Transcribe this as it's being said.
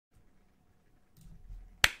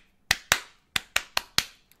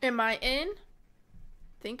Am I in?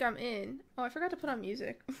 Think I'm in. Oh, I forgot to put on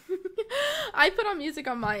music. I put on music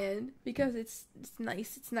on my end because it's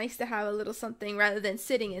nice. It's nice to have a little something rather than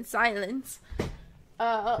sitting in silence.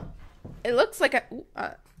 It looks like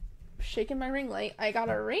shaking my ring light. I got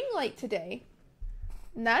a ring light today.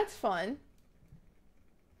 And that's fun.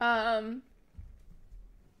 Alright,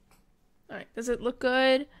 does it look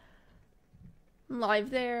good? Live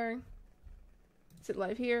there. Is it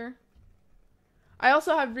live here? I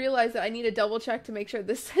also have realized that I need to double check to make sure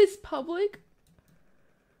this is public.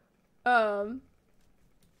 But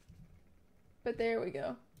there we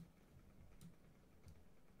go.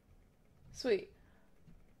 Sweet.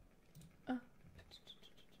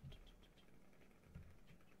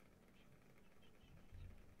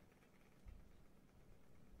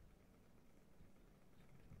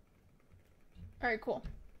 Alright, cool.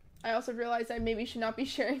 I also realized I maybe should not be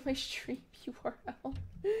sharing my stream URL.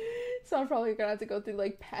 So I'm probably gonna have to go through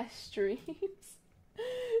like past streams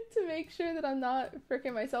to make sure that I'm not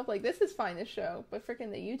freaking myself. Like, this is fine to show, but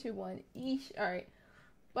freaking the YouTube one, eesh. Alright.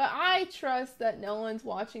 But I trust that no one's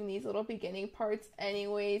watching these little beginning parts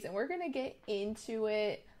anyways, and we're gonna get into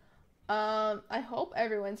it. I hope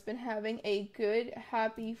everyone's been having a good,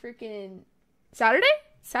 happy freaking Saturday?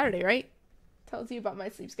 Saturday, right? Tells you about my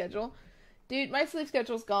sleep schedule. Dude, my sleep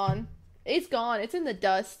schedule's gone. It's gone. It's in the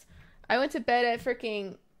dust. I went to bed at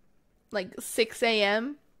freaking, like, 6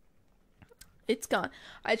 a.m. It's gone.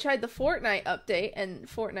 I tried the Fortnite update, and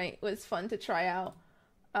Fortnite was fun to try out.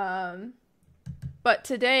 But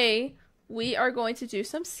today, we are going to do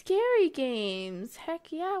some scary games.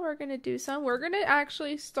 Heck yeah, we're going to do some. We're going to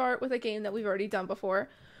actually start with a game that we've already done before.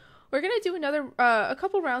 We're going to do another, a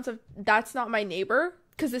couple rounds of That's Not My Neighbor,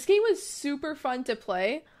 because this game was super fun to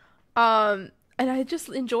play. And I just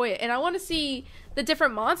enjoy it. And I want to see the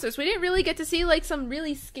different monsters. We didn't really get to see, like, some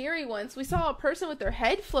really scary ones. We saw a person with their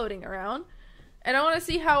head floating around. And I want to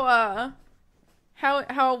see how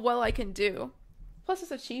well I can do. Plus,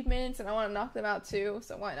 it's achievements, and I want to knock them out, too.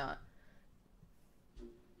 So why not?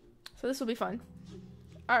 So this will be fun.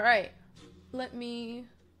 Alright. Let me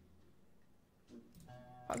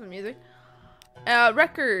pause the music.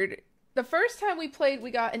 Record. The first time we played, we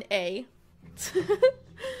got an A.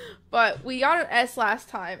 But we got an S last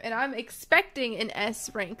time, and I'm expecting an S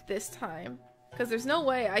rank this time. Because there's no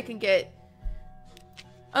way I can get...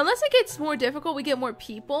 Unless it gets more difficult, we get more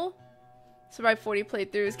people. Survive 40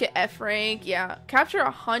 playthroughs, get F rank, yeah. Capture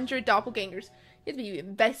 100 doppelgangers. You have to be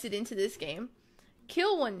invested into this game.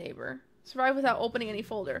 Kill one neighbor. Survive without opening any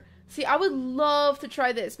folder. See, I would love to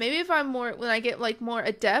try this. Maybe if I'm more... When I get, like, more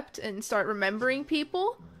adept and start remembering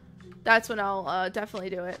people, that's when I'll definitely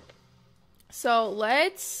do it. So,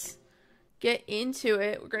 let's get into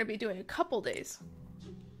it. We're going to be doing a couple days.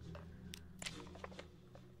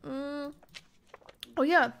 Oh,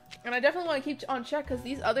 yeah. And I definitely want to keep on check because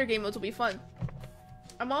these other game modes will be fun.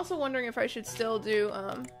 I'm also wondering if I should still do,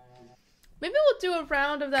 maybe we'll do a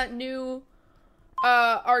round of that new,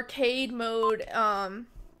 arcade mode,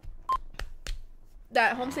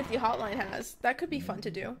 that Home Safety Hotline has. That could be fun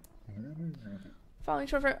to do. Following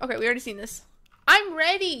short for... Okay, we already seen this. I'm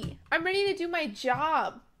ready! I'm ready to do my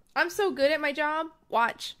job. I'm so good at my job.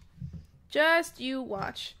 Watch. Just you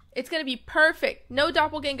watch. It's gonna be perfect. No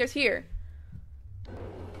doppelgangers here.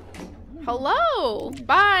 Hello!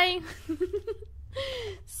 Bye!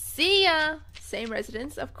 See ya! Same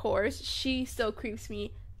residence, of course. She still creeps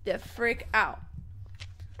me the frick out.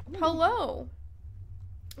 Hello!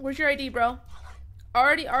 Where's your ID, bro?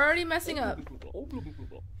 Already messing up.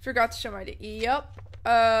 Forgot to show my ID. Yep.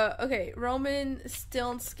 Okay, Roman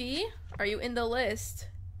Stilnsky, are you in the list?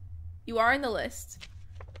 You are in the list.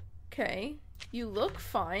 Okay, you look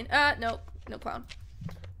fine. Nope, no clown.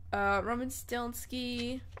 Roman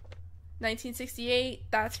Stilnsky, 1968,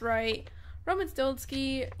 that's right. Roman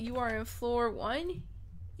Stilnsky, you are in floor 1?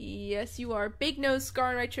 Yes, you are. Big nose, scar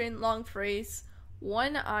on right chin, long face,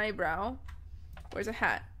 one eyebrow. Where's a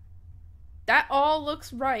hat? That all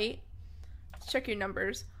looks right. Let's check your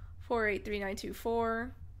numbers.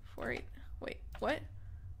 483924. wait, what?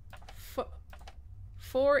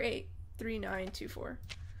 483924.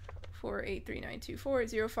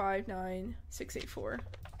 483924 059684.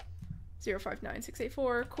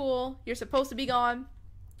 059684. Cool. You're supposed to be gone.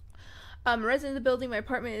 Resident of the building. My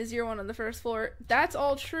apartment is 01 on the first floor. That's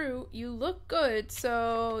all true. You look good.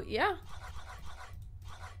 So yeah.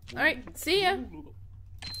 All right. See ya.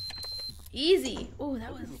 Easy. Oh,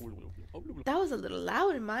 that was a little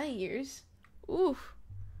loud in my ears. Ooh.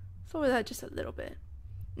 Lower that just a little bit.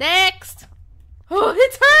 Next. Oh,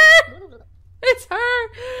 it's her. It's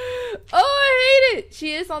her. Oh, I hate it.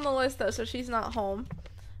 She is on the list though, so she's not home.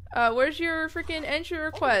 Where's your freaking entry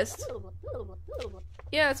request?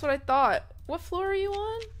 Yeah, that's what I thought. What floor are you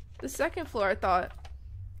on? The second floor, I thought.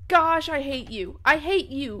 Gosh, I hate you. I hate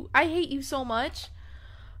you. I hate you so much.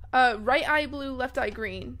 Right eye blue, left eye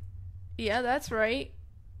green. Yeah, that's right.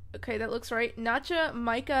 Okay, that looks right. Nacha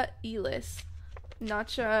Micah Elis.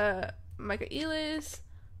 Nacha Micah Elis.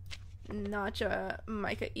 Nacha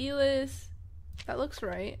Micah Elis. That looks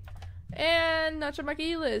right. And Nacha Micah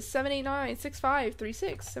Elis.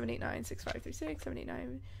 789-6536.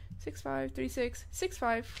 789-6536. 789-6536.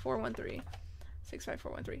 65413.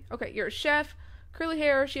 65413. Okay, you're a chef. Curly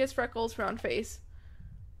hair. She has freckles. Round face.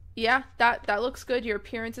 Yeah, that looks good. Your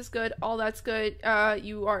appearance is good. All that's good.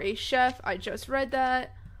 You are a chef. I just read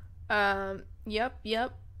that.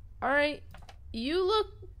 Yep. Alright. You look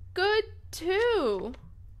good too.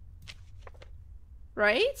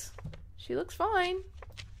 Right? She looks fine.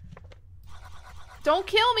 Don't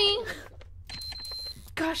kill me!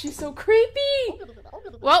 Gosh, she's so creepy!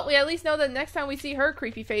 Well, we at least know that next time we see her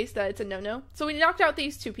creepy face that it's a no-no. So we knocked out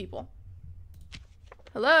these two people.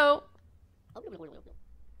 Hello?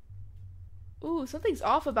 Ooh, something's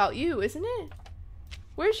off about you, isn't it?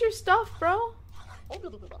 Where's your stuff, bro?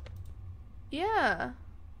 Yeah.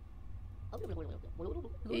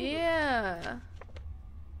 Yeah.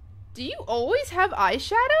 Do you always have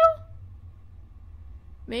eyeshadow?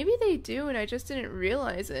 Maybe they do and I just didn't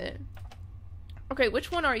realize it. Okay,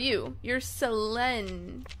 which one are you? You're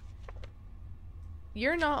Selene.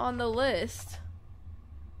 You're not on the list.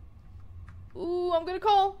 Ooh, I'm gonna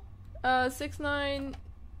call. 69.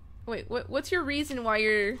 Wait, what's your reason why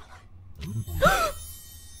you're...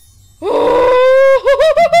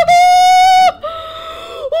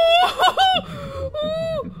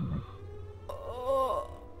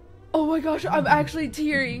 Oh my gosh, I'm actually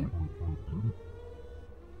tearing.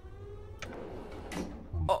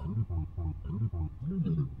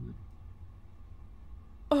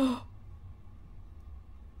 Oh.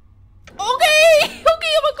 Okay, I'm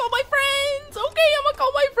gonna call my friends. Ooh,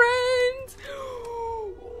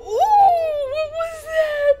 what was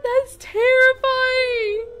that? That's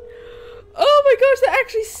terrifying. Oh my gosh, that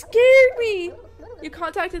actually scared me. You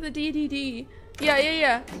contacted the DDD.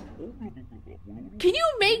 Yeah. Can you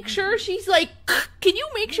make sure she's like, can you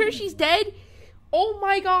make sure she's dead? Oh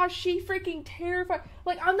my gosh, she freaking terrified.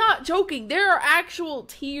 Like, I'm not joking. There are actual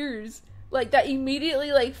tears, like, that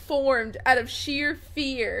immediately, like, formed out of sheer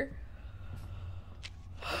fear.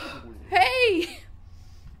 Hey!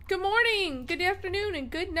 Good morning, good afternoon,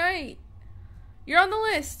 and good night. You're on the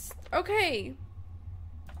list. Okay.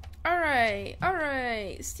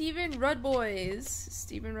 Alright. Steven Rudboys.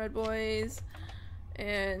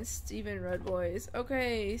 And Steven Rudboys.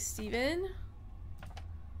 Okay, Steven.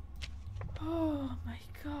 Oh my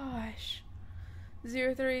gosh.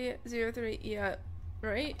 0303, yep.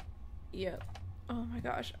 Right? Yep. Oh my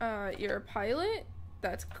gosh. You're a pilot?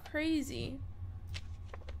 That's crazy.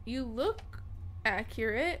 You look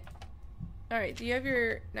accurate. Alright, do you have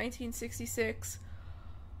your 1966?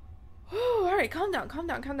 Oh, alright, calm down.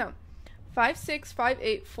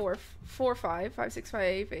 5658445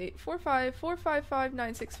 5658845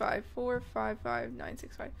 455965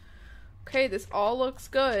 455965. Okay, this all looks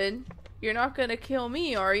good. You're not gonna kill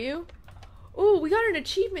me, are you? Ooh, we got an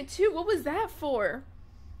achievement too. What was that for?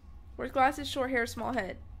 Wears glasses, short hair, small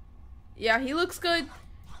head. Yeah, he looks good.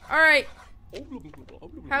 Alright.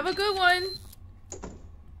 Have a good one.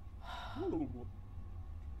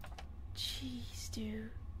 Jeez,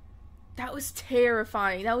 dude. That was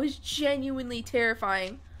terrifying. That was genuinely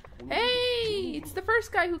terrifying. Hey, it's the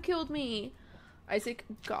first guy who killed me. Isaac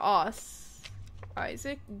Goss.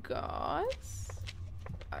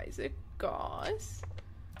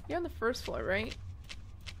 You're on the first floor, right?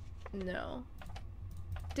 No.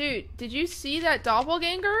 Dude, did you see that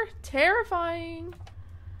doppelganger? Terrifying.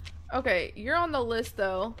 Okay, you're on the list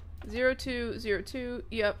though. 0202.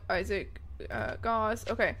 Yep, Isaac Goss.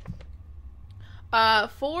 Okay.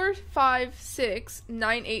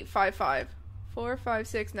 4569855.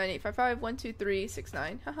 4569855.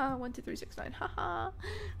 12369. Haha, 12369. Haha.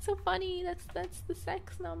 So funny. That's the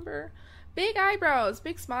sex number. Big eyebrows,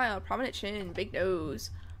 big smile, prominent chin, big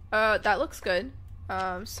nose. That looks good.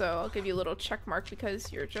 So I'll give you a little check mark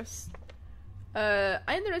because you're just I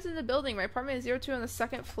am the resident of the building. My apartment is 02 on the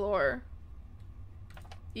second floor.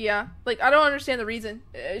 Yeah, like I don't understand the reason.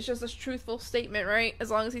 It's just a truthful statement, right? As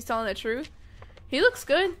long as he's telling the truth. He looks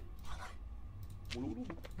good.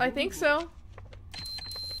 I think so.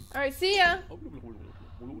 Alright, see ya.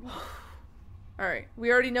 Alright,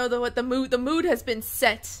 we already know what the mood has been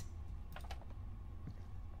set.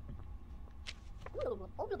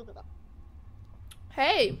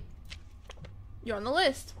 Hey, you're on the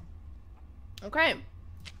list. Okay.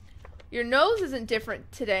 Your nose isn't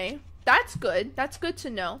different today. That's good. That's good to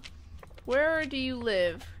know. Where do you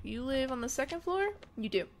live? You live on the second floor? You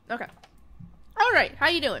do. Okay. Alright, how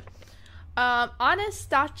you doing?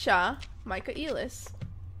 Anastasia Michaelis.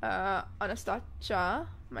 Anastasia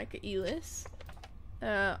Michaelis.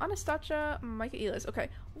 Anastasia Michaelis. Okay.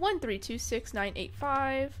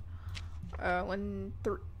 1326985.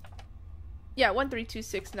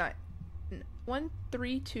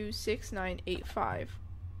 1326985.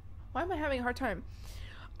 Why am I having a hard time?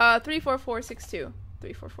 34462.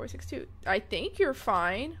 34462. I think you're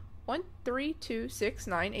fine.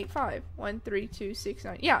 1326985.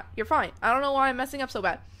 13269. Yeah, you're fine. I don't know why I'm messing up so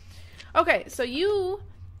bad. Okay, so you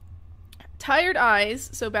tired eyes,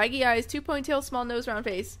 so baggy eyes, 2 ponytails, small nose, round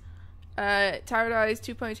face. Tired eyes,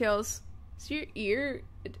 2 ponytails. So your ear,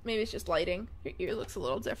 maybe it's just lighting. Your ear looks a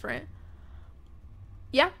little different.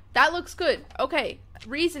 Yeah, that looks good. Okay,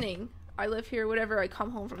 reasoning. I live here, whatever. I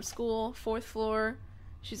come home from school, 4th floor.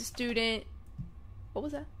 She's a student. What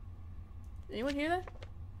was that? Did anyone hear that?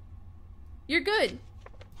 You're good.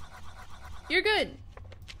 You're good.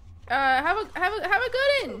 Have a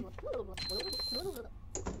good one.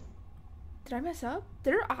 Did I mess up?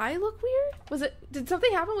 Did her eye look weird? Did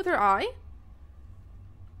something happen with her eye?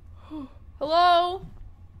 Hello?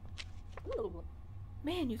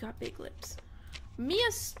 Man, you got big lips.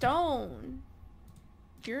 Mia Stone.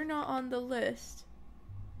 You're not on the list.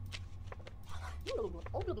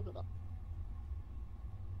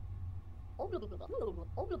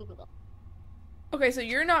 Okay, so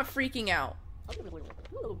you're not freaking out.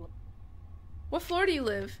 What floor do you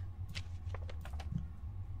live?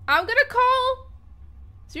 I'm gonna call...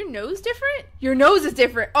 Is your nose different? Your nose is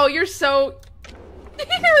different. Oh, you're so...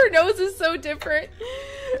 Your nose is so different.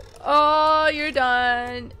 Oh, you're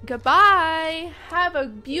done. Goodbye. Have a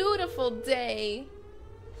beautiful day.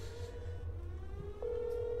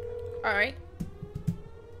 Alright.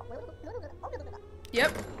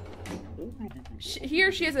 Yep.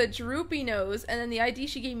 Here she has a droopy nose, and then the ID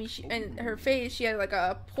she gave me, and her face, she had like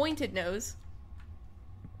a pointed nose.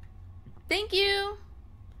 Thank you.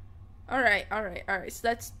 Alright, alright, alright. So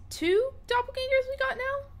that's 2 doppelgangers we got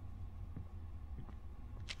now?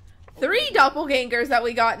 3 doppelgangers that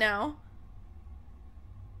we got now.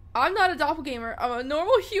 I'm not a doppelganger. I'm a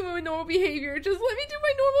normal human with normal behavior. Just let me do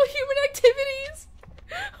my normal human activities.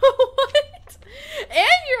 What?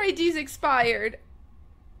 And your ID's expired.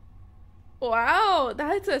 Wow,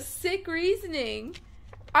 that's a sick reasoning.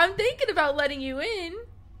 I'm thinking about letting you in.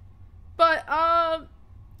 But,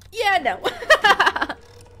 yeah, no.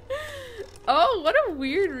 Oh, what a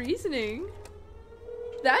weird reasoning.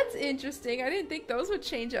 That's interesting. I didn't think those would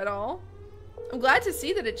change at all. I'm glad to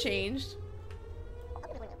see that it changed.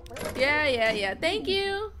 Yeah, yeah, yeah. Thank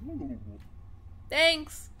you.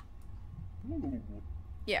 Thanks.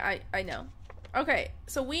 Yeah, I know. Okay,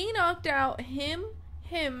 so we knocked out him,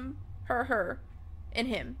 her, and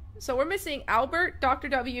him. So we're missing Albert, Dr.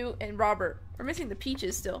 W, and Robert. We're missing the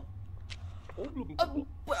peaches still. You know,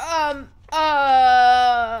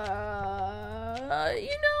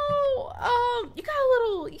 you got a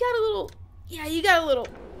little, yeah, you got a little.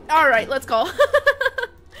 All right, let's go.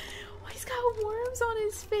 Why he's got worms on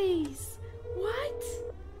his face? What?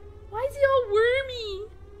 Why is he all wormy?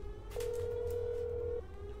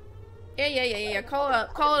 Yeah. Call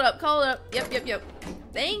it up. Yep.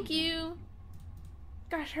 Thank you.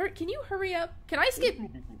 Gosh, can you hurry up? Can I skip?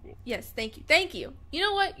 Yes, thank you. You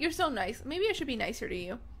know what? You're so nice. Maybe I should be nicer to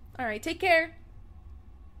you. Alright, take care.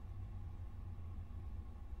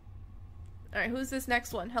 Alright, who's this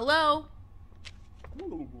next one? Hello?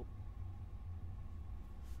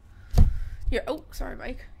 Oh, sorry,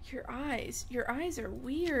 Mike. Your eyes are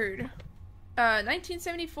weird.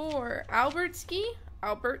 1974, Albert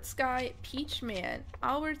Sky, Peachman.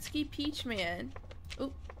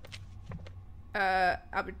 Oop.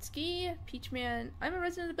 Albertsky, Peachman. I'm a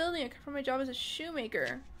resident of the building. I come from my job as a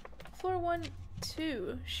shoemaker. Floor 1,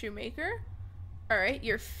 2, shoemaker. Alright,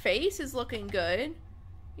 your face is looking good.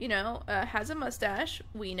 You know, has a mustache.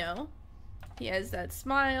 We know. He has that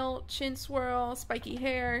smile, chin swirl, spiky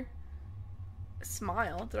hair.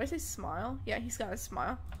 Smile. Did I say smile? Yeah, he's got a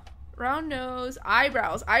smile. Round nose,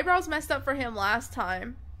 eyebrows. Eyebrows messed up for him last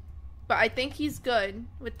time. But I think he's good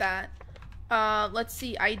with that. Let's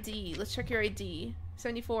see, ID. Let's check your ID.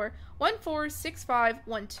 74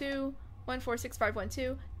 146512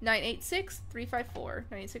 146512 986 354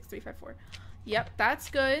 986 354. Yep, that's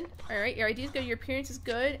good. Alright, your ID is good. Your appearance is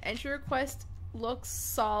good. Entry request looks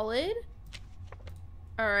solid.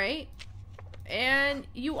 Alright. And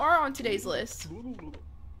you are on today's list.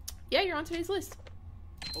 Yeah, you're on today's list.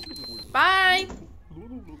 Bye!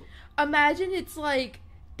 Imagine it's like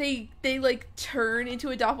they like turn into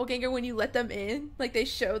a doppelganger when you let them in. Like they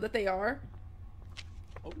show that they are.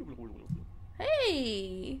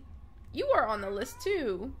 Hey, you are on the list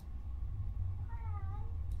too.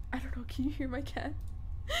 I don't know, can you hear my cat?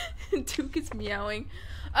 Duke is meowing.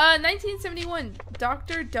 1971,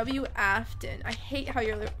 Dr. W. Afton. I hate how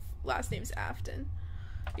your last name's Afton.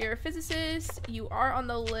 You're a physicist. You are on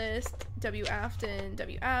the list. W. Afton.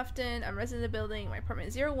 W. Afton. I'm resident of the building. My apartment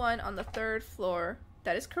is 01 on the 3rd floor.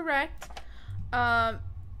 That is correct.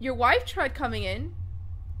 Your wife tried coming in,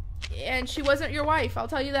 and she wasn't your wife. I'll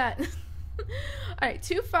tell you that. All right,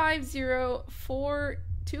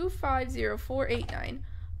 250-489.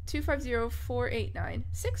 250-489.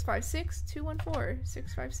 656-214.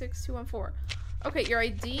 656-214. Okay, your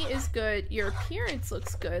ID is good. Your appearance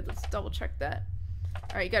looks good. Let's double check that.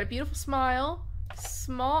 Alright, you got a beautiful smile.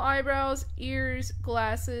 Small eyebrows, ears,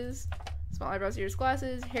 glasses. Small eyebrows, ears,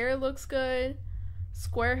 glasses. Hair looks good.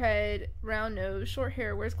 Square head, round nose, short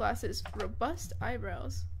hair, wears glasses. Robust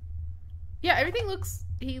eyebrows. Yeah, everything looks...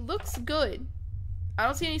 He looks good. I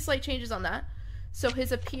don't see any slight changes on that. So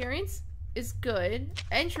his appearance is good.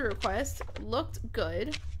 Entry request looked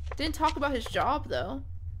good. Didn't talk about his job though,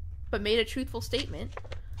 but made a truthful statement.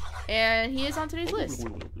 And he is on today's list.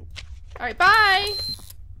 Alright, bye!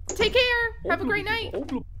 Take care! Have a great night!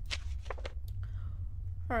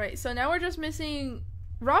 Alright, so now we're just missing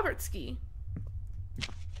Robert Ski.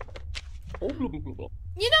 You know,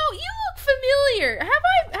 you look familiar. Have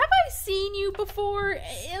I seen you before?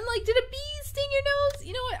 And like, did a bee sting your nose?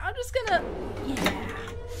 You know what? I'm just gonna...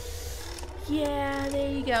 Yeah, there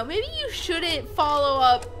you go. Maybe you shouldn't follow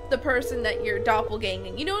up the person that you're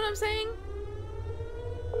doppelganging. You know what I'm saying?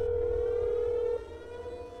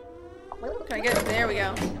 Can I get it? There we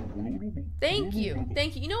go. Thank you.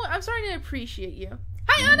 Thank you. You know what? I'm starting to appreciate you.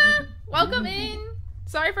 Hi, Anna! Welcome in.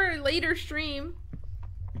 Sorry for a later stream.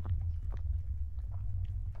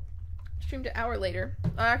 Streamed an hour later.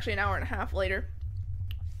 Actually, an hour and a half later.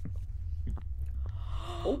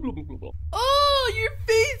 Oh, your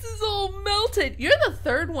face is all melted. You're the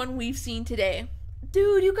 3rd one we've seen today.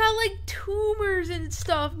 Dude, you got like tumors and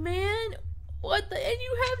stuff, man. What the? And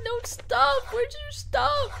you have no stuff. Where's your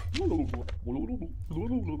stuff? Yeah,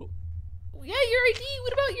 your ID.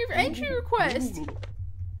 What about your entry request?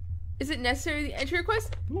 Is it necessary the entry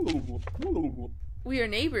request? We are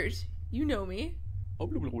neighbors. You know me. I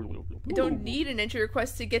don't need an entry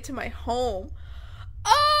request to get to my home.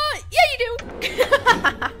 Yeah, you do.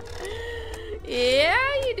 Yeah,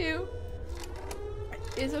 you do.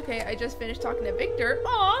 It's okay. I just finished talking to Victor.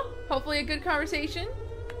 Aw, hopefully a good conversation.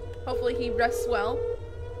 Hopefully he rests well.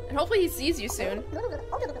 And hopefully he sees you soon.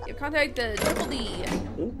 You contact the Triple D.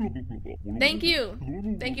 Thank you.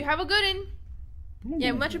 Thank you. Have a good one.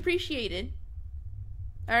 Yeah, much appreciated.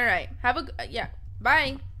 Alright. Have a... yeah.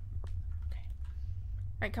 Bye.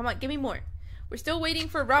 Alright, come on. Give me more. We're still waiting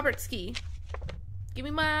for Robert Ski. Give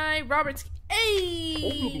me my Robert Ski.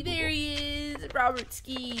 Hey! There he is. Robert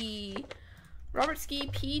Ski. Robert Ski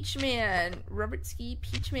Peachman. Robert Ski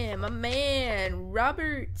Peachman. My man.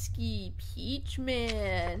 Robert Ski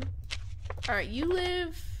Peachman. Alright, you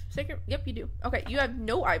live... second... Yep, you do. Okay, you have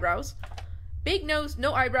no eyebrows. Big nose,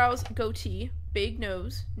 no eyebrows, goatee. Big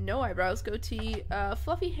nose, no eyebrows, goatee.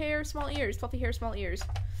 Fluffy hair, small ears. Fluffy hair, small ears.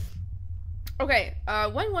 Okay,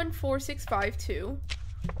 114652.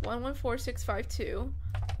 114652.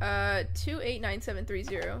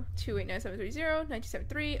 289730. 289730.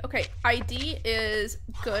 1973. Okay, ID is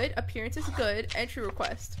good. Appearance is good. Entry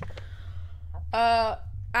request.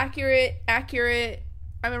 Accurate.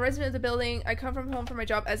 I'm a resident of the building. I come from home for my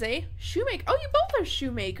job as a shoemaker. Oh, you both are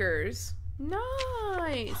shoemakers.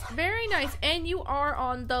 Nice. Very nice. And you are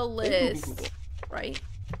on the list, right?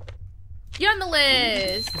 You're on the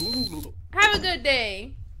list. Have a good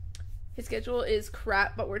day. His schedule is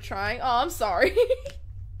crap, but we're trying. Oh, I'm sorry.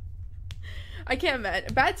 I can't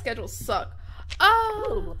imagine. Bad schedules suck.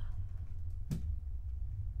 Oh.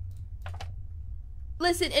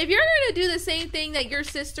 Listen, if you're gonna do the same thing that your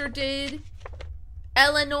sister did,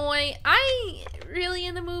 Illinois, I ain't really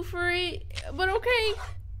in the mood for it, but okay.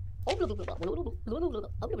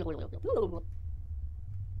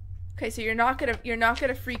 Okay, so you're not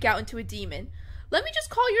gonna freak out into a demon. Let me just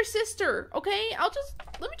call your sister, okay?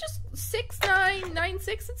 Let me just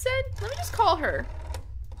 6996 it said. Let me just call her.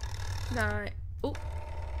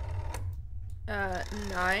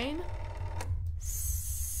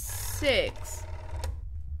 96.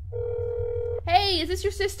 Hey, is this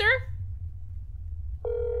your sister?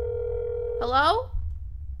 Hello?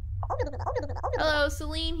 Hello,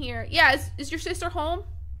 Celine here. Yeah, is your sister home?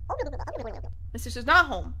 My sister's not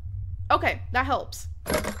home. Okay, that helps.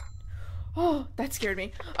 Oh, that scared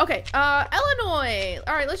me. Okay, Illinois.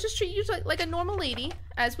 All right, let's just treat you like a normal lady,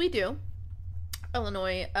 as we do.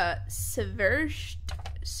 Illinois, Seversht.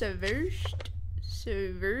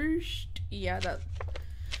 Yeah, that's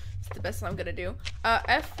the best I'm gonna do.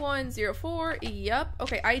 F104, yup.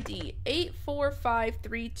 Okay, ID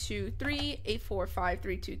 845323,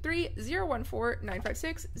 845323,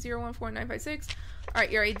 014956, 014956. All right,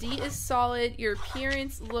 your ID is solid. Your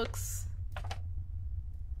appearance looks...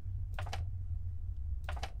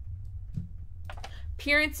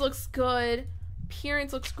 Appearance looks good.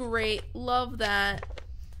 Appearance looks great. Love that.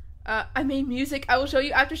 I made music. I will show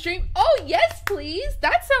you after stream. Oh, yes, please.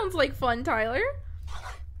 That sounds like fun, Tyler.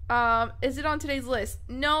 Is it on today's list?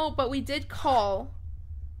 No, but we did call.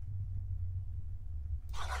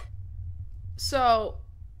 So,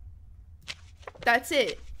 that's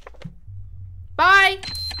it. Bye.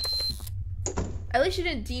 At least she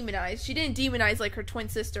didn't demonize. She didn't demonize like her twin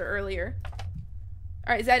sister earlier.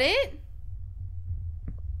 All right, is that it?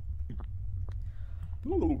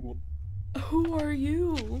 Who are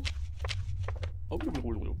you?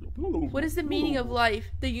 What is the meaning of life,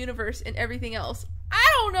 the universe, and everything else? I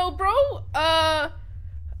don't know, bro. I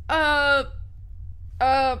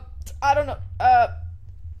don't know.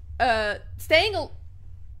 Staying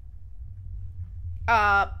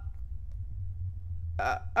I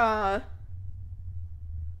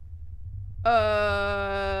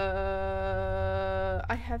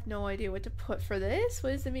have no idea what to put for this.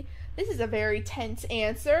 What does it mean? This is a very tense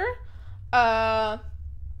answer.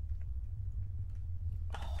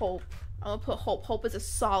 Hope. I'm gonna put hope. Hope is a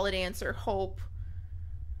solid answer. Hope.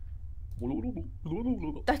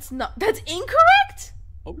 That's incorrect?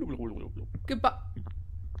 Goodbye.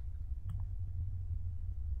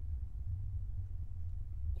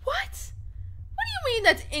 What? What do you mean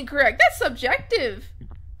that's incorrect? That's subjective.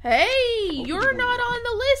 Hey, you're not on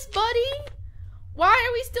the list, buddy. Why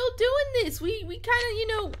are we still doing this? We kind of, you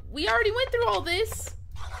know, we already went through all this.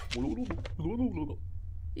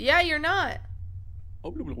 Yeah, you're not.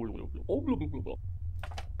 Alright,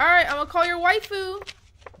 I'm gonna call your waifu.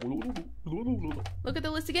 Look at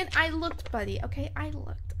the list again. I looked, buddy. Okay, I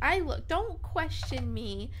looked. Don't question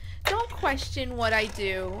me. Don't question what I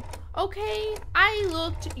do. Okay, I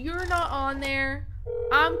looked. You're not on there.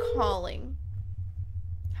 I'm calling.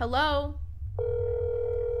 Hello?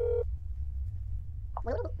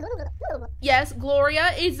 Yes,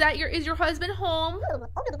 Gloria, is your husband home?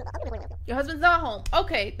 Your husband's not home.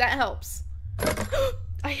 Okay, that helps.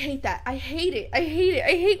 I hate that. I hate it. I hate it.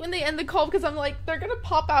 I hate when they end the call because I'm like, they're gonna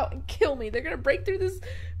pop out and kill me. They're gonna break through this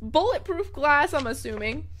bulletproof glass, I'm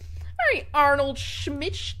assuming. Alright, Arnold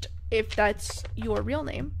Schmidt, if that's your real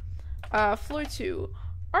name. Floor 2.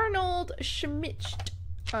 Arnold Schmidt.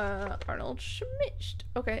 Arnold Schmidt.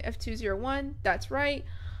 Okay, F201. That's right.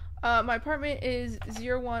 My apartment is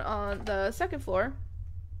 01 on the second floor.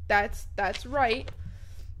 That's right.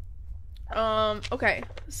 Okay,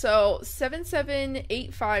 so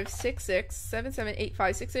 778566,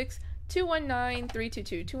 778566,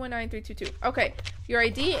 219322, 219322. Okay, your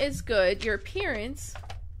ID is good. Your appearance,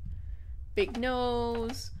 big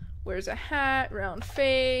nose, wears a hat, round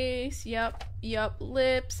face, yep,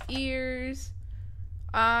 lips, ears,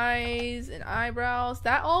 eyes, and eyebrows.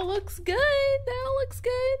 That all looks good. That all looks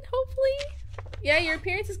good, hopefully. Yeah, your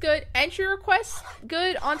appearance is good. Entry request,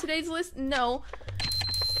 good. On today's list, no.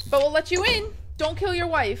 But we'll let you in. Don't kill your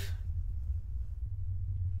wife.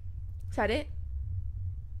 Is that it?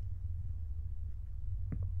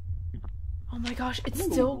 Oh my gosh, it's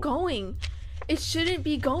still going. It shouldn't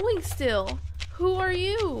be going still. Who are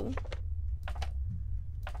you?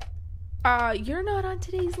 You're not on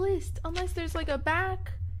today's list. Unless there's like a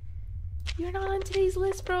back. You're not on today's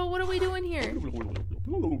list, bro. What are we doing here? I'm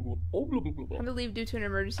to leave due to an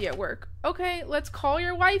emergency at work. Okay, let's call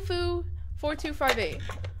your waifu. 4258.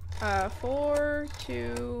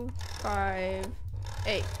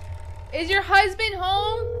 4258. Is your husband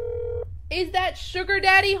home? Is that sugar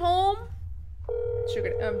daddy home?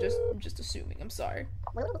 I'm just assuming. I'm sorry.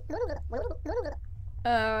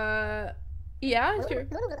 Yeah, sure.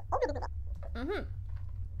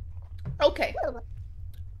 Okay.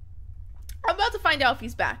 I'm about to find out if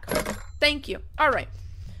he's back. Thank you. Alright.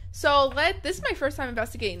 So this is my first time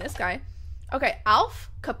investigating this guy. Okay,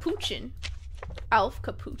 Alf Capuchin. Alf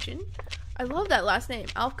Capuchin. I love that last name.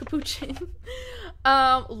 Alf Capuchin.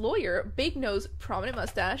 Lawyer. Big nose. Prominent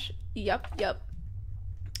mustache. Yep.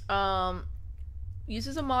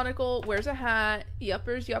 Uses a monocle. Wears a hat.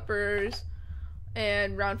 Yuppers.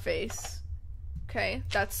 And round face. Okay.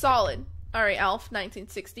 That's solid. Alright, Alf.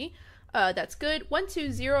 1960. That's good.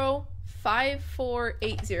 1205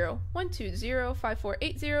 5480.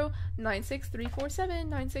 120-5480 96347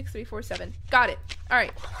 96347. Got it. All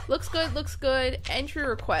right. Looks good. Looks good. Entry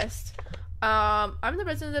request. I'm the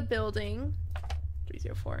resident of the building.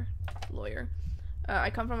 304. Lawyer. I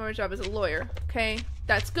come from my job as a lawyer. Okay,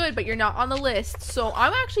 that's good, but you're not on the list. So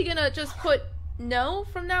I'm actually gonna just put no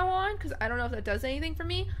from now on because I don't know if that does anything for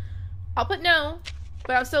me. I'll put no,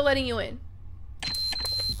 but I'm still letting you in.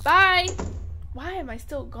 Bye. Why am I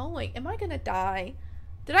still going? Am I gonna die?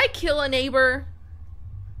 Did I kill a neighbor?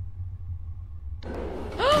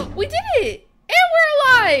 We did it! And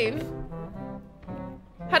we're alive!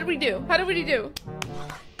 How did we do? How did we do?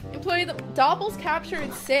 Employee, the Doppels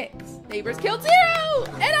captured 6. Neighbors killed 0!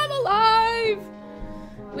 And I'm alive!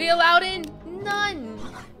 We allowed in none.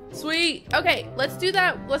 Sweet. Okay, let's do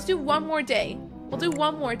that. Let's do one more day. We'll do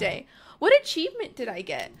one more day. What achievement did I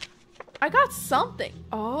get? I got something.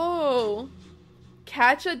 Oh.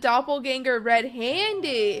 Catch a doppelganger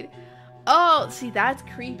red-handed. Oh, see, that's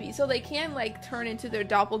creepy. So they can, like, turn into their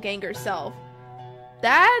doppelganger self.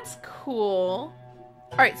 That's cool.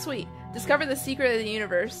 Alright, sweet. Discover the secret of the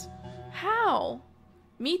universe. How?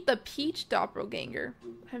 Meet the Peach doppelganger.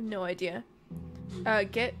 I have no idea.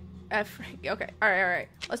 Get F. Okay, alright.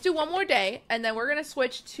 Let's do one more day, and then we're gonna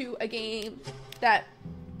switch to a game that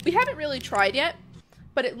we haven't really tried yet,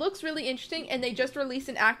 but it looks really interesting, and they just released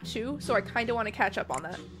an Act 2, so I kind of want to catch up on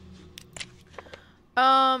that.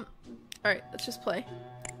 Alright, let's just play.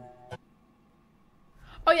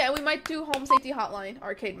 Oh yeah, we might do Home Safety Hotline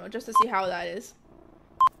arcade mode, just to see how that is.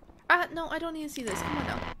 No, I don't need to see this. Come on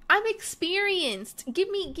now. I'm experienced. Give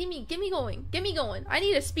me going. Get me going. I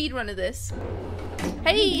need a speed run of this.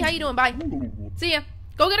 Hey, how you doing? Bye. See ya.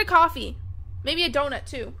 Go get a coffee. Maybe a donut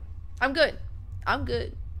too. I'm good. I'm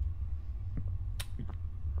good.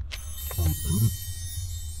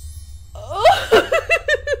 Oh.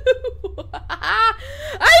 I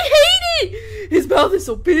hate it! His mouth is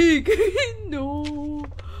so big. No.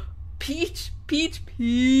 Peach. Peach.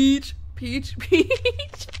 Is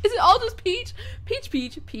it all just peach? Peach.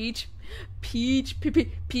 Peach.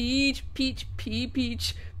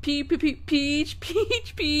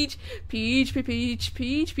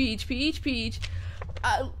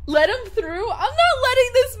 Let him through? I'm not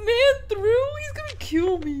letting this man through. He's gonna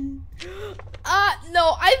kill me.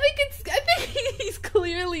 No, I think he's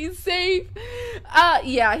clearly safe.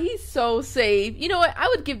 Yeah, he's so safe. You know what? I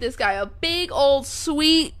would give this guy a big old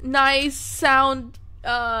sweet, nice sound,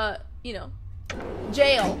 you know,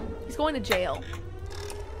 jail. He's going to jail.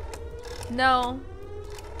 No.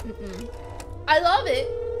 I love it.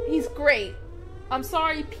 He's great. I'm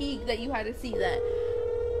sorry, Pete, that you had to see that.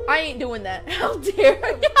 I ain't doing that. How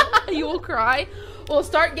dare you? You will cry. Well,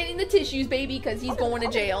 start getting the tissues, baby, because he's going to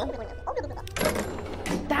jail.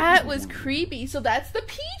 That was creepy. So that's the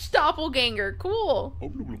Peach doppelganger. Cool.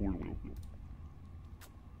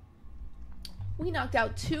 We knocked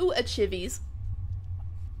out 2 achievements.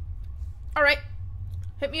 Alright.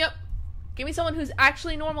 Hit me up. Give me someone who's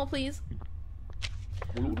actually normal, please.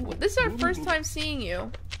 This is our first time seeing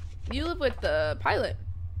you. You live with the pilot.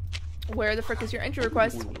 Where the frick is your entry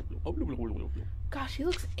request? Gosh, he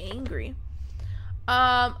looks angry.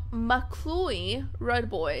 McCloy Red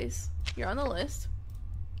Boys. You're on the list.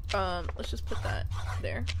 Let's just put that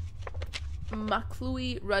there.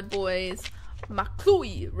 McCloy Red Boys.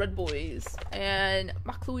 McCloy Red Boys. And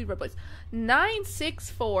McCloy Red Boys.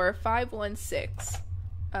 964516.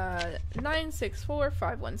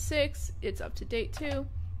 964516. It's up to date too.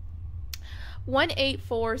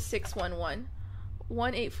 184611.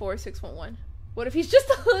 184611. What if he's just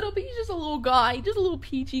a little guy, just a little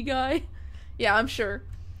peachy guy? Yeah, I'm sure.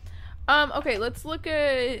 Okay, let's look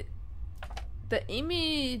at the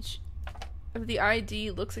image of the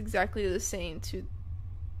ID. Looks exactly the same to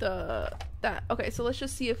that. Okay, so let's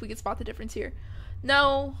just see if we can spot the difference here.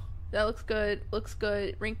 No, that looks good. Looks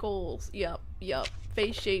good. Wrinkles. Yep.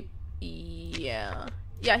 Face shape. Yeah,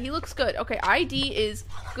 he looks good. Okay, ID is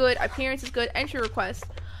good. Appearance is good. Entry request.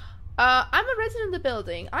 I'm a resident of the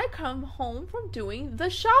building. I come home from doing the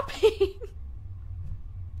shopping.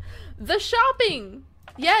 The shopping.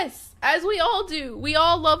 Yes, as we all do. We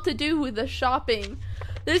all love to do the shopping.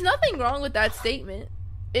 There's nothing wrong with that statement.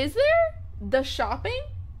 Is there? The shopping?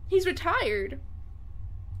 He's retired.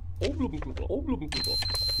 I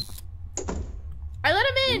let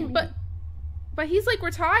him in, but he's like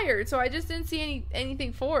retired, so I just didn't see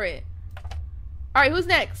anything for it. Alright, who's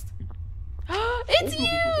next? It's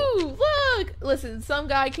you! Look! Listen, some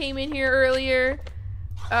guy came in here earlier.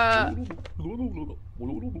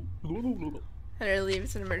 Had to leave.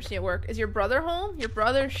 It's an emergency at work. Is your brother home? Your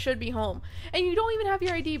brother should be home. And you don't even have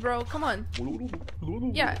your ID, bro. Come on.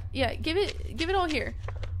 Yeah. Give it all here.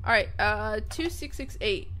 All right.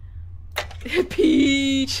 2668.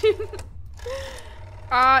 Peach.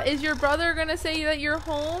 Is your brother gonna say that you're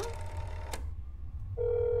home?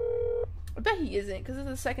 I bet he isn't, because this is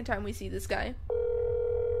the second time we see this guy.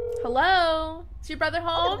 Hello? Is your brother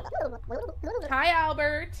home? Hi,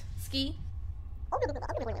 Albert. Ski.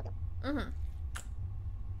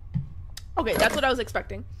 Okay, that's what I was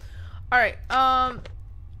expecting. Alright,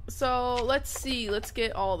 so let's see. Let's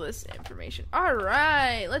get all this information.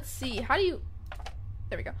 Alright, let's see. How do you...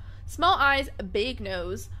 There we go. Small eyes, big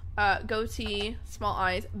nose. Goatee, small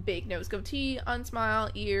eyes, big nose. Goatee,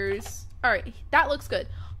 unsmile, ears. Alright, that looks good.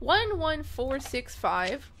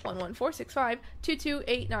 11465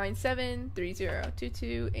 2289730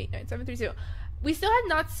 2289730. We still have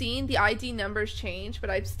not seen the ID numbers change, but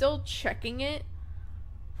I'm still checking it.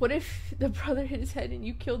 What if the brother hit his head and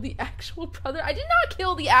you killed the actual brother? I did not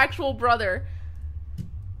kill the actual brother.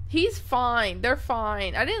 He's fine. They're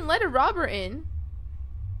fine. I didn't let a robber in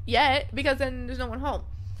yet because then there's no one home.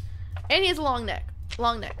 And he has a long neck.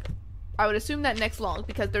 Long neck. I would assume that neck's long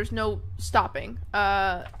because there's no stopping.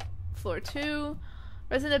 Floor 2.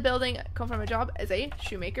 Resident building. Come from a job as a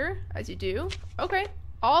shoemaker, as you do. Okay.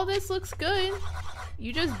 All this looks good.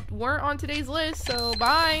 You just weren't on today's list, so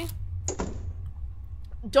bye.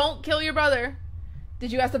 Don't kill your brother.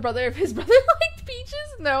 Did you ask the brother if his brother liked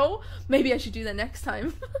peaches? No. Maybe I should do that next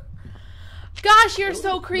time. Gosh, you're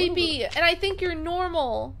so creepy. And I think you're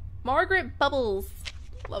normal. Margaret Bubbles.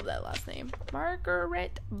 Love that last name.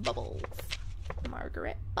 Margaret Bubbles.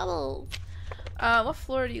 Margaret Bubbles. What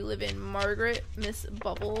floor do you live in, Margaret? Miss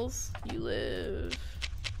Bubbles. You live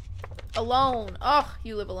alone. Ugh,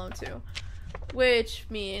 you live alone too. Which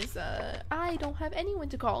means I don't have anyone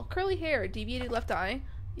to call. Curly hair, deviated left eye.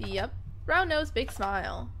 Yep. Round nose, big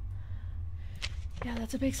smile. Yeah,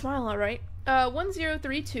 that's a big smile, alright.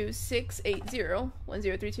 1032680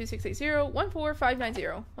 1032680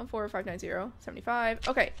 14590 14590 75.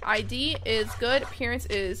 Okay, ID is good. Appearance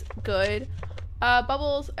is good.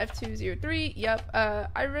 Bubbles F203. Yep.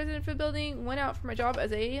 I resident for the building. Went out for my job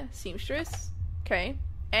as a seamstress. Okay,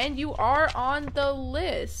 and you are on the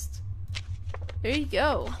list. There you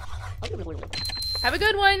go. Have a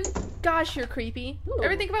good one. Gosh, you're creepy. Ooh.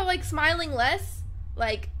 Ever think about like smiling less?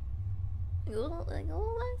 Like a little less?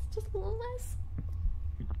 Just a little less?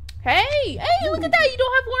 Hey! Hey, look at that! You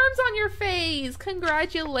don't have worms on your face!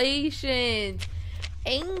 Congratulations!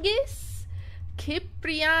 Angus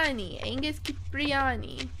Cipriani. Angus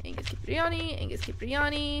Cipriani. Angus Cipriani. Angus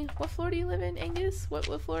Cipriani. What floor do you live in, Angus? What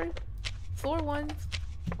floor? Floor 1.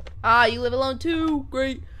 Ah, you live alone too!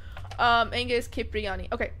 Great! Angus Cipriani.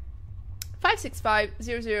 Okay.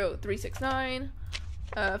 565-00369.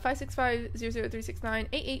 565-00369.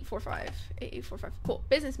 8845. 8845. Cool.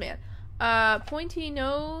 Businessman. Pointy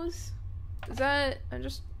nose. Does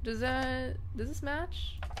this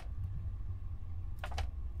match?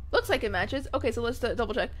 Looks like it matches. Okay, so let's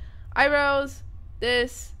double check. Eyebrows.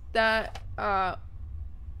 This. That.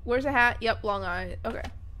 Where's the hat? Yep, long eye. Okay.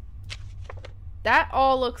 That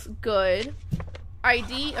all looks good.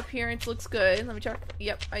 ID appearance looks good. Let me check.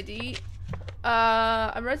 Yep, ID.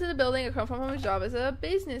 I'm resident of the building. I come from home job as a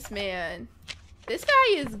businessman. This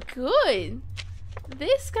guy is good.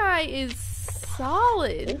 This guy is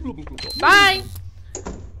solid. Bye.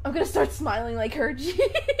 I'm gonna start smiling like her. Just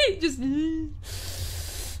I'm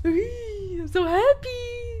so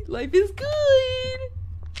happy. Life is good.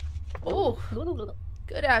 Oh,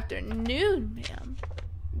 good afternoon, ma'am.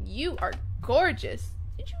 You are gorgeous.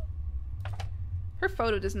 Her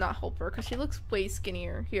photo does not help her because she looks way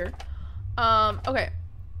skinnier here. Okay.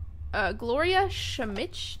 Gloria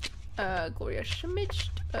Schmidt. Gloria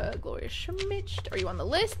Schmidt. Gloria Schmidt. Are you on the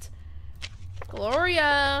list?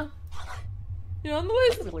 Gloria. You're on the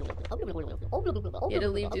list. You had to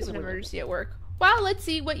leave due to an emergency at work. Well, let's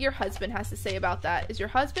see what your husband has to say about that. Is your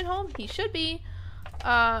husband home? He should be.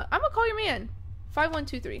 I'm gonna call your man.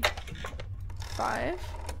 5123.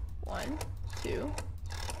 512.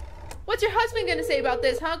 What's your husband gonna say about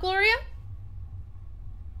this, huh, Gloria?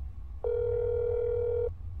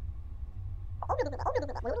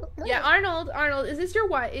 Yeah, Arnold, is this your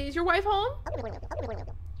wife? Is your wife home?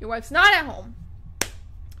 Your wife's not at home.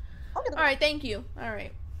 Alright, thank you.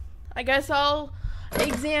 Alright. I guess I'll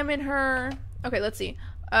examine her. Okay, let's see.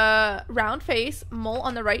 Round face, mole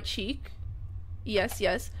on the right cheek. Yes,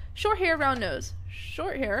 yes. Short hair, round nose.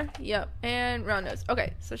 Short hair, yep. And round nose.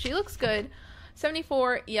 Okay, so she looks good.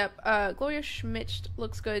 74, yep. Gloria Schmidt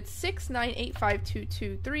looks good.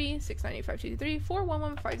 6985223, 6985223,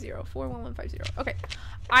 41150, 41150. Okay.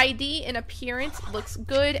 ID and appearance looks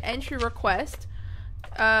good. Entry request.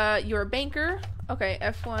 You're a banker. Okay,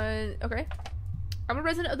 F1. Okay. I'm a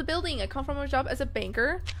resident of the building. I come from a job as a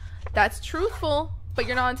banker. That's truthful, but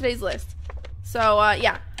you're not on today's list. So,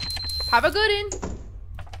 yeah. Have a good one.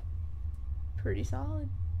 Pretty solid.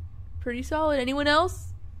 Pretty solid. Anyone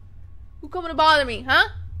else? Who coming to bother me, huh?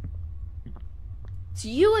 It's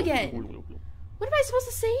you again. What am I supposed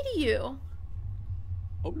to say to you?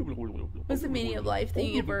 What's the meaning of life, the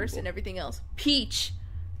universe, and everything else? Peach.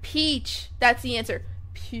 Peach. That's the answer.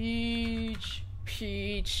 Peach.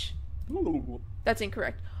 Peach. That's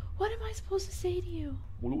incorrect. What am I supposed to say to you?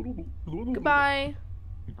 Goodbye.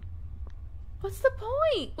 What's the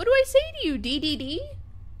point? What do I say to you? DDD?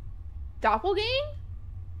 Doppelgang?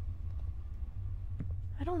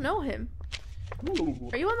 I don't know him.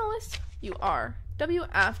 Are you on the list? You are. W.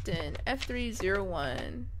 Afton.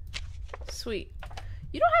 F301. Sweet.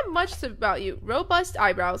 You don't have much about you. Robust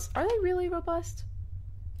eyebrows. Are they really robust?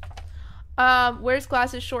 Wears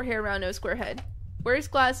glasses, short hair, round nose, square head. Wears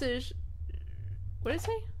glasses. What did it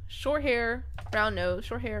say? Short hair, round nose,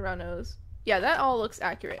 short hair, round nose. Yeah, that all looks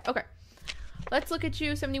accurate. Okay. Let's look at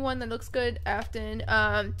you. 71, that looks good. Afton.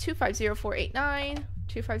 250489.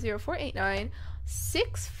 250489.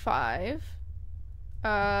 65.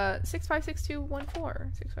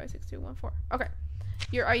 656214. 656214. Okay.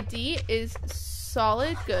 Your ID is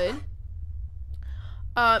solid. Good.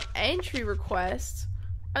 Entry request.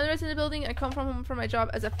 I'm the resident of the building. I come from home for my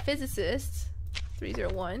job as a physicist.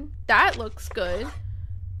 301. That looks good.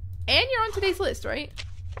 And you're on today's list, right?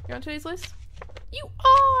 You're on today's list? You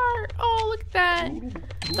are! Oh, look at that.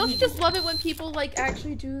 Don't you just love it when people, like,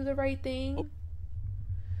 actually do the right thing?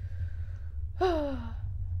 Hello?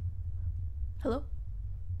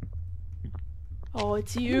 Oh,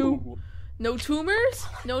 it's you. No tumors?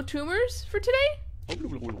 No tumors for today?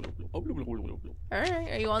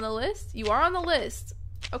 Alright, are you on the list? You are on the list.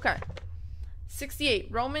 Okay. 68.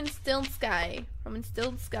 Roman Stilsky. Roman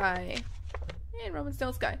Stilsky. And Roman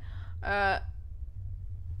Stilsky.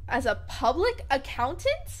 As a public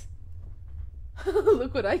accountant?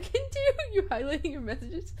 Look what I can do. You're highlighting your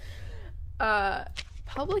messages.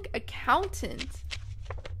 Public accountant.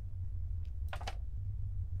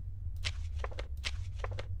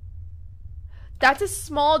 That's a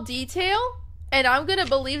small detail, and I'm gonna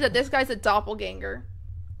believe that this guy's a doppelganger.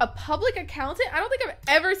 A public accountant? I don't think I've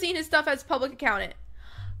ever seen his stuff as public accountant.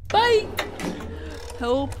 Bye!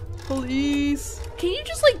 Help. Police. Can you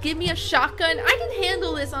just, like, give me a shotgun? I can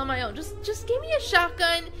handle this on my own. Just give me a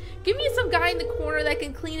shotgun. Give me some guy in the corner that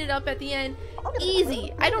can clean it up at the end.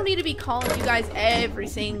 Easy. I don't need to be calling you guys every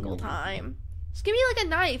single time. Just give me, like, a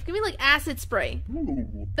knife. Give me, like, acid spray.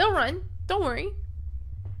 They'll run. Don't worry.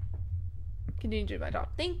 Continue to do my job.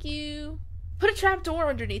 Thank you. Put a trap door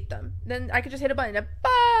underneath them. Then I could just hit a button and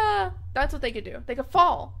bah! That's what they could do. They could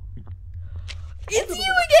fall. It's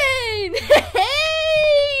you again! Hey!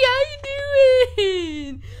 How you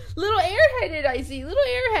doing? Little airheaded, I see. Little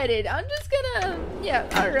airheaded. I'm just gonna... Yeah,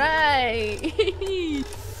 alright.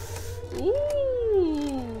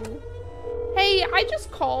 Ooh. Hey, I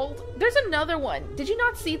just called. There's another one. Did you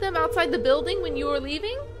not see them outside the building when you were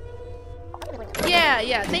leaving?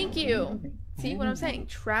 Yeah, thank you. See what I'm saying?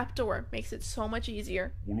 Trapdoor makes it so much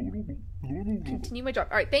easier. Continue my job.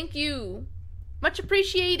 Alright, thank you. Much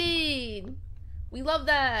appreciated. We love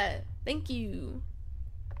that. Thank you.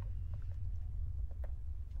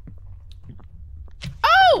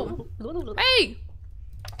 Oh! Hey!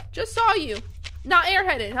 Just saw you. Not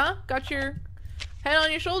airheaded, huh? Got your head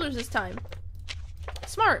on your shoulders this time.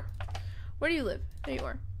 Smart. Where do you live? There you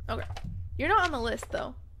are. Okay. You're not on the list,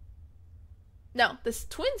 though. No, the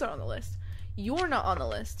twins are on the list. You're not on the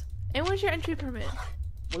list. And where's your entry permit?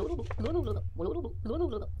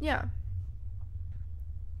 Yeah.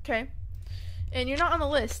 Okay. And you're not on the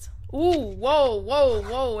list. Ooh,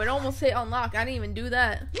 whoa. It almost hit unlock. I didn't even do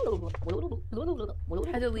that.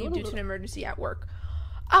 Had to leave due to an emergency at work.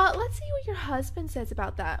 Let's see what your husband says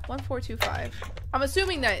about that. 1425. I'm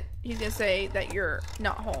assuming that he's gonna say that you're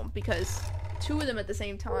not home because two of them at the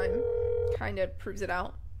same time kind of proves it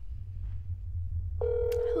out.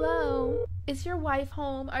 Hello? Is your wife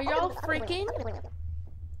home? Are y'all freaking?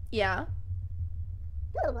 Yeah.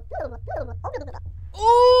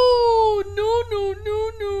 Oh, no.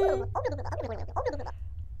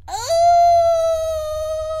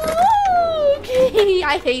 Oh, okay.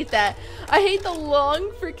 I hate that. I hate the long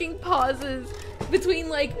freaking pauses between,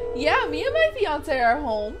 like, yeah, me and my fiance are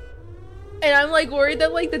home. And I'm like worried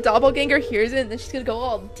that like the doppelganger hears it and then she's gonna go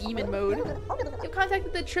all demon mode. You've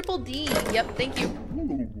contacted the triple D. Yep, thank you.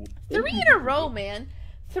 3 in a row, man.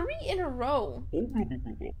 3 in a row.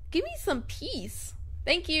 Give me some peace.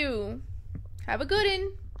 Thank you. Have a good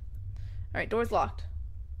one. Alright, door's locked.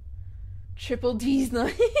 Triple D's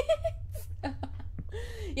nice.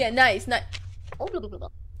 Yeah, nice.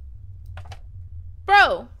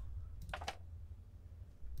 Bro.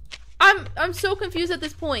 I'm so confused at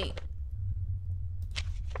this point.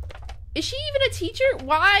 Is she even a teacher?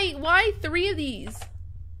 Why 3 of these?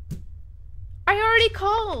 I already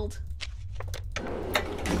called.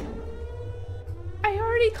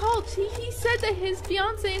 He said that his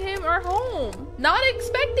fiance and him are home. Not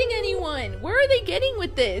expecting anyone. Where are they getting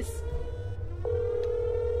with this?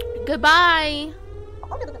 Goodbye.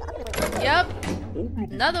 Yep.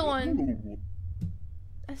 Another one.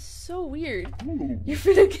 That's so weird. You're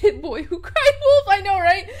finna get Boy Who Cried Wolf. I know,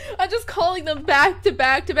 right? I'm just calling them back to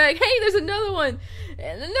back to back. Hey, there's another one.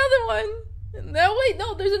 And another one. No, wait,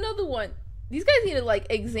 no, there's another one. These guys need to, like,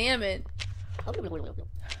 examine.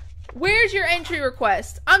 Where's your entry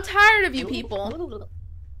request? I'm tired of you people.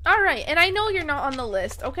 Alright, and I know you're not on the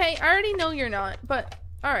list, okay? I already know you're not, but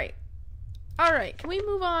alright. Alright, can we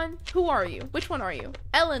move on? Who are you? Which one are you?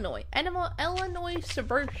 Illinois. Illinois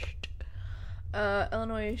Subversed.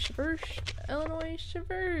 Illinois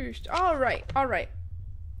Subversed. Alright. Let's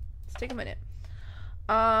take a minute.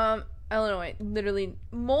 Illinois. Literally,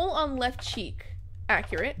 mole on left cheek.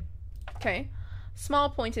 Accurate. Okay. Small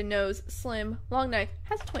pointed nose, slim, long neck,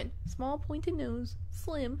 has a twin. Small pointed nose,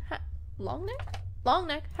 slim, long neck? Long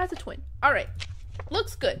neck, has a twin. Alright.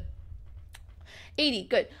 Looks good. 80,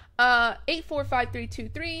 good.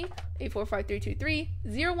 8453223, 8453223,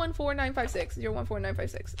 014956,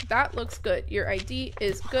 014956. That looks good. Your ID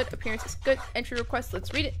is good. Appearance is good. Entry request,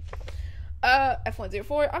 let's read it.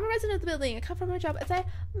 F104. I'm a resident of the building. I come from my job as a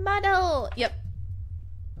model. Yep.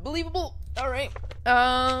 Believable. Alright.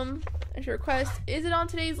 Entry request. Is it on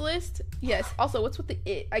today's list? Yes. Also, what's with the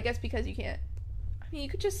it? I guess because you can't. I mean, you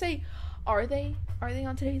could just say, are they? Are they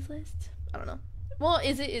on today's list? I don't know. Well,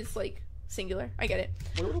 is it? It's like singular. I get it.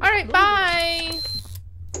 Alright, bye!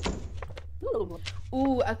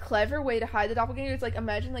 Ooh, a clever way to hide the doppelganger is like,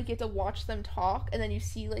 imagine like you have to watch them talk and then you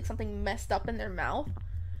see like something messed up in their mouth.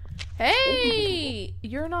 Hey!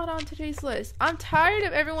 You're not on today's list. I'm tired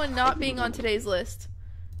of everyone not being on today's list.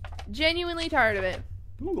 Genuinely tired of it.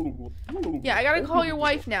 Yeah, I gotta call your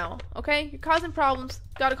wife now, okay? You're causing problems.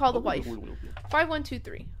 Gotta call the wife.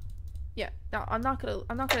 5123. Yeah, no, I'm not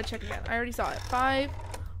gonna check again. I already saw it. 5,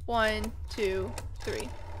 1, 2, 3.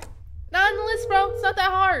 Not on the list, bro. It's not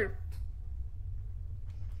that hard.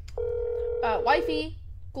 Wifey.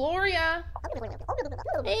 Gloria.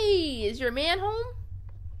 Hey, is your man home?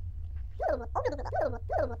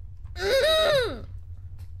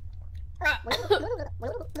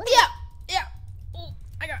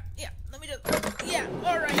 Yeah. Oh, let me just, yeah,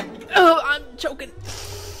 alright. Oh, I'm choking.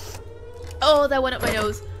 Oh, that went up my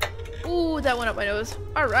nose. Ooh, that went up my nose.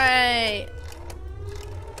 Alright.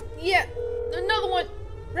 Yeah, another one.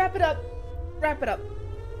 Wrap it up.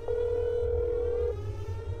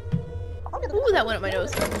 Ooh, that went up my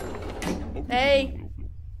nose. Hey.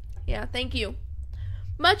 Yeah, thank you.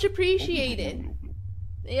 Much appreciated.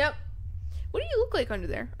 Yep. What do you look like under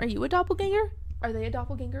there? Are you a doppelganger? Are they a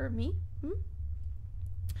doppelganger of me?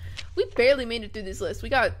 We barely made it through this list. We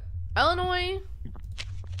got Illinois.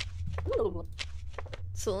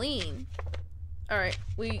 Celine. Alright,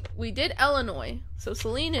 we did Illinois. So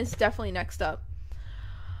Celine is definitely next up.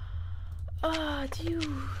 Do you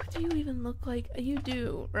even look like you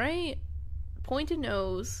do, right? Pointed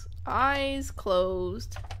nose, eyes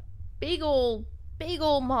closed, big old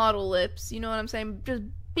model lips, you know what I'm saying? Just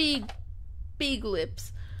big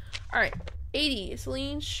lips. Alright, 80,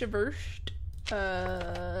 Celine Subversed,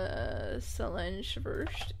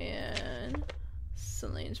 and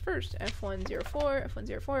Celine's first.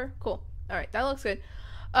 F104, cool. Alright, that looks good.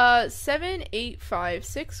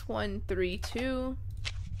 7856132,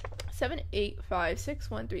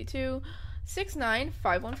 7856132,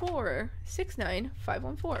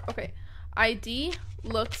 69514. Okay. ID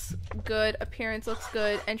looks good. Appearance looks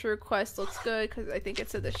good. Entry request looks good because I think it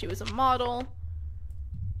said that she was a model.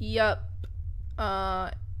 Yup.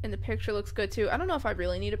 And the picture looks good too. I don't know if I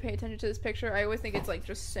really need to pay attention to this picture. I always think it's like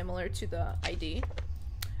just similar to the ID.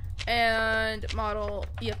 And model.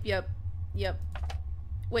 Yep.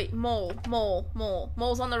 Wait, mole.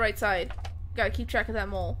 Mole's on the right side. Gotta keep track of that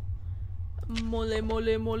mole. Mole.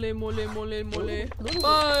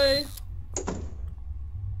 Bye.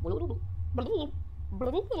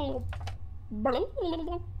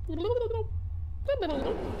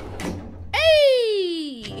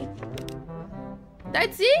 3.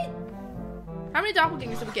 That's it? How many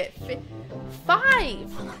doppelgangers did we get?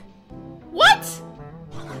 5. What?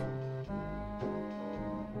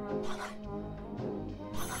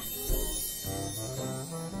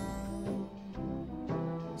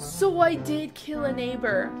 So I did kill a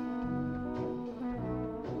neighbor.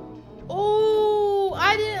 Oh,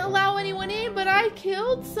 I didn't allow anyone in, but I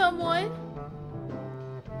killed someone.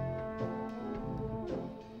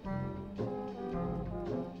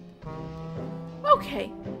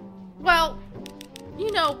 Okay. Well,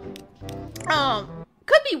 you know,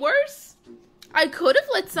 could be worse. I could have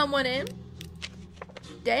let someone in.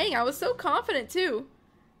 Dang, I was so confident too.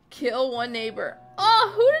 Kill one neighbor.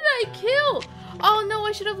 Oh, who did I kill? Oh no,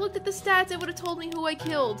 I should have looked at the stats. It would have told me who I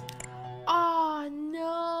killed. Oh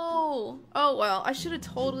no. Oh well, I should have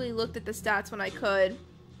totally looked at the stats when I could.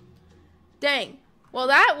 Dang. Well,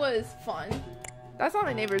 that was fun. That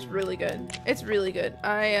Zombie Neighbor is really good. It's really good.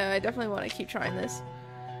 I definitely want to keep trying this.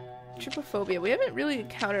 Trypophobia. We haven't really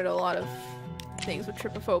encountered a lot of things with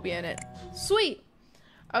trypophobia in it. Sweet.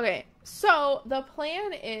 Okay, so the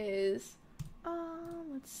plan is,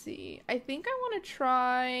 let's see. I think I want to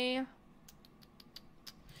try.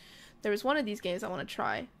 There was one of these games I want to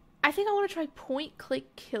try. I think I want to try Point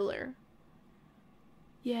Click Killer.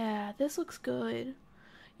 Yeah, this looks good.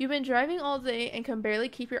 You've been driving all day and can barely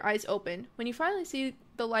keep your eyes open. When you finally see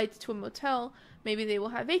the lights to a motel, maybe they will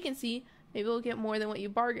have vacancy. Maybe we'll get more than what you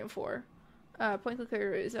bargained for. Point Click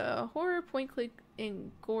Killer is a horror point click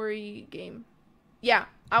and gory game. Yeah,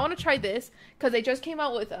 I want to try this because they just came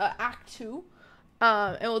out with Act 2.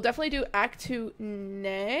 And we'll definitely do Act 2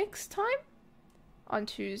 next time. On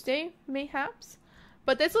Tuesday, mayhaps.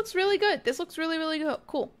 But this looks really good. This looks really, really good.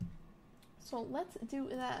 Cool. So let's do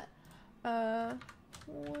that.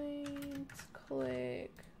 Point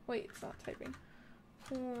click. Wait, it's not typing.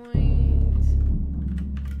 Point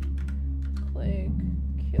click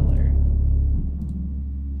killer.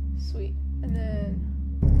 Sweet. And then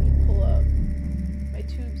let me pull up my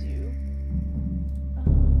tubes view.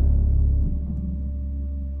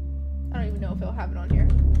 I don't even know if it'll have it on here.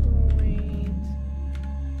 Point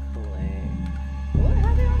click. Will it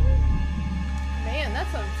have it on here? Man,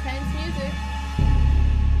 that's some tense music.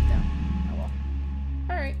 No. Oh well.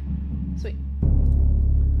 Alright. Sweet.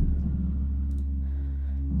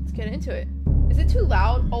 Let's get into it. Is it too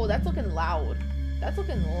loud? Oh, that's looking loud. That's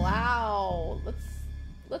looking loud.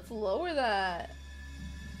 Let's lower that.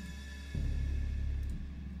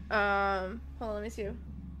 Hold on, let me see.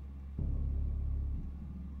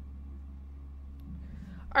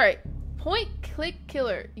 Alright. Point click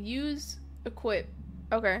killer. Use equip.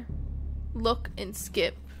 Okay. Look and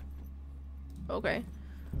skip. Okay.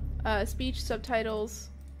 Speech, subtitles.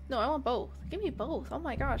 No, I want both. Give me both. Oh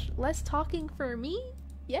my gosh. Less talking for me?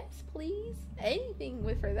 Yes, please. Anything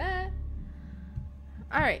with for that.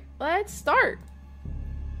 Alright, let's start.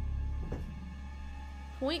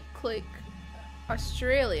 Point click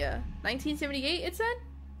Australia. 1978, it said?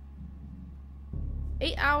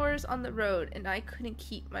 8 hours on the road, and I couldn't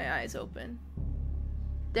keep my eyes open.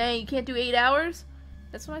 Dang, you can't do 8 hours?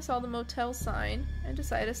 That's when I saw the motel sign and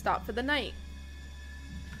decided to stop for the night.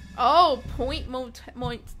 Oh, Point Motel?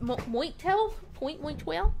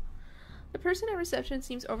 The person at reception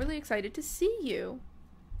seems overly excited to see you.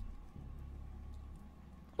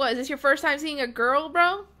 What, is this your first time seeing a girl,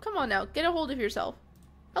 bro? Come on now, get a hold of yourself.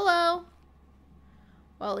 Hello.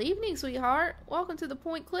 Well, evening, sweetheart. Welcome to the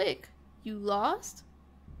Point Click. You lost?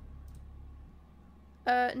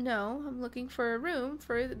 No, I'm looking for a room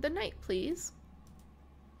for the night, please.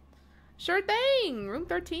 Sure thing! Room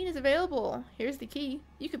 13 is available. Here's the key.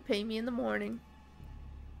 You could pay me in the morning.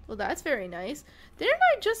 Well, that's very nice. Didn't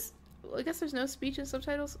I just... Well, I guess there's no speech and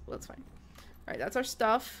subtitles. Well, that's fine. Alright, that's our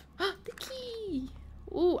stuff. The key!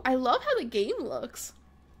 Ooh, I love how the game looks.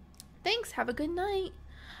 Thanks, have a good night.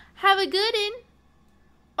 Have a good one.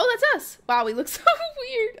 Oh, that's us! Wow, we look so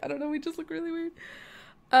weird. I don't know, we just look really weird.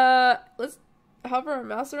 Let's hover our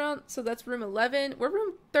mouse around. So that's room 11. We're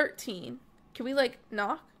room 13. Can we, like,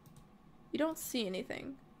 knock? You don't see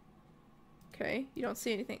anything. Okay, you don't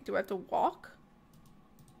see anything. Do I have to walk?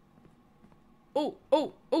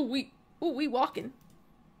 We walking.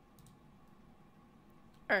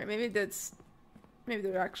 Alright, maybe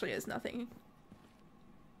there actually is nothing.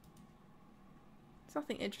 It's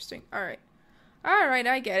nothing interesting. Alright. Alright,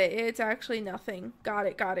 I get it. It's actually nothing. Got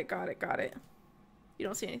it. You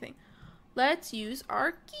don't see anything. Let's use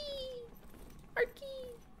our key. Our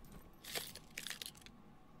key.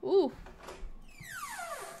 Ooh.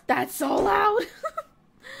 That's so loud.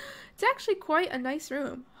 It's actually quite a nice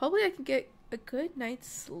room. Hopefully I can get a good night's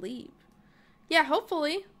sleep. Yeah,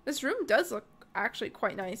 hopefully. This room does look actually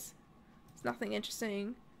quite nice. It's nothing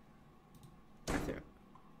interesting. Bathroom.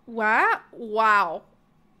 Wow. Wow.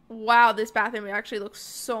 Wow, this bathroom actually looks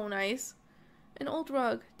so nice. An old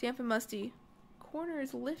rug, damp and musty. Corner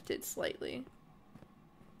is lifted slightly.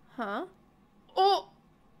 Huh? Oh!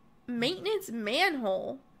 Maintenance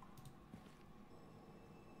manhole.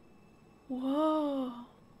 Whoa.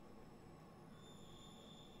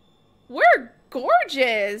 We're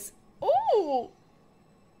gorgeous! Oh!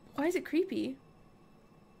 Why is it creepy?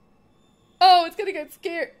 Oh, it's gonna get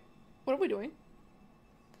scared. What are we doing?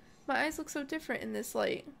 My eyes look so different in this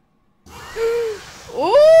light.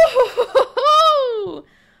 Oh!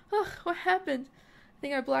 Ugh, what happened? I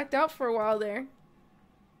think I blacked out for a while there.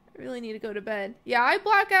 I really need to go to bed. Yeah, I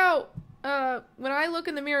black out when I look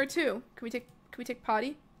in the mirror too. Can we take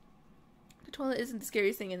potty? The toilet isn't the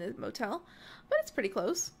scariest thing in the motel, but it's pretty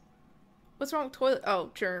close. What's wrong with toilet?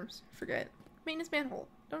 Oh, germs. Forget. Maintenance manhole.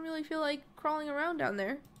 Don't really feel like crawling around down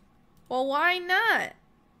there. Well, why not?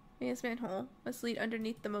 Maintenance manhole must lead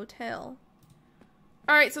underneath the motel.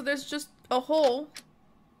 Alright, so there's just a hole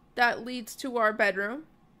that leads to our bedroom.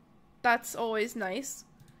 That's always nice.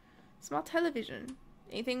 Small television.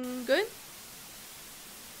 Anything good?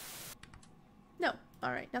 No.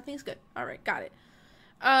 Alright, nothing's good. Alright, got it.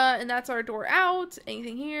 And that's our door out.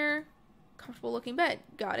 Anything here? Comfortable looking bed.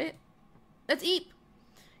 Got it. Let's eat.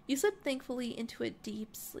 You slip thankfully into a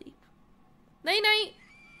deep sleep. Night night.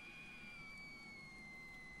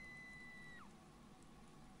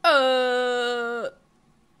 A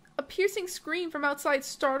piercing scream from outside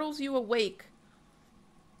startles you awake.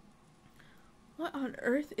 What on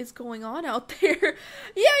earth is going on out there?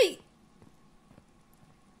 Yay!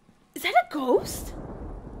 Is that a ghost?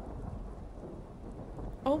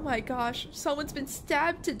 Oh my gosh, someone's been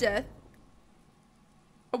stabbed to death.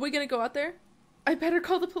 Are we gonna go out there? I better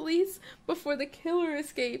call the police before the killer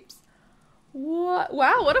escapes. What?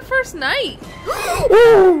 Wow, what a first night!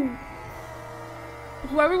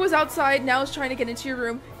 Whoever was outside now is trying to get into your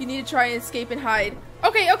room. You need to try and escape and hide.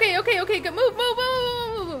 Okay.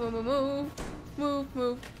 Go,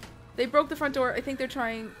 move. They broke the front door. I think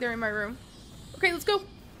they're in my room. Okay, let's go.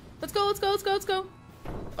 Let's go.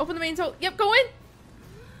 Open the main door. Yep, go in.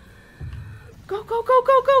 Go.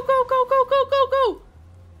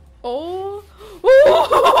 Oh.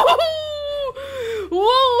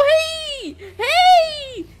 Whoa,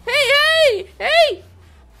 hey.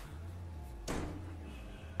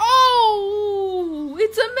 Oh,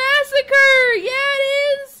 it's a massacre. Yeah,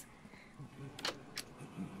 it is.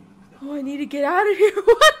 Oh, I need to get out of here.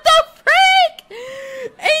 What the frick?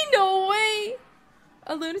 Ain't no way.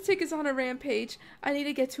 A lunatic is on a rampage. I need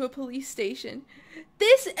to get to a police station.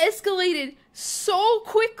 This escalated so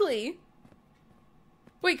quickly.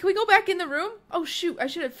 Wait, can we go back in the room? Oh, shoot. I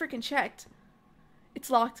should have freaking checked. It's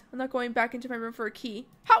locked. I'm not going back into my room for a key.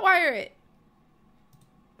 Hotwire it.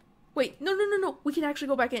 Wait, no. We can actually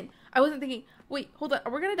go back in. I wasn't thinking. Wait, hold on.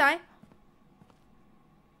 Are we gonna die?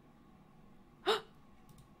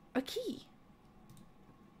 A key.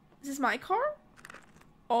 Is this my car?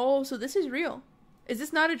 Oh, so this is real. Is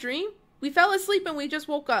this not a dream? We fell asleep and we just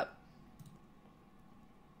woke up.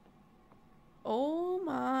 Oh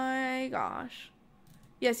my gosh.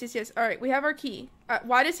 Yes. Alright, we have our key.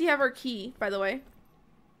 Why does he have our key, by the way?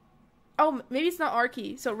 Oh, maybe it's not our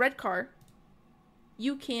key. So, red car.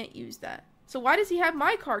 You can't use that. So why does he have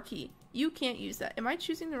my car key? You can't use that. Am I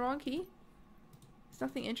choosing the wrong key? It's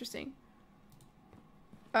nothing interesting.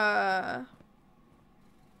 Help!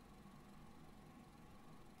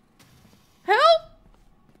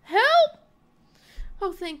 Help!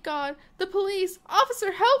 Oh, thank God. The police!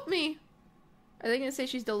 Officer, help me! Are they gonna say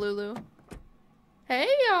she's Delulu? Hey,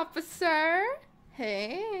 officer!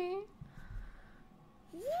 Hey!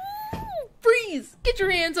 Woo! Freeze! Get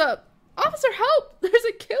your hands up! Officer, help! There's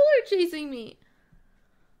a killer chasing me!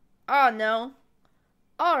 Oh, no.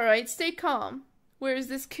 Alright, stay calm. Where is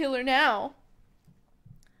this killer now?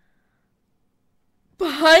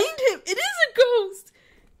 Behind him! It is a ghost!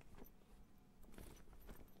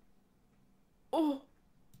 Oh.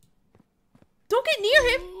 Don't get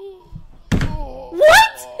near him!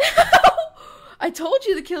 What? I told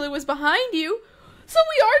you the killer was behind you. So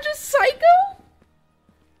we are just psycho?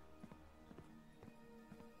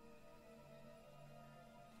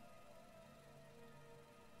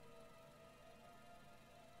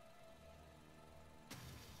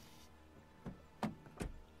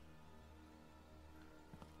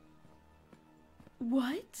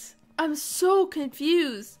 What? I'm so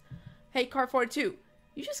confused. Hey, car 42.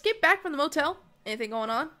 You just get back from the motel? Anything going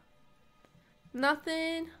on?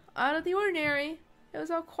 Nothing out of the ordinary. It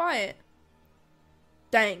was all quiet.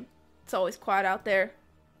 Dang. It's always quiet out there.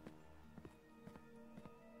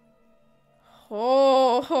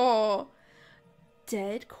 Oh,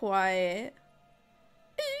 dead quiet.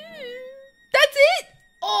 That's it.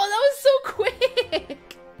 Oh, that was so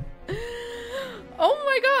quick. Oh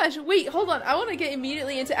my gosh. Wait, hold on. I want to get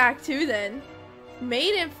immediately into Act 2 then.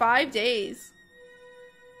 Made in 5 days.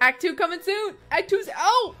 Act 2 coming soon. Act 2's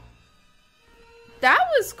out. That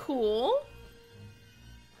was cool.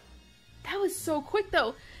 That was so quick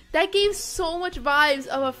though. That gave so much vibes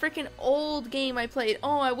of a freaking old game I played.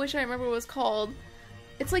 Oh, I wish I remember what it was called.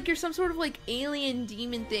 It's like you're some sort of like alien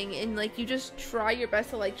demon thing and like you just try your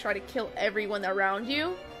best to like try to kill everyone around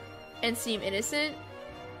you and seem innocent.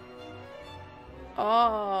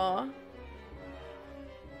 Oh.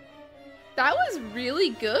 That was really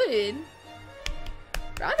good.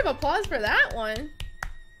 Round of applause for that one.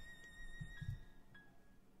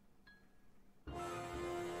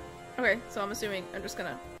 Okay, so I'm assuming I'm just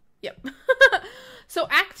gonna... Yep. So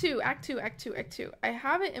Act 2, Act 2, Act 2, Act 2. I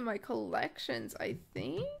have it in my collections, I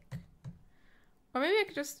think? Or maybe I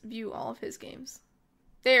could just view all of his games.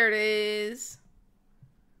 There it is.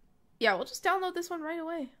 Yeah, we'll just download this one right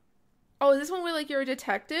away. Oh, is this one where, like, you're a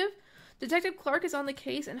detective? Detective Clark is on the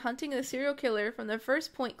case and hunting the serial killer from the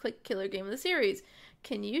first point-click killer game of the series.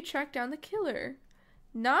 Can you track down the killer?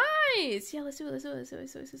 Nice! Yeah, let's do it, let's do it, let's do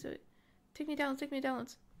it, let's do it. Take me down, take me down.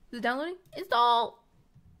 Is it downloading? Install!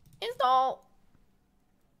 Install!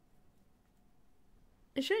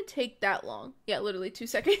 It shouldn't take that long. Yeah, literally 2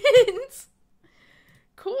 seconds.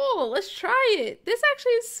 Cool, let's try it. This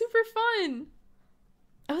actually is super fun.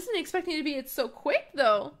 I wasn't expecting it to be so quick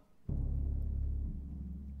though.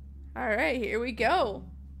 Alright, here we go.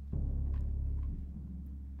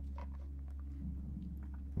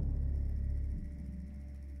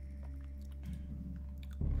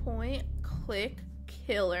 Point, click,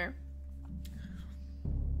 killer.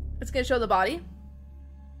 It's gonna show the body.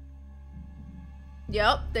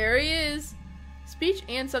 Yep, there he is. Speech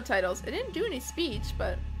and subtitles. It didn't do any speech,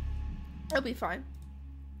 but it'll be fine.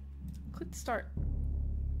 Click to start.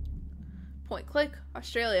 Point, click,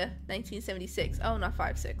 Australia, 1976. Oh, not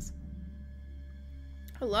 5-6.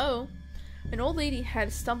 Hello. An old lady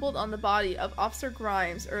had stumbled on the body of Officer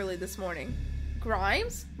Grimes early this morning.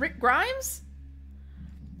 Grimes? Rick Grimes?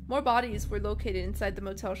 More bodies were located inside the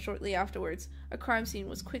motel shortly afterwards. A crime scene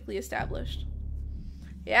was quickly established.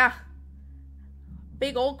 Yeah.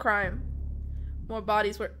 Big old crime. More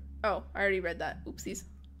bodies were... Oh, I already read that. Oopsies.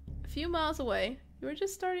 A few miles away, you were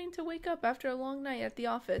just starting to wake up after a long night at the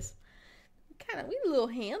office. We a little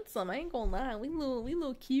handsome, I ain't gonna lie. We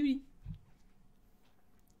little cutie.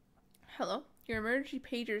 Hello? Your emergency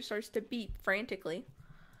pager starts to beep frantically.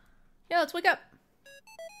 Yeah, let's wake up.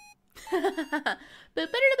 Boop, boop,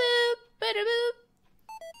 boop.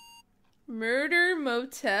 Murder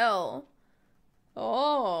Motel.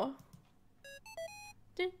 Oh.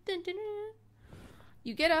 Dun, dun, dun, dun.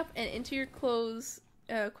 You get up and into your clothes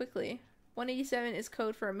quickly. 187 is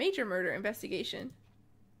code for a major murder investigation.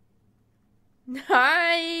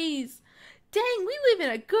 Nice! Dang, we live in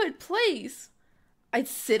a good place. I'd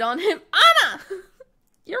sit on him. Anna!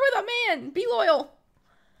 You're with a man. Be loyal.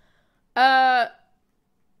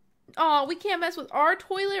 Oh, we can't mess with our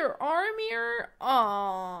toilet or our mirror.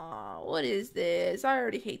 Oh, what is this? I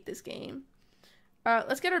already hate this game.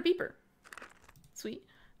 Let's get our beeper. Sweet.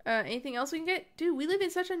 Anything else we can get? Dude, we live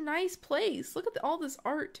in such a nice place. Look at all this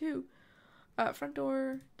art, too. Front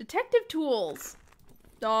door. Detective tools.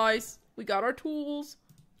 Nice. We got our tools.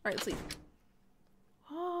 Alright, let's leave.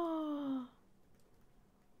 Oh.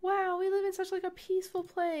 Wow, we live in such like a peaceful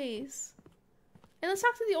place. And let's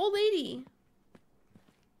talk to the old lady.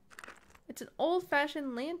 It's an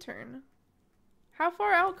old-fashioned lantern. How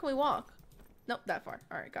far out can we walk? Nope, that far.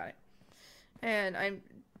 Alright, got it. And I'm...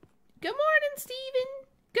 Good morning, Steven!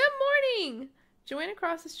 Good morning! Joanne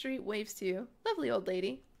across the street waves to you. Lovely old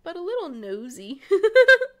lady, but a little nosy.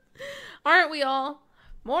 Aren't we all?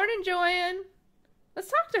 Morning, Joanne.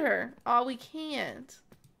 Let's talk to her. Oh, we can't.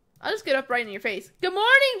 I'll just get up right in your face. Good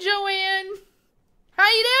morning, Joanne! How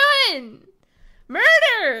you doing?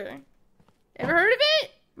 Murder! Ever heard of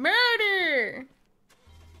it? Murder!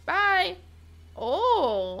 Bye.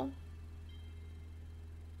 Oh.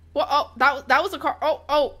 Well, oh, that was a car.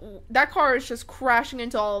 Oh, that car is just crashing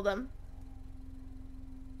into all of them.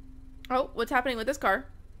 Oh, what's happening with this car?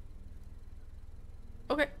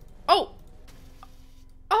 Okay. Oh!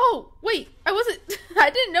 Oh, wait, I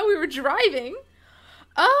didn't know we were driving.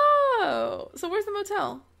 Oh, so where's the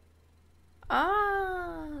motel?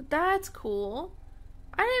 Ah, that's cool.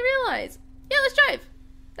 I didn't realize. Yeah, let's drive.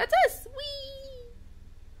 That's us. Whee!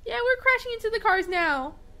 Yeah, we're crashing into the cars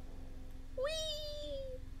now.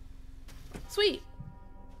 Whee! Sweet.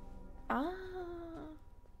 Ah.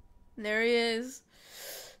 And there he is.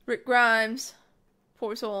 Rick Grimes.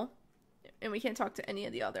 Poor soul. And we can't talk to any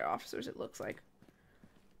of the other officers, it looks like.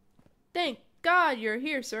 Thank God you're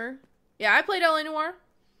here, sir. Yeah, I played L.A. Noire.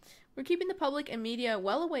 We're keeping the public and media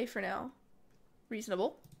well away for now.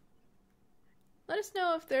 Reasonable. Let us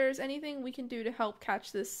know if there's anything we can do to help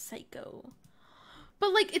catch this psycho.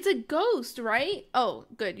 But, like, it's a ghost, right? Oh,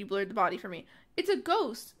 good. You blurred the body for me. It's a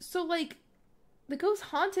ghost. So, like, the ghost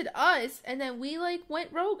haunted us, and then we, like,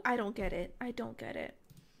 went rogue? I don't get it. I don't get it.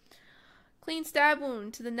 Clean stab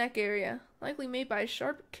wound to the neck area. Likely made by a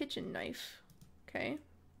sharp kitchen knife. Okay.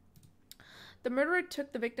 The murderer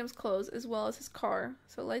took the victim's clothes as well as his car,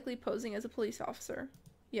 so likely posing as a police officer.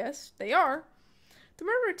 Yes, they are. The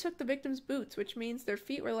murderer took the victim's boots, which means their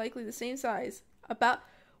feet were likely the same size.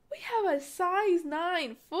 We have a size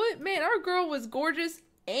 9 foot. Man, our girl was gorgeous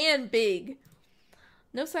and big.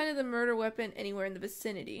 No sign of the murder weapon anywhere in the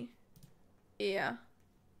vicinity. Yeah.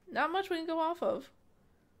 Not much we can go off of.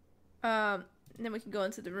 And then we can go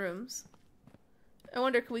into the rooms. I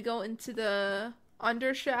wonder, can we go into the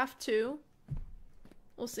undershaft too?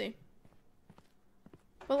 We'll see.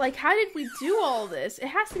 But, like, how did we do all this? It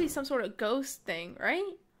has to be some sort of ghost thing,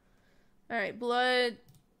 right? Alright, blood.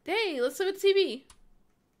 Hey, let's look at the TV.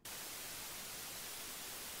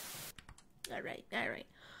 Alright.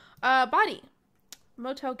 Body.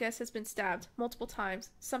 Motel guest has been stabbed multiple times,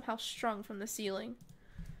 somehow strung from the ceiling.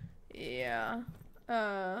 Yeah.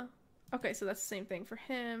 Okay, so that's the same thing for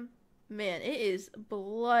him. Man, it is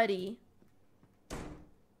bloody.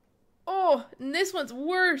 Oh, and this one's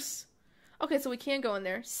worse. Okay, so we can go in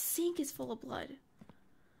there. Sink is full of blood.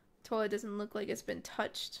 Toilet doesn't look like it's been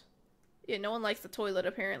touched. Yeah, no one likes the toilet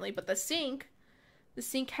apparently, but the sink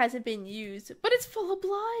hasn't been used, but it's full of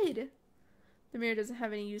blood. The mirror doesn't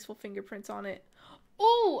have any useful fingerprints on it.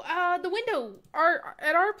 Oh, the window.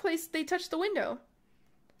 At our place, they touched the window.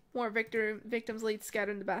 More victims laid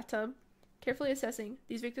scattered in the bathtub. Carefully assessing,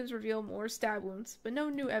 these victims reveal more stab wounds, but no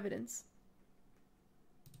new evidence.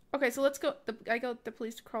 Okay, so let's go. I got the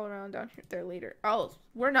police to crawl around down there later. Oh,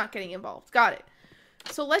 we're not getting involved. Got it.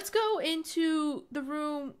 So let's go into the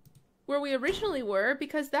room where we originally were,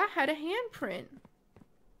 because that had a handprint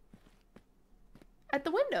at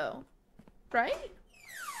the window, right?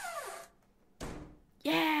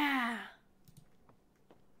 Yeah.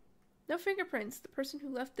 No fingerprints. The person who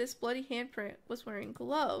left this bloody handprint was wearing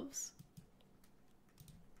gloves.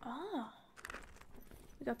 Oh.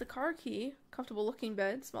 We got the car key. Comfortable looking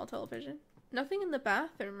bed. Small television. Nothing in the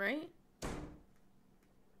bathroom, right?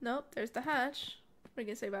 Nope. There's the hatch. What are you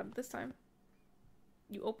gonna say about it this time?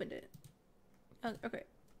 You opened it. Okay.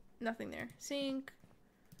 Nothing there. Sink.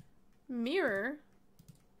 Mirror.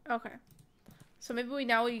 Okay. So maybe we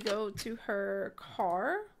go to her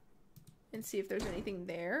car and see if there's anything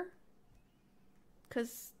there.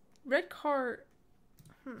 Because red car...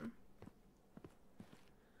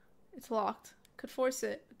 It's locked. Could force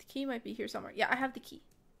it. But the key might be here somewhere. Yeah, I have the key.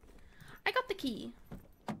 I got the key.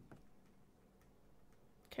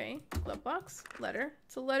 Okay. Glove box. Letter.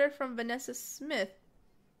 It's a letter from Vanessa Smith.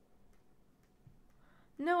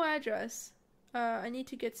 No address. I need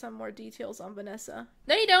to get some more details on Vanessa.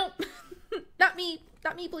 No, you don't! Not me!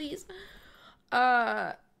 Not me, please!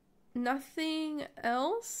 Nothing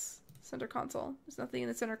else? Center console. There's nothing in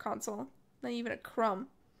the center console. Not even a crumb.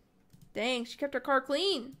 Dang, she kept her car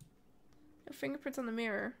clean! No fingerprints on the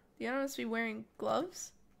mirror. The owner must be wearing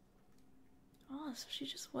gloves? Oh, so she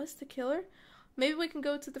just was the killer? Maybe we can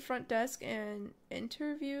go to the front desk and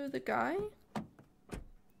interview the guy?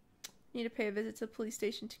 Need to pay a visit to the police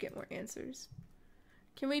station to get more answers.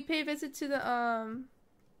 Can we pay a visit to the,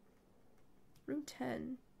 room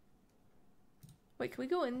 10? Wait, can we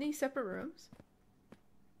go in these separate rooms?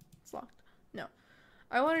 It's locked. No.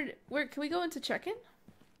 Can we go into check-in?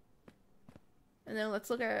 And then let's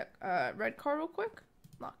look at, red car real quick.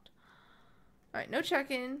 Locked. Alright, no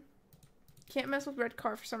check-in. Can't mess with red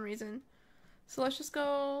car for some reason. So let's just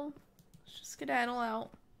skedaddle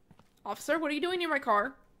out. Officer, what are you doing near my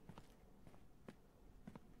car?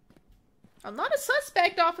 I'm not a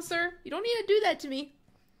suspect, officer. You don't need to do that to me.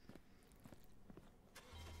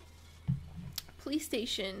 Police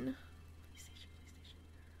station.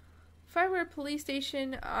 If I were a police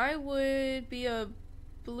station, I would be a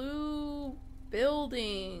blue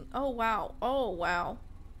building. Oh, wow. Oh, wow.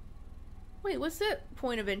 Wait, what's that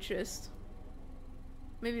point of interest?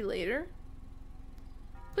 Maybe later?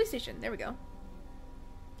 Police station. There we go.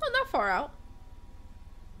 Oh, not far out.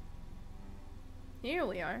 Here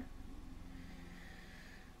we are.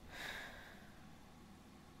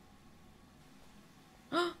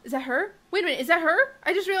 Is that her? Wait a minute, is that her?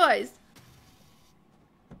 I just realized.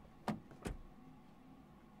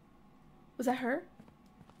 Was that her?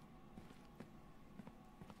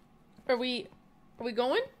 Are we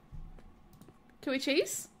going? Can we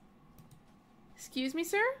chase? Excuse me,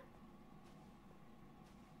 sir?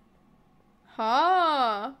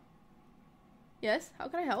 Ha! Yes, how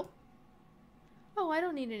can I help? Oh, I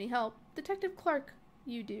don't need any help. Detective Clark,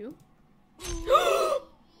 you do.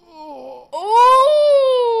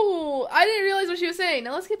 Oh! I didn't realize what she was saying.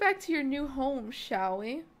 Now let's get back to your new home, shall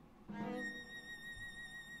we?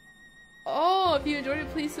 Oh, if you enjoyed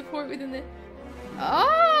it, please support within the...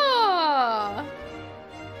 Ah!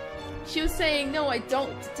 She was saying, no, I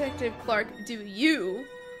don't, Detective Clark. Do you?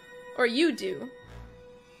 Or you do.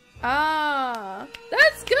 Ah.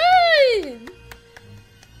 That's good!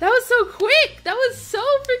 That was so quick! That was so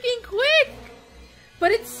freaking quick!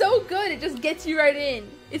 But it's so good, it just gets you right in.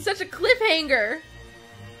 It's such a cliffhanger.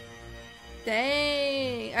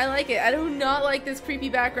 Dang. I like it. I do not like this creepy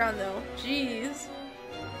background though. Jeez.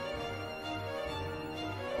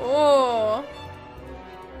 Oh.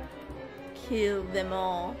 Kill them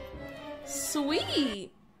all.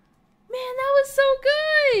 Sweet. Man, that was so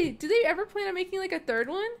good. Do they ever plan on making like a third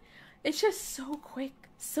one? It's just so quick.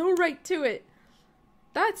 So right to it.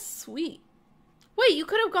 That's sweet. Wait, you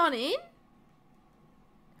could have gone in?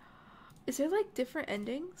 Is there like different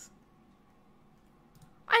endings?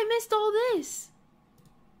 I missed all this.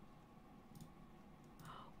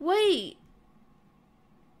 Wait.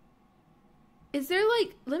 Is there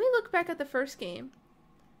like, let me look back at the first game.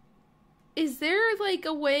 Is there like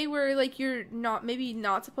a way where like you're not, maybe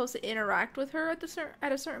not supposed to interact with her at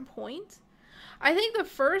a certain point? I think the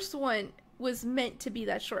first one was meant to be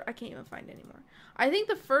that short. I can't even find it anymore. I think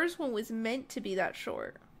the first one was meant to be that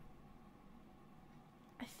short.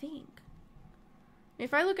 I think.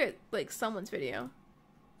 If I look at like someone's video.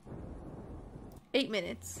 8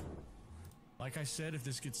 minutes. Like I said, if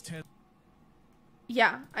this gets 10.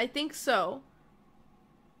 Yeah, I think so.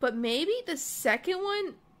 But maybe the second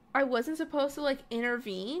one, I wasn't supposed to like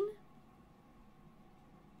intervene.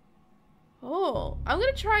 Oh, I'm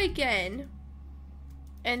gonna try again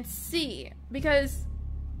and see, because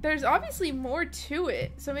there's obviously more to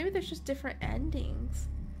it. So maybe there's just different endings.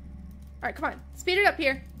 Alright, come on. Speed it up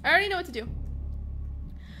here. I already know what to do.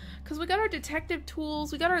 Because we got our detective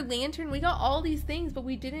tools, we got our lantern, we got all these things, but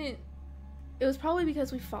we didn't... It was probably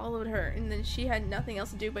because we followed her, and then she had nothing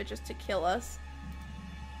else to do but just to kill us.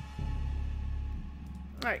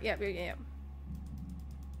 Alright, yeah.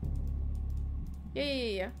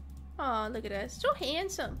 Yeah. Aw, look at us. So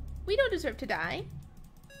handsome. We don't deserve to die.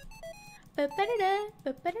 Murder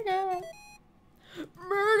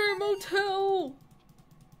motel!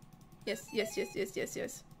 Yes.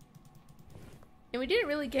 And we didn't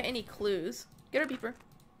really get any clues. Get our beeper.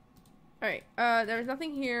 Alright, there's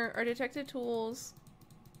nothing here. Our detective tools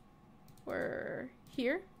were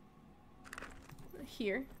here.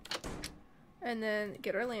 Here. And then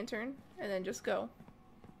get our lantern. And then just go.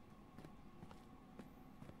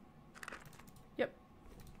 Yep.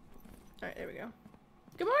 Alright, there we go.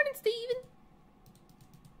 Good morning, Steven!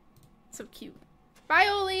 So cute. Bye,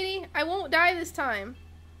 old lady! I won't die this time.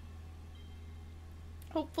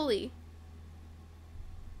 Hopefully.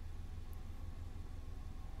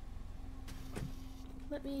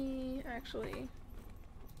 Let me actually...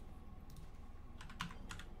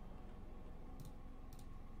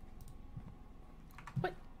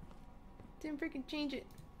 What? Didn't freaking change it.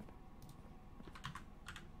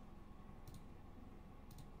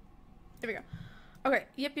 There we go. Okay,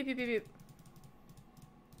 yep.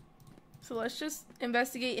 So let's just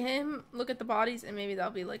investigate him, look at the bodies, and maybe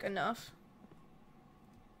that'll be like enough.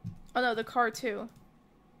 Oh no, the car too.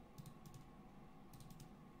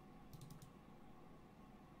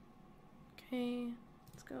 Okay,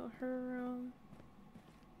 let's go her room.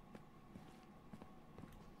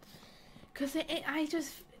 Cause I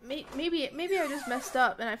just maybe I just messed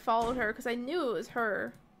up and I followed her because I knew it was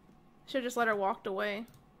her. Should just let her walk away.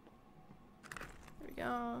 There we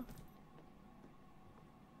go.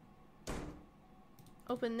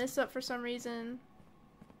 Open this up for some reason.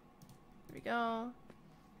 There we go.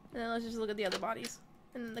 And then let's just look at the other bodies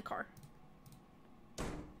and then the car.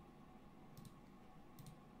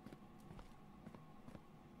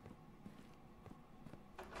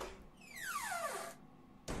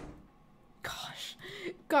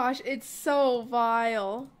 Gosh, it's so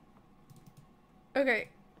vile. Okay.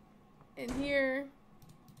 In here.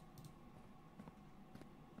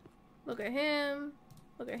 Look at him.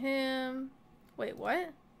 Look at him. Wait,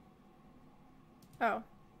 what? Oh.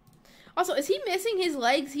 Also, is he missing his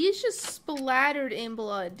legs? He is just splattered in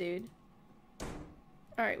blood, dude.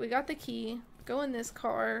 Alright, we got the key. Go in this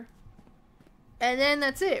car. And then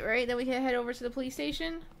that's it, right? Then we can head over to the police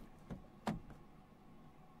station.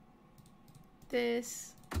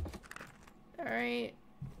 this. Alright.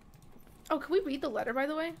 Oh, can we read the letter, by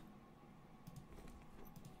the way?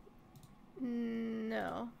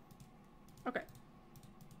 No. Okay.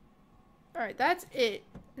 Alright, that's it.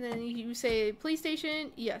 And then you say police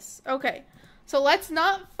station. Yes. Okay. So let's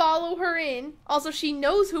not follow her in. Also, she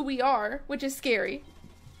knows who we are, which is scary.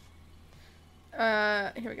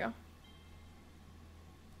 Here we go.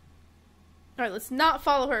 Alright, let's not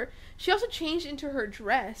follow her. She also changed into her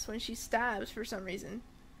dress when she stabs for some reason.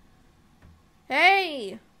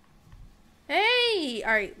 Hey! Hey!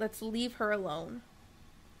 Alright, let's leave her alone.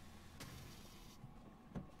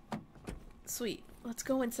 Sweet. Let's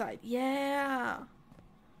go inside. Yeah!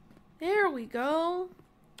 There we go.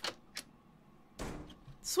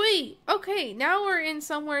 Sweet! Okay, now we're in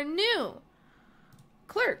somewhere new.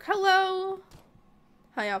 Clerk, hello!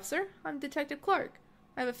 Hi, officer. I'm Detective Clark.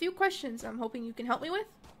 I have a few questions I'm hoping you can help me with.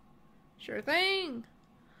 Sure thing.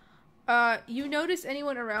 You notice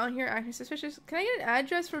anyone around here acting suspicious? Can I get an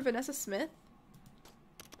address for Vanessa Smith?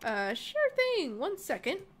 Sure thing. 1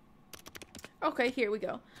 second. Okay, here we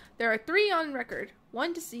go. There are 3 on record.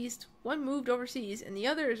 1 deceased, 1 moved overseas, and the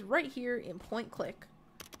other is right here in Point Click.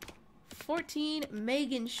 14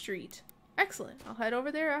 Megan Street. Excellent. I'll head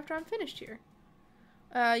over there after I'm finished here.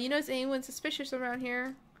 You notice anyone suspicious around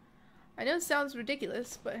here? I know it sounds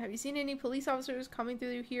ridiculous, but have you seen any police officers coming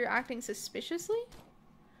through here acting suspiciously?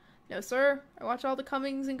 No, sir. I watch all the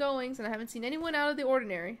comings and goings, and I haven't seen anyone out of the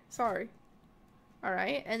ordinary. Sorry.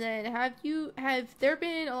 Alright, and then have there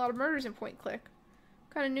been a lot of murders in Point Click?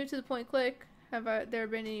 Kind of new to the Point Click. Have there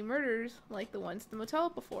been any murders like the ones in the motel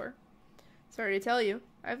before? Sorry to tell you.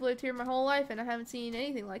 I've lived here my whole life, and I haven't seen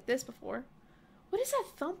anything like this before. What is that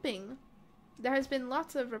thumping? There has been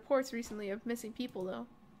lots of reports recently of missing people, though.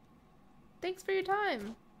 Thanks for your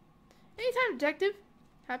time. Anytime, detective.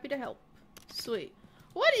 Happy to help. Sweet.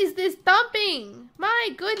 What is this thumping? My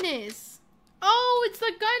goodness. Oh, it's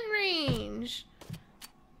the gun range.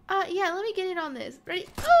 Yeah, let me get in on this. Ready?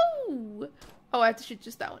 Oh! Oh, I have to shoot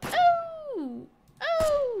just that one. Oh!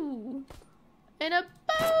 Oh! And a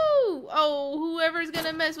bow! Oh, whoever's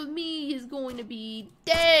gonna mess with me is going to be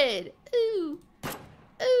dead. Ooh!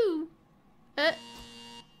 Ooh!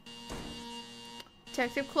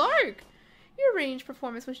 Detective Clark! Your range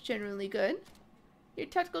performance was genuinely good. Your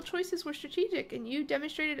tactical choices were strategic, and you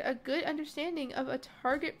demonstrated a good understanding of a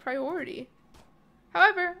target priority.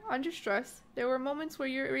 However, under stress, there were moments where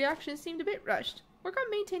your reactions seemed a bit rushed. Work on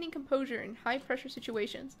maintaining composure in high-pressure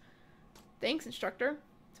situations. Thanks, instructor.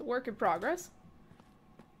 It's a work in progress.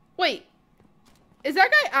 Wait. Is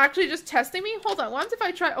that guy actually just testing me? Hold on. What happens if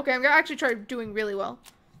I try... Okay, I'm gonna actually try doing really well.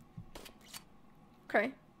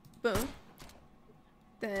 Okay. Boom.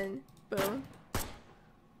 Then, boom.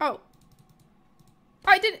 Oh.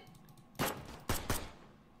 I didn't...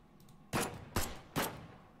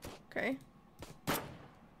 Okay.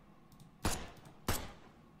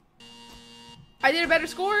 I did a better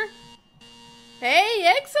score? Hey,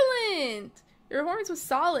 excellent! Your performance was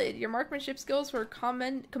solid. Your marksmanship skills were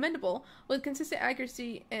commendable, with consistent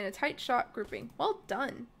accuracy and a tight shot grouping. Well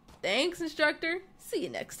done. Thanks, instructor. See you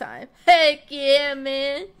next time. Heck yeah,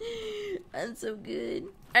 man. I'm so good.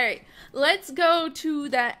 Alright, let's go to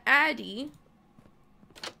that Addy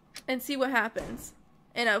and see what happens.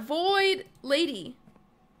 And avoid Lady.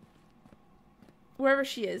 Wherever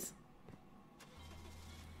she is.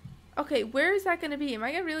 Okay, where is that going to be? Am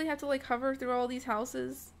I going to really have to, like, hover through all these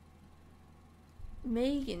houses?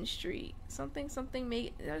 Megan Street. Something,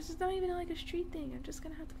 Megan. There's just not even, like, a street thing. I'm just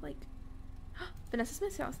going to have to, like... Vanessa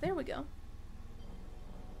Smith's house. There we go.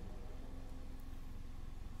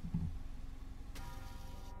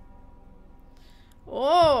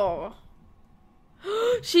 Oh!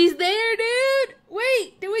 She's there, dude!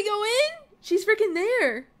 Wait, did we go in? She's freaking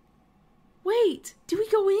there. Wait, did we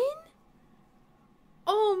go in?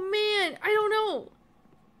 Oh, man, I don't know.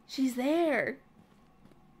 She's there.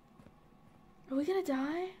 Are we gonna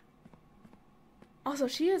die? Also,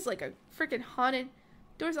 she is like a freaking haunted.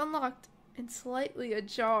 Doors unlocked and slightly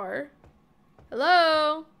ajar.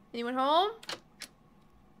 Hello? Anyone home?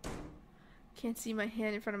 Can't see my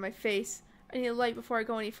hand in front of my face. I need a light before I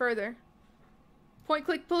go any further. Point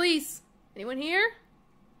click police. Anyone here?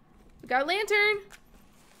 We got a lantern.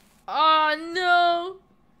 Oh, no.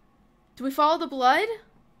 Do we follow the blood?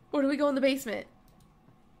 Or do we go in the basement?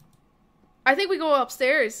 I think we go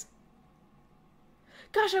upstairs.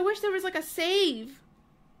 Gosh, I wish there was like a save.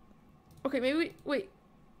 Okay, maybe wait.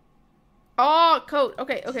 Oh, code.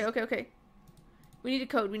 Okay. We need a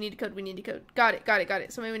code. Got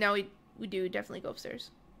it. So maybe now we do definitely go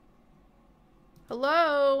upstairs.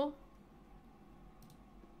 Hello?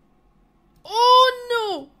 Oh,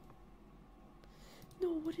 no.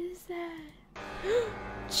 No, what is that?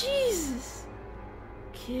 Jesus!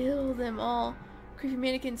 Kill them all. Creepy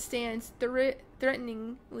mannequin stands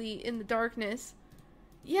threateningly in the darkness.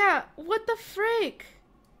 Yeah, what the frick?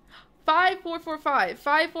 5445,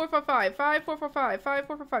 5455, 5445,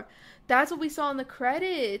 5445. That's what we saw in the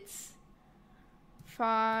credits.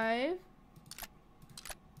 5.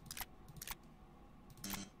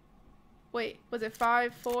 Wait, was it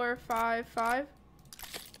 5455?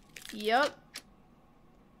 Yup.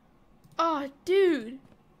 Oh, dude.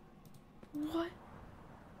 What?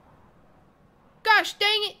 Gosh,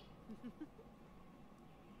 dang it.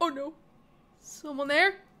 Oh no. Someone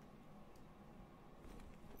there?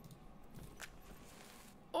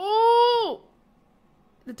 Oh!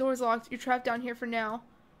 The door's locked. You're trapped down here for now.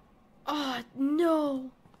 Oh, no.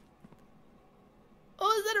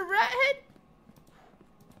 Oh, is that a rat head?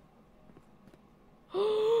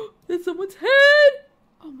 Oh, that's someone's head!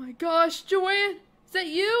 Oh my gosh, Joanne! Is that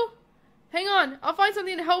you? Hang on, I'll find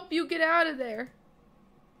something to help you get out of there.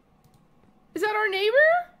 Is that our neighbor?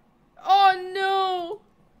 Oh no!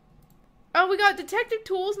 Oh, we got detective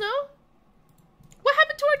tools now? What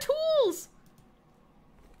happened to our tools?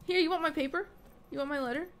 Here, you want my paper? You want my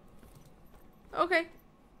letter? Okay.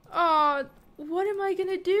 What am I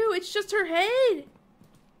gonna do? It's just her head.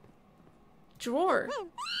 Drawer.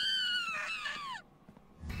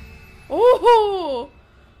 Oh!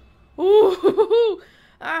 Ooh!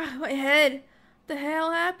 Ah, my head. What the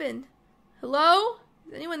hell happened? Hello?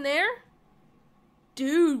 Is anyone there?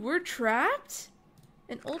 Dude, we're trapped?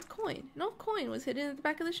 An old coin. An old coin was hidden at the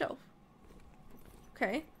back of the shelf.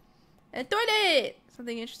 Okay. A toilet!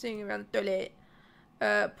 Something interesting around the toilet.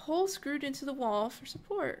 Pole screwed into the wall for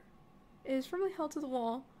support. It is firmly held to the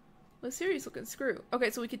wall with a serious looking screw.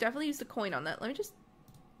 Okay, so we could definitely use the coin on that. Let me just...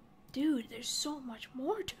 Dude, there's so much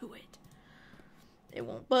more to it. It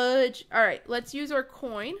won't budge. Alright, let's use our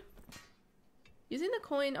coin. Using the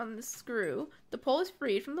coin on the screw, the pole is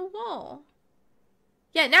freed from the wall.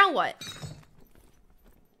 Yeah, now what?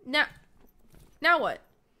 Now what?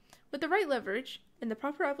 With the right leverage and the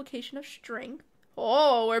proper application of strength.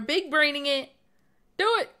 Oh, we're big braining it.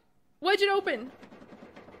 Do it. Wedge it open.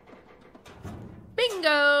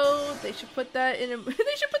 Bingo. They should put that in a movie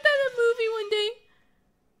one day.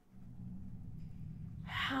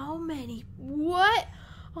 How many? What?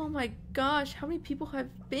 Oh my gosh, how many people have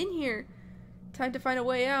been here? Time to find a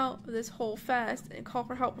way out of this hole fast and call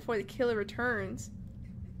for help before the killer returns.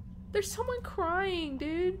 There's someone crying,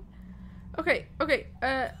 dude. Okay,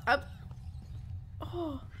 up.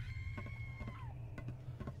 Oh.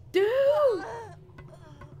 Dude!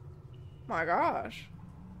 My gosh.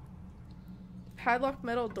 Padlocked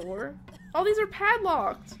metal door? All these are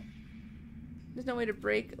padlocked! There's no way to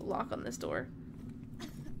break a lock on this door.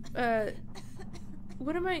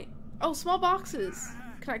 What am I... Oh, small boxes.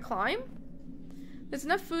 Can I climb? There's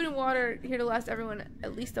enough food and water here to last everyone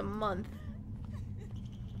at least a month.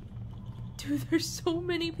 Dude, there's so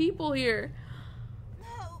many people here.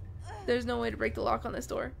 There's no way to break the lock on this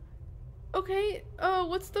door. Okay,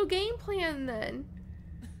 what's the game plan then?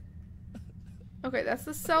 Okay, that's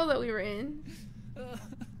the cell that we were in. Oh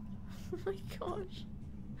my gosh.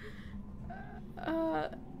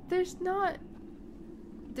 There's not...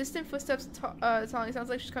 Distant footsteps talking. Sounds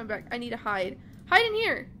like she's coming back. I need to hide. Hide in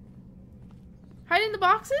here! Hide in the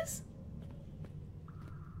boxes?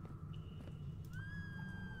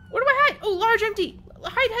 Where do I hide? Oh, large empty!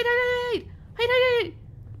 Hide!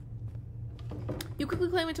 You quickly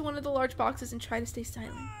climb into one of the large boxes and try to stay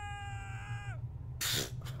silent.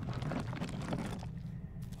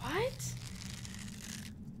 What?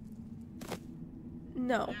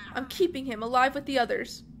 No, I'm keeping him alive with the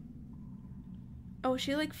others. Oh, is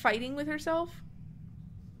she like fighting with herself?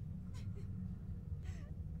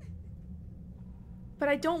 But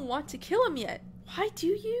I don't want to kill him yet. Why do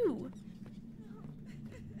you?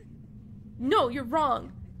 No, you're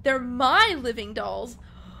wrong. They're my living dolls.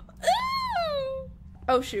 Ooh!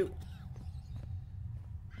 Oh, shoot.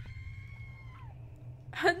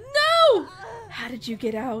 No! How did you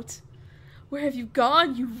get out? Where have you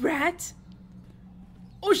gone, you rat?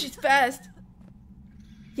 Oh, she's fast.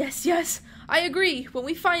 Yes, I agree. When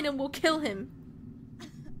we find him, we'll kill him.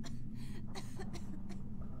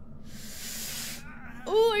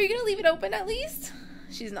 Oh, are you gonna leave it open at least?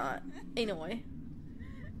 She's not. Ain't no way.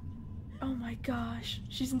 Oh my gosh.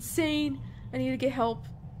 She's insane. I need to get help.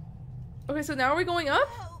 Okay, so now are we going up?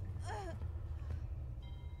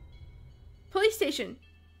 Police station.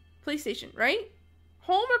 Police station, right?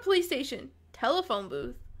 Home or police station? Telephone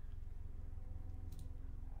booth.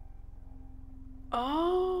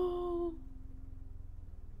 Oh.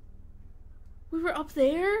 We were up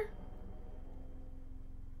there?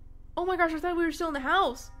 Oh my gosh, I thought we were still in the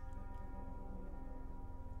house.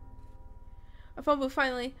 A phone booth,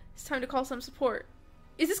 finally. It's time to call some support.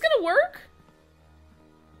 Is this gonna work?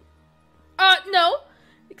 No.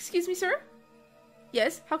 Excuse me, sir?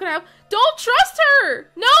 Yes, how can I help? Don't trust her!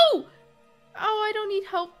 No! Oh, I don't need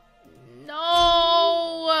help. No!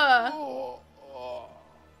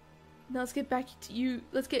 Now let's get back to you.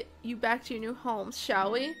 Let's get you back to your new homes,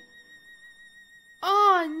 shall we?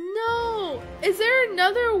 Oh, no! Is there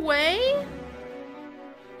another way?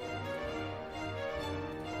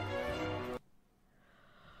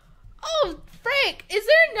 Oh, frick! Is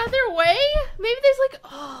there another way? Maybe there's like...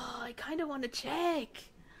 Oh, I kind of want to check.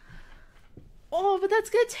 Oh, but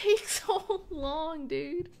that's gonna take so long,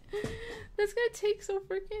 dude. That's gonna take so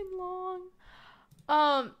freaking long.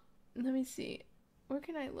 Let me see. Where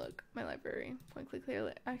can I look? My library. Point, click,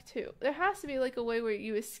 clear, act 2. There has to be like a way where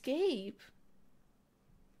you escape.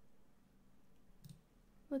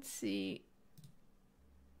 Let's see.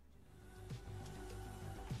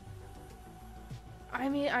 I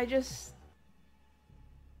mean,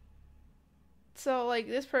 so, like,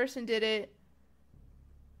 this person did it,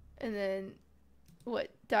 and then,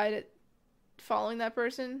 what, died at following that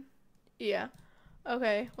person? Yeah.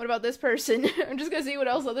 Okay, what about this person? I'm just gonna see what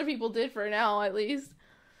else other people did for now, at least.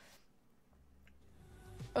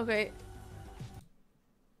 Okay.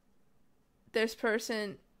 This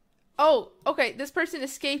person... Oh, okay, this person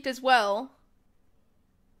escaped as well.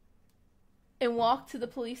 And walked to the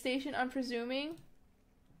police station, I'm presuming.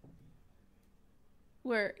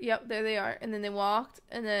 Where, yep, there they are. And then they walked,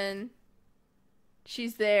 and then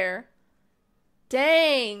she's there.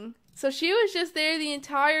 Dang! So she was just there the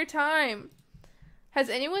entire time. Has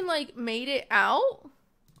anyone, like, made it out?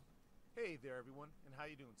 Hey there, everyone, and how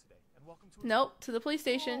you doing today? And welcome to... Nope, to the police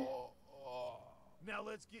station. Now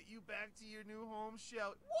let's get you back to your new home,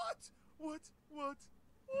 shout. What?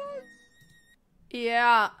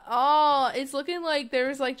 Yeah. Oh, it's looking like there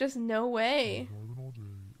was, like, just no way.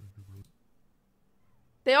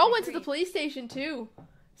 They all went to the police station, too.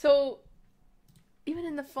 So, even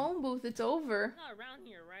in the phone booth, it's over. Not around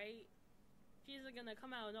here, right? She's gonna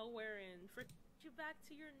come out of nowhere and frick you back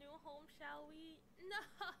to your new home, shall we? No!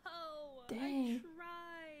 Dang. I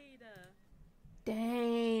tried!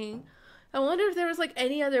 Dang. I wonder if there was, like,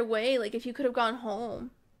 any other way, like, if you could have gone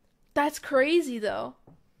home. That's crazy, though.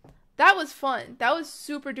 That was fun. That was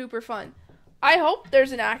super duper fun. I hope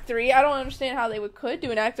there's an Act 3. I don't understand how they could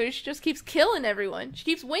do an Act 3. She just keeps killing everyone. She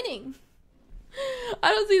keeps winning.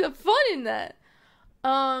 I don't see the fun in that.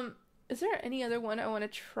 Is there any other one I want to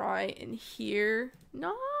try in here?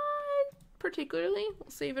 Not particularly.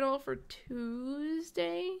 We'll save it all for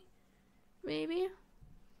Tuesday. Maybe.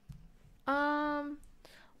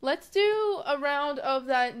 Let's do a round of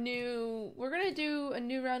that new... We're going to do a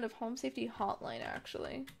new round of Home Safety Hotline,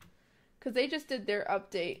 actually. Because they just did their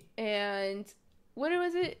update. And what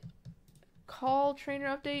was it? Call trainer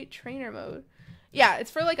update? Trainer mode. Yeah, it's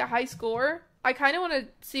for like a high score. I kind of want to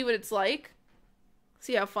see what it's like.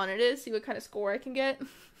 See how fun it is. See what kind of score I can get.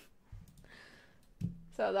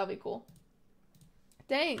 So that'll be cool.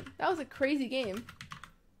 Dang, that was a crazy game.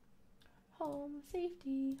 Home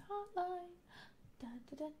Safety Hotline. Dun,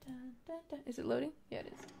 dun, dun, dun, dun, dun. Is it loading? Yeah,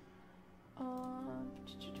 it is.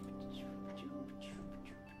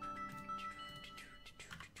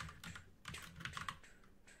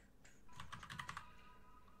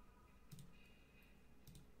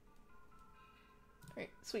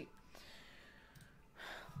 Alright, sweet.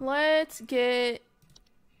 Let's get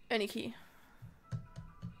any key.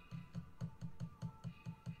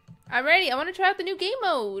 I'm ready. I want to try out the new game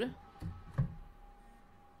mode.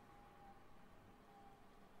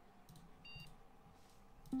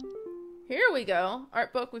 Here we go.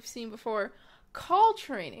 Art book we've seen before. Call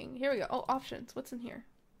training. Here we go. Oh, options. What's in here?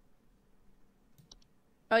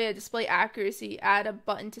 Oh yeah, display accuracy. Add a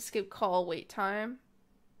button to skip call wait time.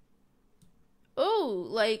 Oh,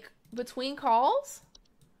 like between calls?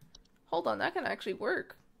 Hold on, that can actually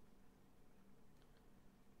work.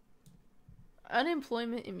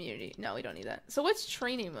 Unemployment immunity. No, we don't need that. So what's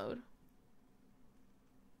training mode?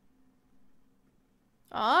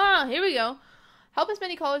 Ah, here we go. Help as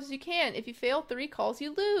many callers as you can. If you fail 3 calls,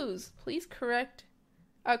 you lose. Please correct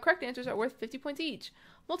answers are worth 50 points each.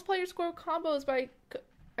 Multiply your score combos by...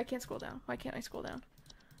 I can't scroll down. Why can't I scroll down?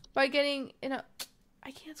 By getting in a...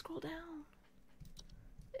 I can't scroll down.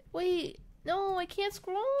 Wait. No, I can't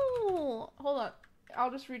scroll. Hold on.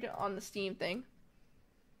 I'll just read it on the Steam thing.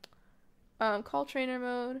 Call trainer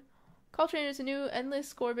mode. Call Trainer is a new endless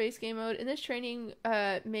score-based game mode. In this training,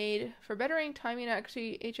 made for bettering timing and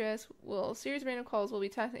accuracy, HS will series of random calls will be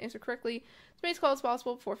tasked to answer correctly as many calls as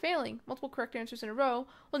possible before failing. Multiple correct answers in a row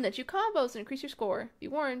will net you combos and increase your score. Be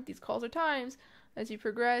warned, these calls are times. As you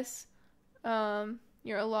progress,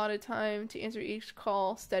 your allotted time to answer each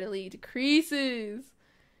call steadily decreases.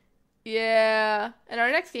 Yeah. And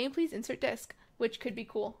our next game, please insert disc, which could be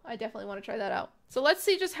cool. I definitely want to try that out. So let's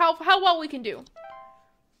see just how well we can do.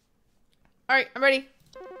 Alright, I'm ready.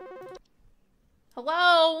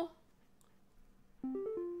 Hello?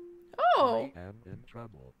 Oh. I am in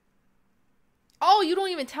trouble. Oh, you don't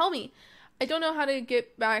even tell me. I don't know how to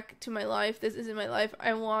get back to my life. This isn't my life.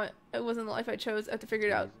 It wasn't the life I chose. I have to figure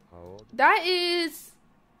it out. That is...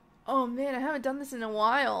 Oh man, I haven't done this in a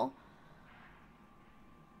while.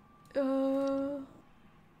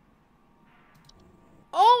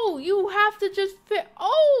 Oh, you have to just fit.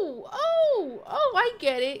 Oh, I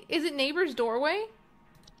get it. Is it neighbor's doorway?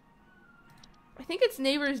 I think it's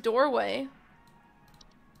neighbor's doorway.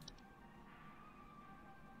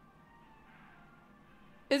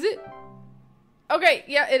 Is it? Okay,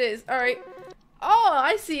 yeah, it is. Alright. Oh,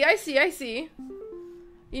 I see. You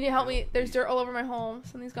need to help me. There's dirt all over my home.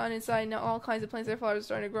 Something's gone inside. Now all kinds of plants and flowers are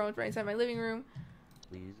starting to grow right inside my living room.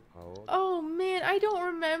 Please hold. Oh, man, I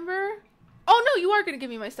don't remember. Oh, no, you are going to give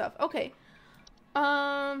me my stuff. Okay.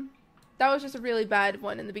 That was just a really bad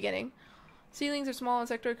one in the beginning. Seedlings are small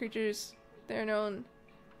insectoid creatures. They're known.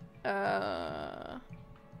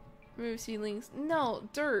 Remove seedlings. No,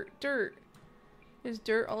 dirt. There's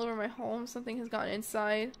dirt all over my home. Something has gotten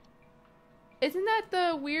inside. Isn't that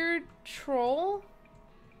the weird troll?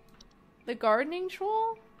 The gardening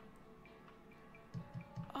troll?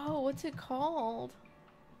 Oh, what's it called?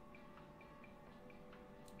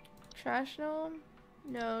 Trash gnome?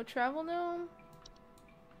 No. Travel gnome?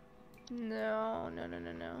 No.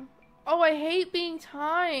 Oh, I hate being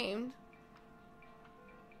timed.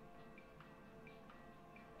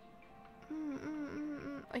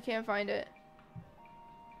 I can't find it.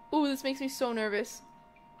 Ooh, this makes me so nervous.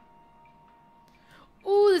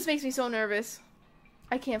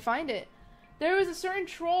 I can't find it. There was a certain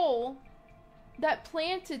troll that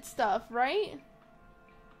planted stuff, right?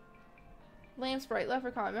 Lamp sprite,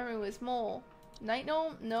 leprechaun, memory was mole. Night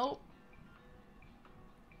gnome? Nope.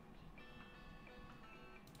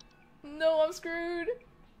 No, I'm screwed.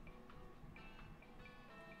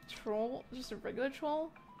 Troll? Just a regular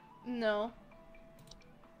troll? No.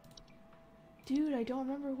 Dude, I don't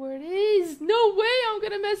remember where it is. No way I'm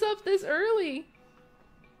gonna mess up this early.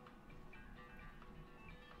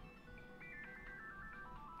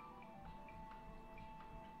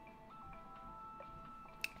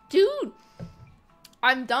 Dude!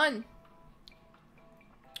 I'm done.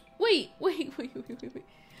 Wait. Let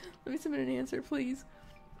me submit an answer, please.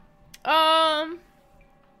 Oh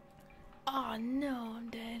no, I'm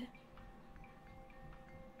dead.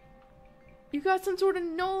 You got some sort of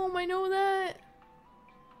gnome, I know that.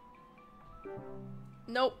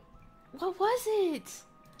 Nope. What was it?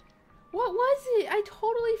 I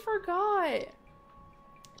totally forgot.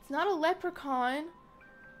 It's not a leprechaun.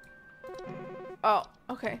 Oh,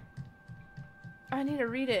 okay. I need to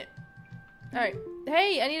read it. Alright.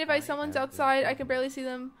 Hey, I need to advise someone's outside. I can barely see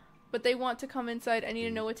them, but they want to come inside. I need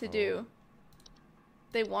to know what to do.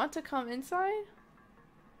 They want to come inside?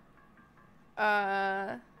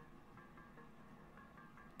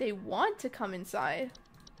 They want to come inside.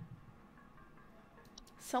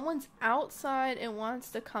 Someone's outside and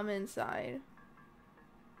wants to come inside.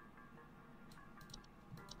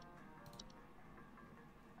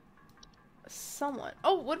 Someone.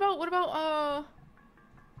 Oh, what about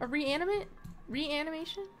a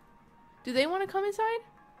reanimation? Do they want to come inside?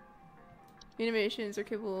 Reanimations are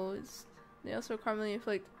capable. They also commonly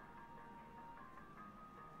inflict.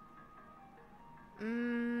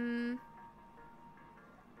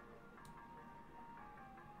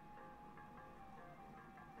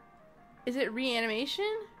 Is it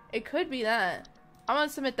reanimation? It could be that. I'm gonna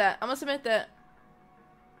submit that.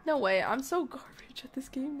 No way. I'm so garbage at this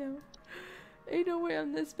game now. Ain't no way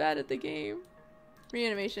I'm this bad at the game.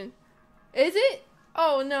 Reanimation. Is it?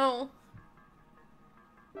 Oh no.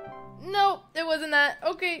 Nope, it wasn't that.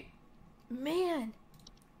 Okay. Man.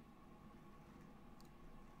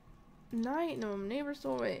 Night gnome, neighbor's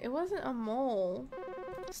doorway. It wasn't a mole.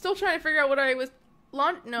 Still trying to figure out what I was.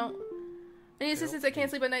 No. I need assistance. I can't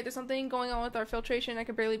sleep at night. There's something going on with our filtration. I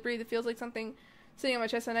can barely breathe. It feels like something sitting on my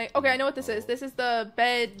chest at night. Okay, I know what this is. This is the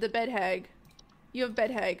bed hag. You have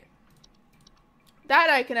bed hag. That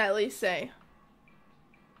I can at least say.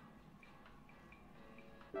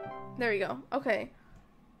 There we go. Okay.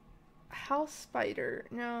 House spider.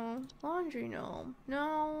 No. Laundry gnome.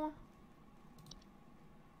 No.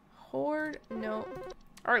 Horde. No.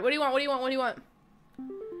 Alright, what do you want? What do you want? What do you want?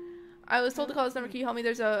 I was told to call this number. Can you help me?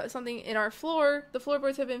 There's something in our floor. The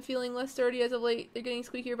floorboards have been feeling less sturdy as of late. They're getting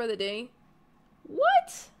squeakier by the day.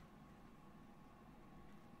 What?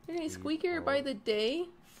 They're getting squeakier by the day?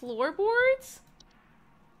 Floorboards?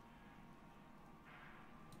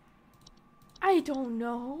 I don't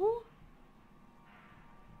know.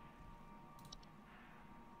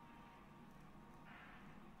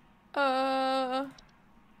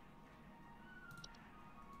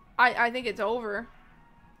 I think it's over.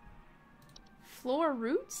 Floor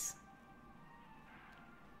roots?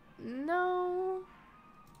 No.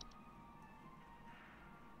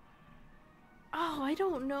 Oh, I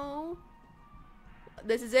don't know.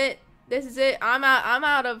 This is it. This is it. I'm out. I'm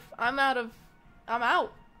out. I'm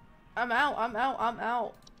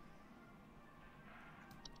out.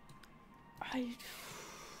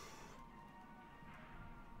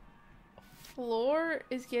 Floor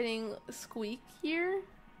is getting squeakier.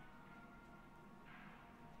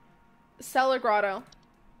 Cellar grotto.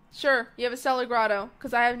 Sure, you have a cellar grotto,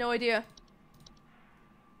 because I have no idea.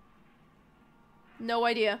 No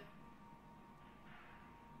idea.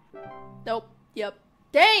 Nope. Yep.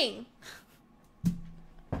 Dang!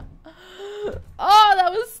 Oh,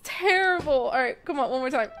 that was terrible. Alright, come on, one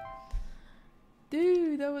more time.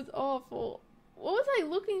 Dude, that was awful. What was I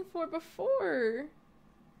looking for before?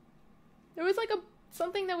 There was like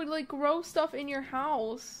something that would like grow stuff in your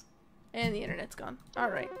house. And the internet's gone.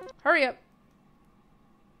 Alright. Hurry up.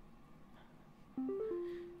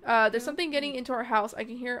 There's something getting into our house. I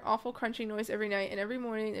can hear awful crunching noise every night, and every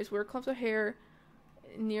morning there's weird clumps of hair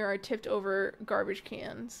near our tipped over garbage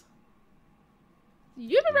cans.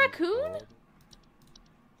 You have a raccoon?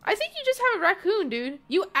 I think you just have a raccoon, dude.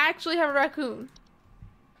 You actually have a raccoon.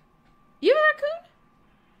 You have a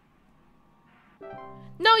raccoon?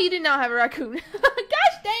 No, you did not have a raccoon.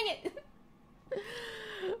 Gosh dang it!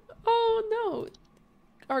 Oh no.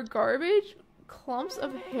 Our garbage? Clumps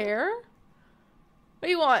of hair? What do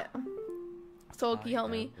you want? So, can you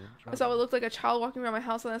help me? I saw what looked like a child walking around my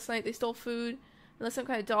house last night. They stole food and left some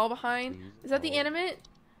kind of doll behind. Is that the animate?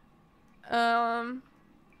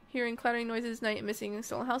 Hearing clattering noises, night, missing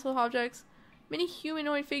stolen household objects. Mini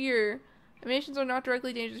humanoid figure. Animations are not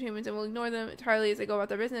directly dangerous to humans and will ignore them entirely as they go about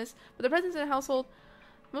their business. But their presence in a household,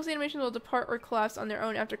 most animations will depart or collapse on their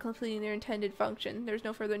own after completing their intended function. There's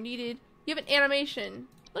no further needed. You have an animation.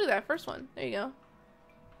 Look at that, first one. There you go.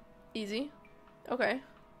 Easy. Okay.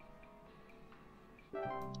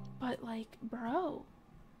 But like, bro.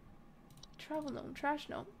 Travel gnome, trash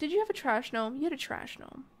gnome. Did you have a trash gnome? You had a trash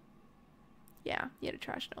gnome. Yeah, you had a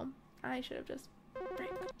trash gnome. I should have just...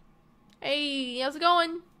 Hey, how's it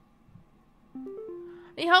going? I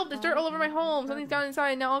need help. There's dirt all over my home. Something's down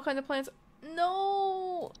inside. Now all kinds of plants.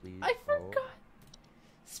 No! I forgot.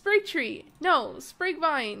 Sprig tree. No. Sprig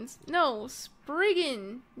vines. No.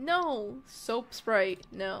 Spriggin. No. Soap sprite.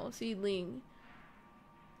 No. Seedling.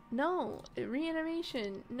 No.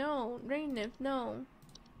 Reanimation. No. Rain nymph. No.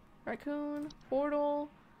 Raccoon. Portal.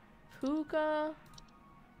 Puka.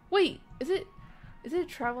 Wait. Is it a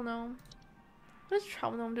travel gnome? What does a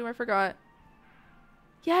travel gnome do? I forgot.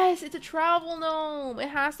 Yes, it's a travel gnome. It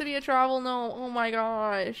has to be a travel gnome. Oh my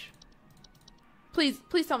gosh. Please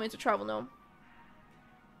tell me it's a travel gnome.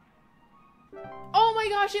 Oh my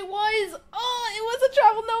gosh, it was! Oh, it was a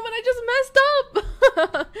travel gnome and I just messed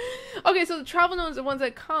up! Okay, so the travel gnomes are the ones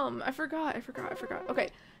that come. I forgot. Okay.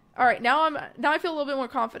 Alright, now I feel a little bit more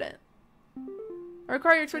confident. I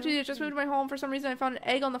require your expertise. I just moved to my home. For some reason, I found an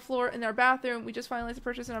egg on the floor in our bathroom. We just finalized the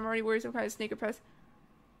purchase and I'm already worried some kind of snake or pest.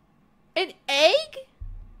 An egg?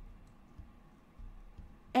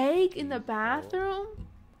 Egg in the bathroom?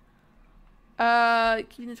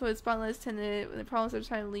 Keeping the toilet spotless, tended when the problems of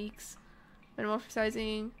time leaks.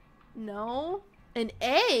 Metamorphosizing. No. An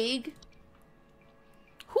egg?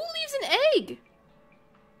 Who leaves an egg?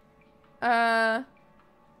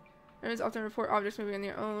 Members often report objects moving on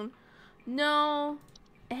their own. No.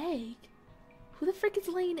 Egg? Who the frick is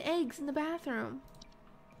laying eggs in the bathroom?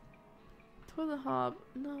 Toilet hob.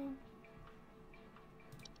 No.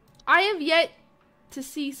 I have yet to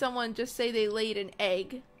see someone just say they laid an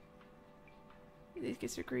egg. These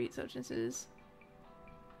gets secrete substances.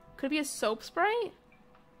 Could it be a soap sprite?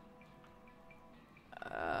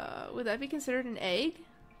 Would that be considered an egg?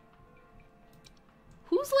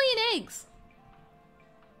 Who's laying eggs?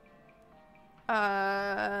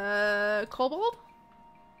 Kobold?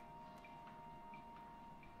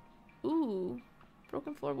 Ooh.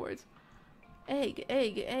 Broken floorboards. Egg.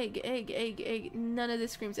 None of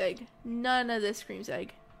this screams egg.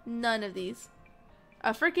 None of these.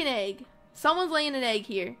 A freaking egg. Someone's laying an egg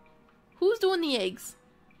here. Who's doing the eggs?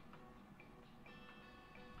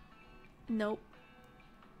 Nope.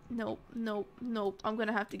 Nope, nope, nope. I'm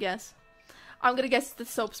gonna have to guess. I'm gonna guess the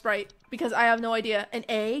soap sprite because I have no idea. An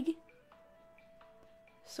egg?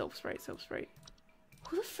 Soap sprite, soap sprite.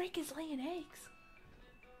 Who the frick is laying eggs?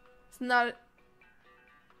 It's not.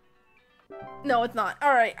 No, it's not.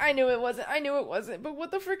 Alright, I knew it wasn't. I knew it wasn't. But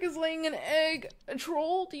what the frick is laying an egg? A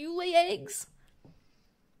troll? Do you lay eggs?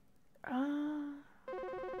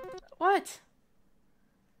 What?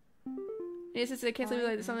 Yes, it's a can't sleep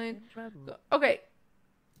like something. Okay.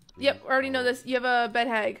 Yep, already know this. You have a bed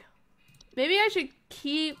hag. Maybe I should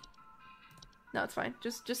keep. No, it's fine.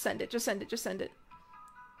 Just send it. Just send it. Just send it.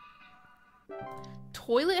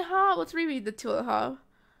 Toilet hob? Let's reread the toilet hob.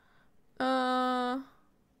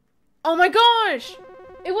 Oh my gosh!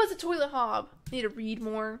 It was a toilet hob. I need to read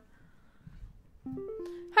more.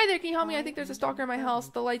 Hi there, can you help me? I think there's a stalker in my house.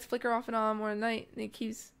 The lights flicker off and on more at night. And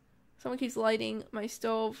someone keeps lighting my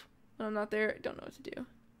stove when I'm not there. I don't know what to do.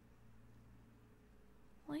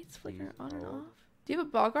 Lights flicker on and off. Do you have a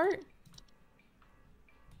Bogart?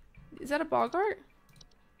 Is that a Bogart?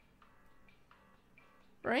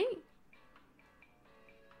 Right?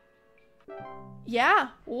 Yeah.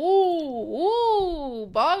 Ooh,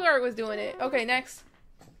 Bogart was doing it. Okay, next.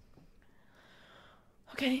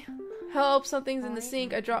 Okay. Help, something's in the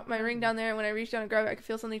sink. I dropped my ring down there, and when I reached down and grabbed it, I could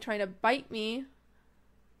feel something trying to bite me.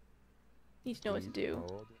 Need to know what to do.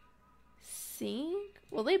 Sink?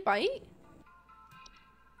 Will they bite?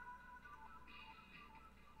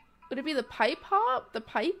 Would it be the pipe hop? The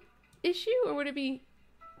pipe issue? Or would it be...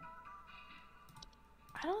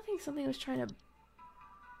 I don't think something was trying to...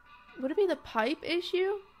 Would it be the pipe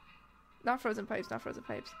issue? Not frozen pipes, not frozen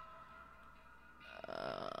pipes.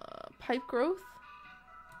 Pipe growth?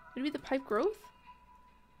 Would it be the pipe growth?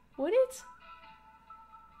 Would it?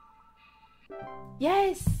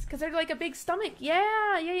 Yes! Because they're like a big stomach.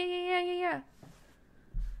 Yeah.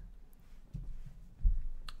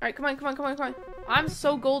 Alright, come on. I'm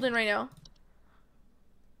so golden right now.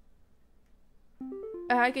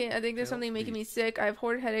 I think there's something making me sick. I have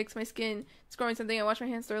horrid headaches. My skin is growing something. I wash my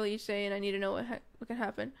hands thoroughly each day, and I need to know what can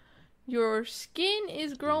happen. Your skin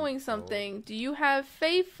is growing something. Do you have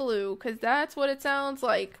Fey flu? Because that's what it sounds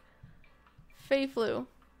like. Fey flu.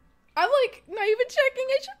 I'm like not even checking.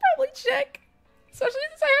 I should probably check. Especially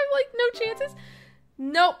since I have like no chances.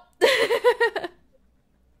 Nope.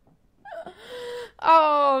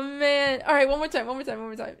 Oh man. Alright, one more time.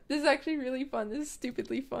 This is actually really fun. This is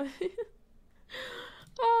stupidly fun.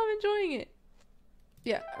 Oh, I'm enjoying it.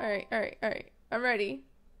 Yeah, alright. I'm ready.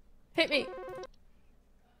 Hit me.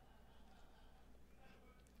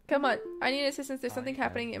 Come on. I need assistance. There's something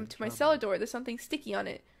happening to my cellar door. There's something sticky on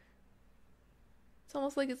it. It's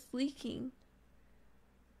almost like it's leaking.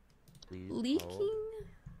 Leaking?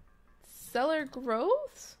 Cellar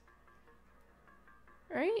growth?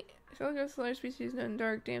 Right? Cellar growth, cellar species known in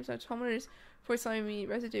dark, damp, such homeowners for slimy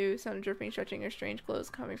residue, sound of dripping, stretching, or strange glows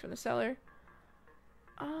coming from the cellar.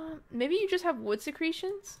 Maybe you just have wood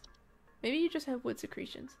secretions?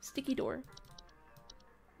 Sticky door.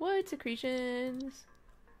 Wood secretions.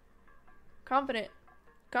 Confident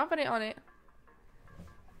on it.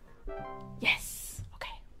 Yes!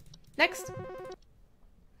 Okay. Next!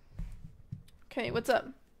 Okay, what's up?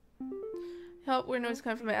 Help, weird noise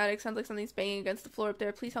coming from my attic. Sounds like something's banging against the floor up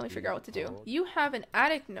there. Please help me figure out what to do. You have an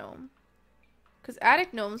attic gnome. Because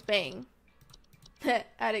attic gnomes bang.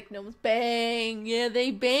 Attic gnomes bang. Yeah,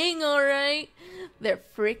 they bang, alright. They're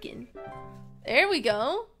freaking. There we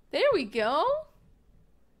go.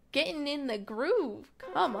 Getting in the groove.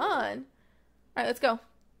 Come on. Alright, let's go.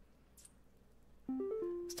 I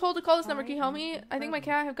was told to call this number. Can you help me? I think my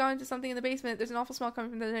cat have gone into something in the basement. There's an awful smell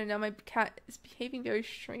coming from there, and now my cat is behaving very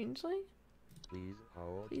strangely. Please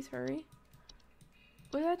hold. Please hurry.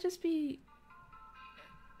 Would that just be...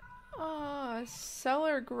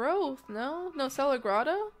 cellar growth, no? No, cellar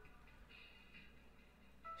grotto?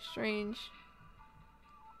 Strange.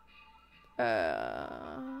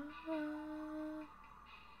 I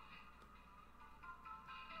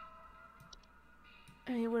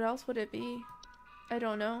mean, what else would it be? I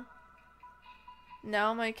don't know.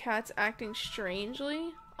 Now my cat's acting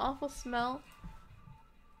strangely. Awful smell.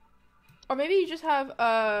 Or maybe you just have,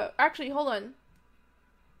 actually, hold on.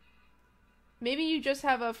 Maybe you just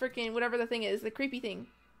have a freaking, whatever the thing is, the creepy thing.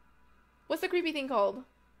 What's the creepy thing called?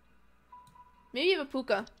 Maybe you have a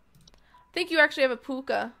puka. I think you actually have a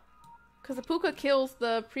puka. Because the puka kills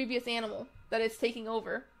the previous animal that it's taking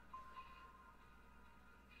over.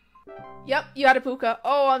 Yep, you had a puka.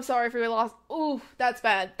 Oh, I'm sorry for your loss. Ooh, that's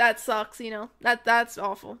bad. That sucks, you know. That's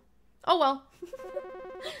awful. Oh well.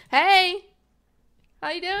 Hey!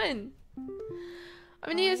 How you doing?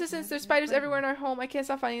 I'm in need of assistance. There's spiders everywhere in our home. I can't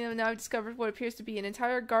stop finding them, and now I've discovered what appears to be an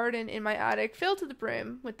entire garden in my attic, filled to the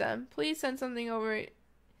brim with them. Please send something over.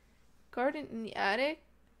 Garden in the attic?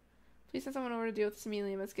 Please send someone over to deal with this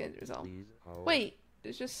immediately and let's get it resolved. Wait,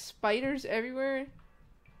 there's just spiders everywhere?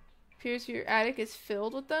 Appears your attic is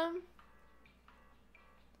filled with them?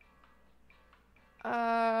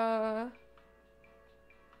 House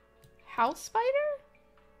spider?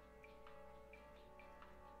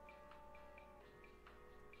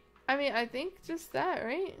 I mean, I think just that,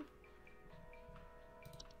 right?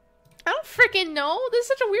 I don't freaking know. This is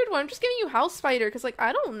such a weird one. I'm just giving you house spider because, like,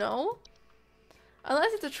 I don't know.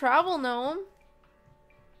 Unless it's a travel gnome.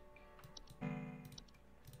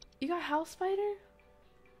 You got house spider?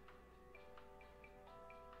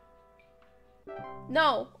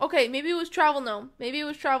 No. Okay, maybe it was travel gnome. Maybe it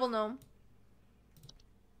was travel gnome.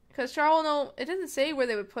 Because travel gnome, it doesn't say where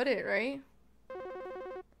they would put it, right?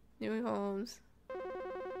 New homes.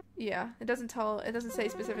 Yeah, it doesn't say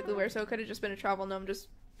specifically where, so it could have just been a travel gnome just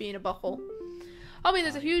being a butthole. Oh, wait,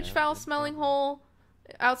 there's a huge foul smelling hole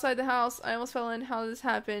outside the house. I almost fell in. How did this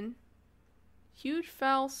happen? Huge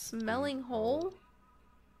foul smelling hole?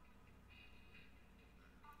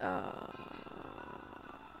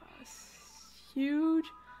 Huge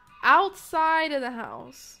outside of the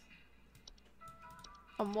house.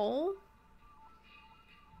 A mole?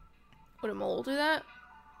 Would a mole do that?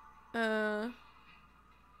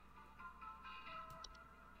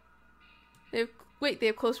 They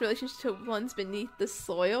have close relations to ones beneath the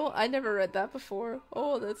soil? I never read that before.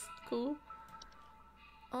 Oh, that's cool.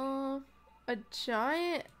 A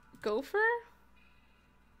giant gopher?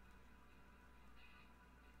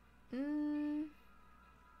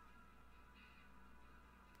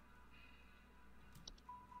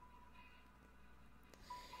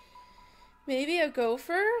 Maybe a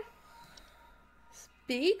gopher?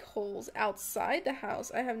 Big holes outside the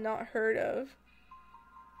house I have not heard of.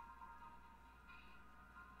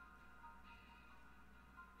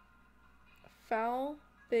 Foul,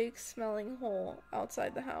 big smelling hole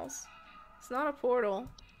outside the house. It's not a portal.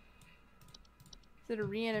 Is it a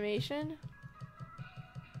reanimation?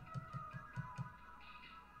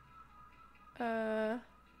 Oh!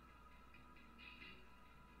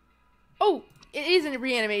 It is a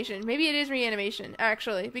reanimation. Maybe it is reanimation,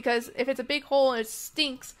 actually. Because if it's a big hole and it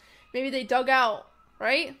stinks, maybe they dug out,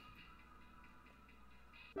 right?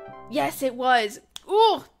 Yes, it was!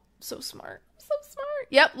 Ooh! So smart. So smart.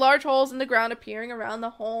 Yep, large holes in the ground appearing around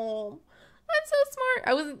the home. I'm so smart.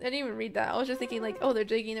 I didn't even read that. I was just thinking like, oh, they're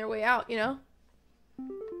digging their way out, you know?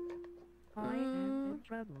 I am in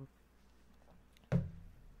trouble.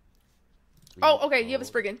 Oh, okay, you have a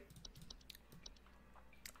Spriggan.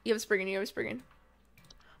 You have a Spriggan, you have a Spriggan.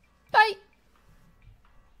 Bye!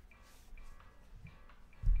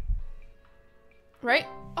 Right?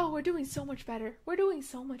 Oh, we're doing so much better. We're doing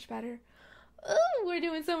so much better. Oh, we're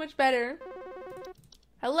doing so much better.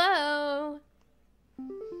 Hello!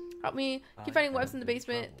 Help me. Keep finding webs in the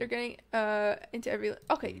basement. They're getting into every...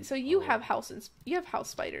 Okay, so you have house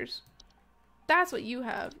spiders. That's what you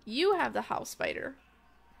have. You have the house spider.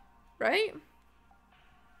 Right?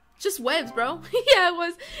 Just webs, bro. Yeah, it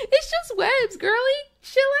was. It's just webs, girly.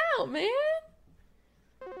 Chill out, man.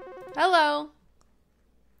 Hello.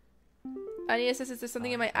 I need assistance. There's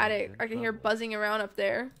something in my attic. I can hear buzzing around up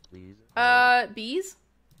there. Bees?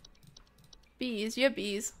 Bees. You have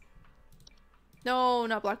bees. No,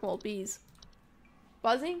 not black mold. Bees.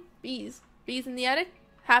 Buzzing? Bees. Bees in the attic?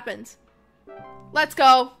 Happens. Let's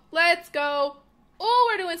go. Let's go.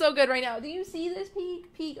 Oh, we're doing so good right now. Do you see this,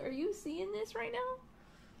 Peak? Peak, are you seeing this right now?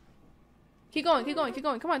 Keep going, keep going, keep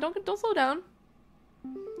going. Come on, don't slow down.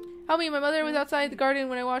 Help me, my mother was outside the garden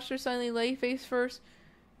when I watched her suddenly lay face first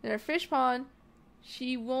in her fish pond.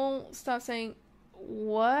 She won't stop saying,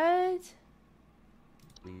 what?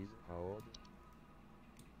 Please hold.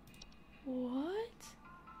 What?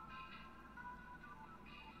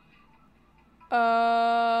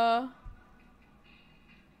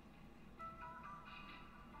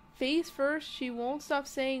 Face first, she won't stop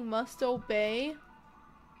saying must obey.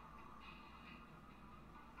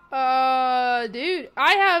 Dude,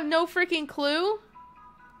 I have no freaking clue.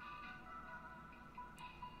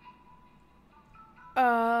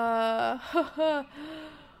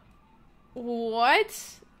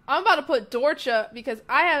 What? I'm about to put Dorcha because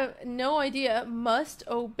I have no idea. Must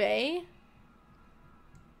obey?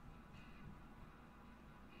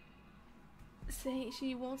 Saying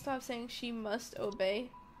she won't stop saying she must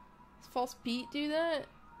obey. Does false beat do that?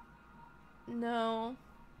 No.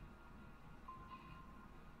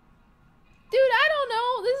 Dude, I don't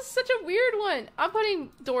know. This is such a weird one. I'm putting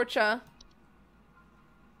Dorcha.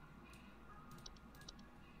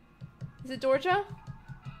 Is it Dorcha?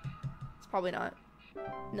 It's probably not.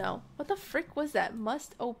 No. What the frick was that?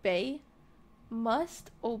 Must obey?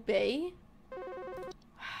 Must obey?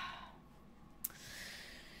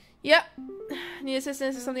 Yep. Need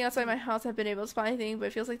assistance to something outside my house. I've been able to spot anything, but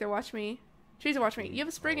it feels like they're watching me. Trees are watching me. You have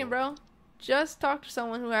a Spriggan, bro. Just talk to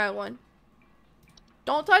someone who had one.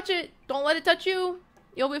 Don't touch it. Don't let it touch you.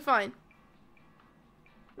 You'll be fine.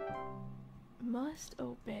 Must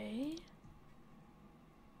obey?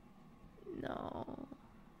 No.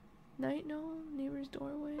 Night no. Neighbor's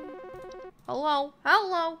doorway. Hello.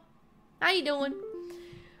 Hello. How you doing?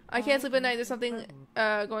 I can't sleep at night. There's something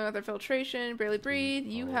going on with their filtration. Barely breathe.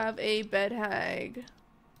 You have a bed hag.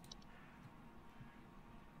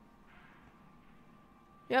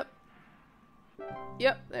 Yep.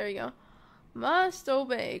 Yep, there you go. Must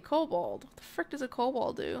obey. Kobold. What the frick does a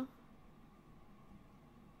kobold do?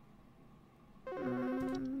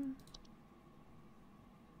 Don't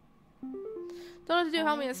know what to do.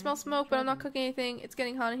 Help me. I smell smoke, but I'm not cooking anything. It's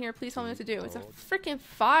getting hot in here. Please tell me what to do. It's a freaking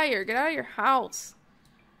fire. Get out of your house.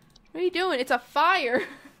 What are you doing? It's a fire.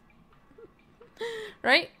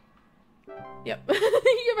 Right? Yep.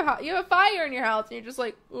 you have a fire in your house, and you're just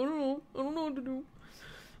like, I don't know. I don't know what to do.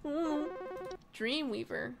 I don't know.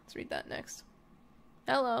 Dreamweaver. Let's read that next.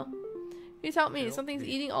 Hello. Please help me. Something's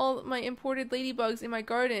eating all my imported ladybugs in my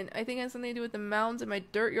garden. I think it has something to do with the mounds in my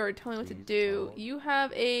dirt yard. Tell me what to do. You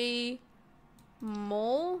have a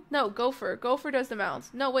mole? No, gopher. Gopher does the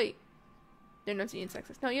mounds. No, wait. They're not eating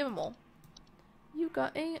insects. No, you have a mole. You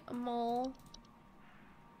got a mole.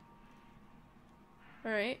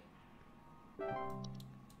 Alright.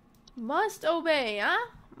 Must obey, huh?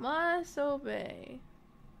 Must obey.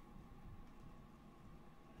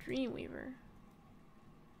 Dreamweaver.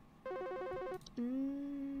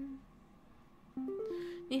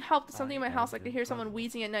 Need help with something in my house. I could hear someone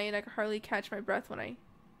wheezing at night and I could hardly catch my breath when I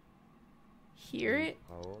hear it.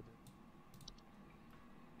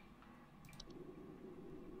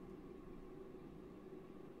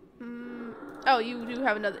 Oh, you do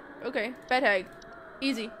have another. Okay, bed hag.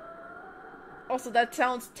 Easy. Also, that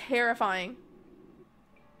sounds terrifying.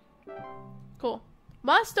 Cool.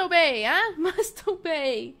 Must obey, huh? Must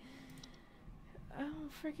obey. I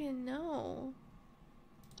don't freaking know.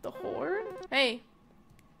 The horde? Hey.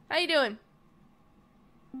 How you doing?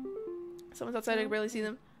 Someone's outside, I can barely see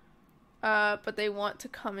them. But they want to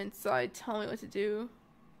come inside. Tell me what to do.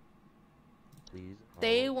 Please.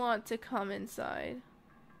 They want to come inside.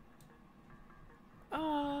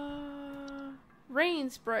 Rain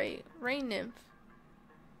sprite. Rain nymph.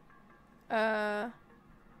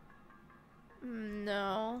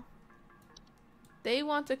 No. They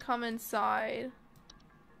want to come inside.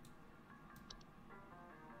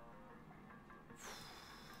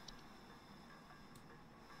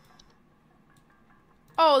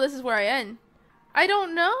 Oh, this is where I end. I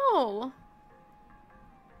don't know.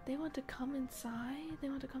 They want to come inside? They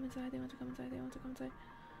want to come inside, they want to come inside, they want to come inside.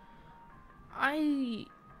 I'm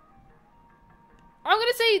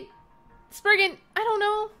gonna say Spriggan. I don't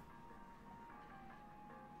know.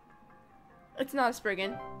 It's not a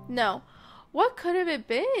Spriggan. No. What could have it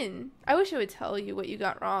been? I wish it would tell you what you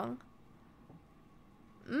got wrong.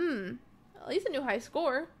 At least a new high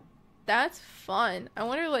score. That's fun. I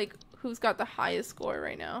wonder, like, who's got the highest score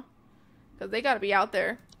right now. Because they gotta be out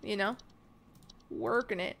there, you know?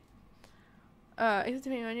 Working it. Exit to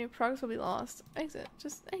main menu. Progress will be lost. Exit.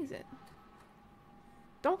 Just exit.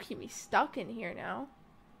 Don't keep me stuck in here now.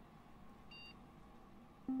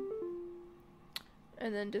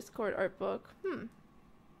 And then Discord art book.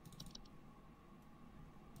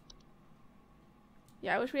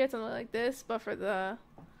 Yeah, I wish we had something like this, but for the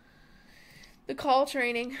call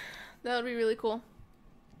training. That would be really cool.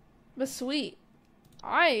 But sweet.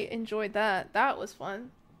 I enjoyed that. That was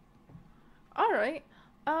fun. Alright.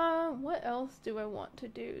 What else do I want to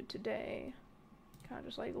do today? Kind of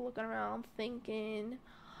just like looking around, thinking.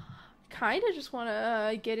 Kind of just want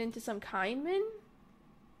to get into some Kindman.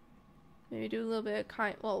 Maybe do a little bit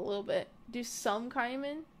of a little bit. Do some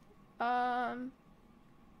Kindman. For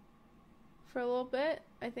a little bit.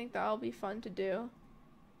 I think that'll be fun to do.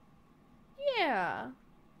 Yeah.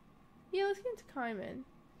 Yeah, let's get into Kindman.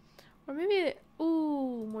 Or maybe,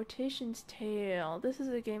 ooh, Mortician's Tale. This is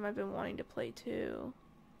a game I've been wanting to play too.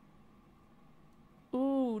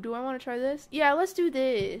 Ooh, do I want to try this? Yeah, let's do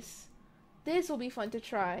this. This will be fun to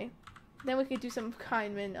try. Then we could do some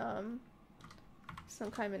Kindman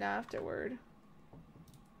afterward.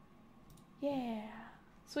 Yeah.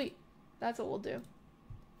 Sweet. That's what we'll do.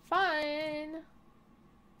 Fine.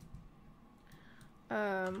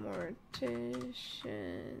 Morticians.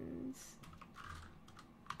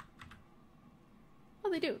 Oh,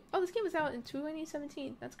 they do. Oh, this game was out in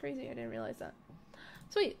 2017. That's crazy. I didn't realize that.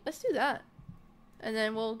 Sweet. Let's do that. And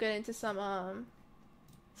then we'll get into some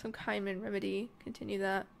Kaiman Remedy. Continue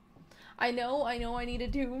that. I know I need to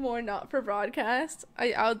do more not for broadcast.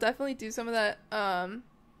 I'll definitely do some of that,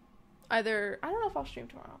 either, I don't know if I'll stream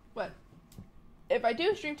tomorrow, but if I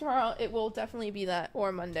do stream tomorrow, it will definitely be that,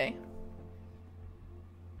 or Monday.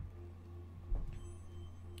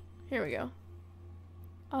 Here we go.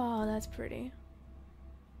 Oh, that's pretty.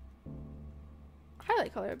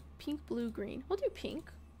 Highlight color, pink, blue, green. We'll do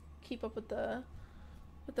pink. Keep up with the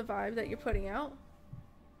vibe that you're putting out.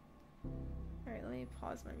 Alright, let me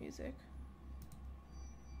pause my music.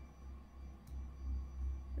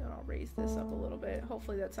 Then I'll raise this up a little bit.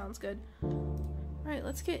 Hopefully that sounds good. Alright,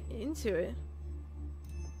 let's get into it.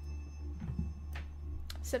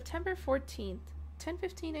 September 14th,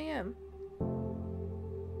 10:15 a.m.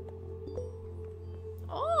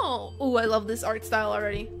 Oh! Ooh, I love this art style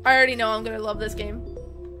already. I already know I'm gonna love this game.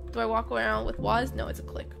 Do I walk around with Waz? No, it's a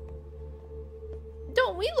click.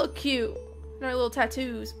 Don't we look cute? And our little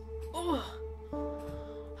tattoos. Ugh.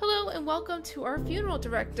 Hello and welcome to our funeral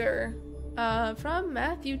director. From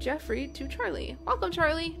Matthew, Jeffrey to Charlie. Welcome,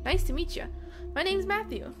 Charlie. Nice to meet you. My name's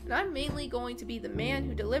Matthew, and I'm mainly going to be the man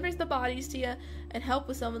who delivers the bodies to you and help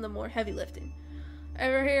with some of the more heavy lifting.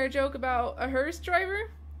 Ever hear a joke about a hearse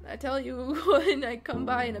driver? I tell you when I come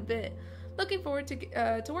by in a bit. Looking forward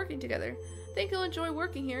to working together. Think you'll enjoy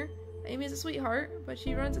working here. Amy's a sweetheart, but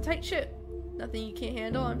she runs a tight ship. Nothing you can't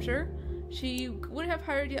handle, I'm sure. She wouldn't have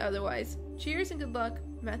hired you otherwise. Cheers and good luck,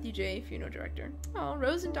 Matthew J., funeral director. Oh,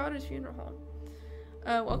 Rose and Daughter's Funeral Home.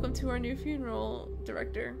 Welcome to our new funeral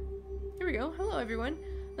director. Here we go. Hello, everyone.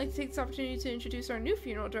 I'd like to take this opportunity to introduce our new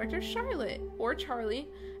funeral director, Charlotte, or Charlie,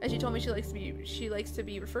 as she told me she likes to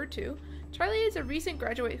be referred to. Charlie is a recent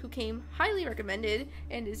graduate who came highly recommended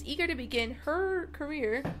and is eager to begin her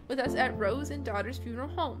career with us at Rose and Daughter's Funeral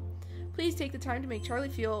Home. Please take the time to make Charlie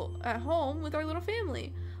feel at home with our little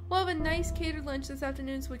family. We'll have a nice catered lunch this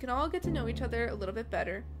afternoon so we can all get to know each other a little bit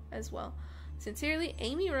better as well. Sincerely,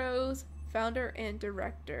 Amy Rose, founder and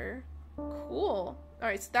director. Cool.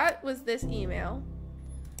 Alright, so that was this email.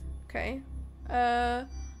 Okay.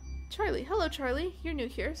 Charlie. Hello, Charlie. You're new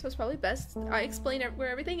here, so it's probably best I explain where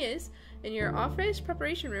everything is. In your office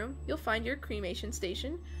preparation room, you'll find your cremation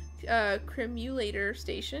station, cremulator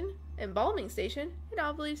station, embalming station, and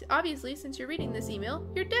obviously, since you're reading this email,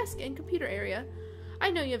 your desk and computer area. I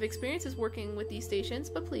know you have experiences working with these stations,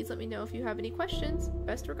 but please let me know if you have any questions.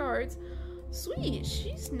 Best regards. Sweet,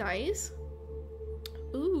 she's nice.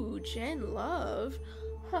 Ooh, Jen Love.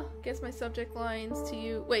 Huh, guess my subject lines to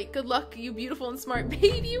you. Wait, good luck, you beautiful and smart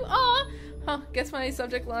baby. Aw! Huh, guess my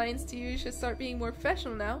subject lines to you should start being more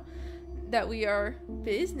professional now that we are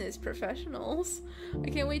business professionals. I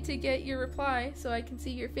can't wait to get your reply so I can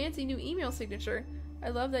see your fancy new email signature. I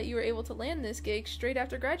love that you were able to land this gig straight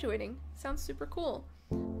after graduating. Sounds super cool.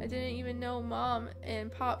 I didn't even know Mom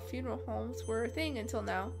and Pop funeral homes were a thing until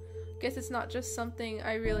now. Guess it's not just something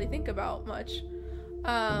I really think about much.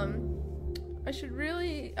 I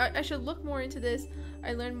should look more into this.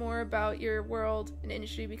 I learned more about your world and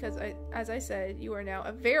industry because as I said, you are now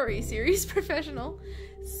a very serious professional.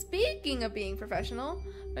 Speaking of being professional,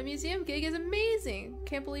 my museum gig is amazing.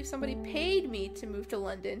 Can't believe somebody paid me to move to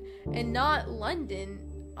London and not London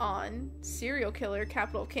on serial killer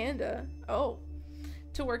capital Canada. Oh,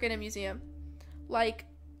 to work in a museum. Like,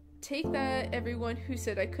 take that, everyone who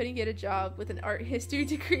said I couldn't get a job with an art history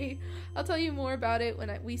degree. I'll tell you more about it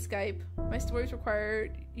when we Skype. My stories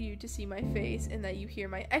require you to see my face and that you hear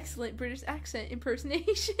my excellent British accent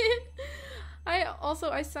impersonation.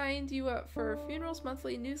 I signed you up for Funerals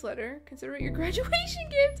Monthly newsletter. Consider it your graduation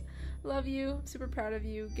gift. Love you. I'm super proud of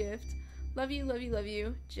you. Gift. Love you, love you, love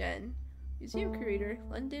you. Jen. Museum curator,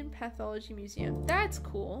 London Pathology Museum. That's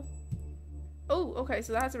cool. Oh, okay,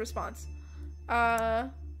 so that's a response.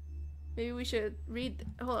 Maybe we should read...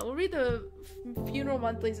 Hold on, we'll read the funeral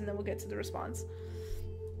monthlies and then we'll get to the response.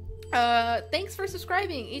 Thanks for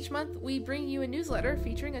subscribing. Each month we bring you a newsletter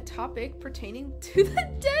featuring a topic pertaining to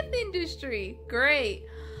the death industry. Great.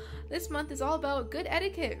 This month is all about good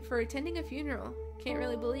etiquette for attending a funeral. Can't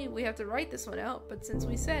really believe we have to write this one out, but since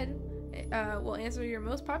we said we'll answer your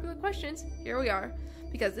most popular questions, here we are.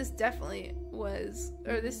 Because this is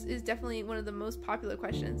definitely one of the most popular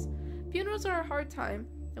questions. Funerals are a hard time,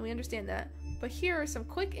 and we understand that, but here are some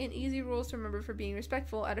quick and easy rules to remember for being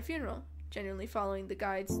respectful at a funeral. Generally following the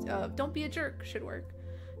guides of don't be a jerk should work.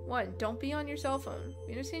 1. Don't be on your cell phone.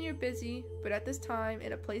 We understand you're busy, but at this time,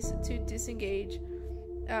 in a place to disengage,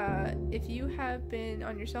 if you have been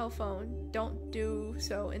on your cell phone, don't do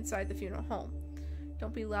so inside the funeral home.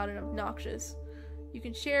 Don't be loud and obnoxious. You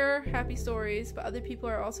can share happy stories, but other people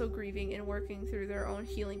are also grieving and working through their own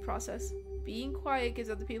healing process. Being quiet gives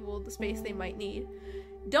other people the space they might need.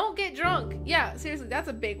 Don't get drunk! Yeah, seriously, that's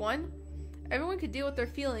a big one. Everyone could deal with their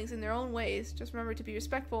feelings in their own ways. Just remember to be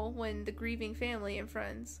respectful when the grieving family and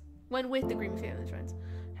friends. When with the grieving family and friends.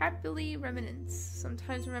 Happily reminisce.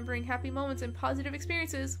 Sometimes remembering happy moments and positive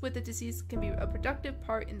experiences with the deceased can be a productive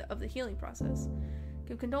part of the healing process.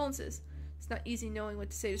 Give condolences. It's not easy knowing what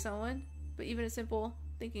to say to someone, but even a simple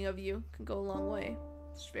thinking of you can go a long way.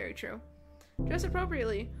 It's very true. Dress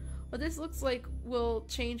appropriately. What this looks like will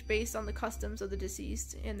change based on the customs of the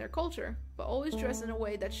deceased and their culture, but always dress in a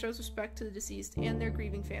way that shows respect to the deceased and their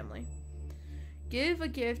grieving family. Give a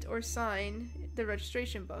gift or sign the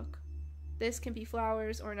registration book. This can be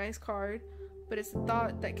flowers or a nice card, but it's the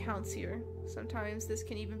thought that counts here. Sometimes this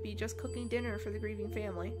can even be just cooking dinner for the grieving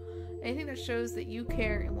family. Anything that shows that you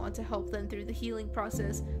care and want to help them through the healing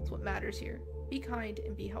process is what matters here. Be kind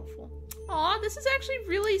and be helpful. Aw, this is actually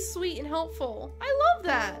really sweet and helpful. I love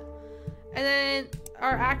that. And then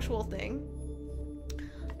our actual thing.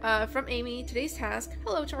 From Amy, today's task.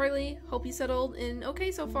 Hello, Charlie. Hope you settled in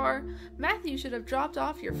okay so far. Matthew should have dropped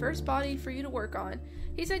off your first body for you to work on.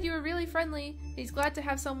 He said you were really friendly, and he's glad to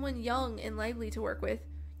have someone young and lively to work with.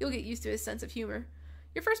 You'll get used to his sense of humor.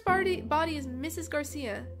 Your first body is Mrs.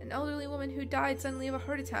 Garcia, an elderly woman who died suddenly of a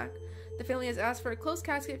heart attack. The family has asked for a closed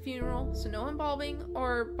casket funeral, so no embalming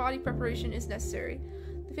or body preparation is necessary.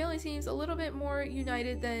 The family seems a little bit more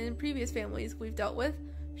united than previous families we've dealt with.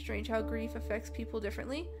 Strange how grief affects people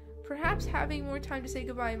differently. Perhaps having more time to say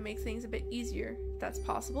goodbye makes things a bit easier, if that's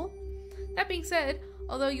possible. That being said,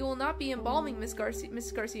 although you will not be embalming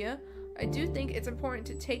Mrs. Garcia, I do think it's important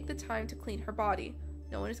to take the time to clean her body.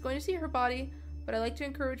 No one is going to see her body, but I like to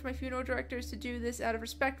encourage my funeral directors to do this out of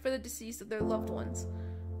respect for the deceased of their loved ones.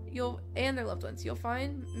 You'll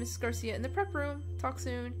find Mrs. Garcia in the prep room. Talk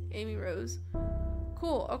soon, Amy Rose.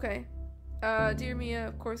 Cool, okay. Dear Mia,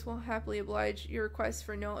 of course we'll happily oblige your request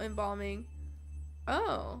for no embalming.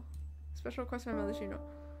 Oh. Special request for my mother's funeral.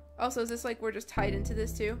 Also, is this like we're just tied into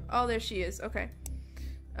this too? Oh, there she is. Okay.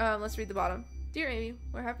 Let's read the bottom. Dear Amy,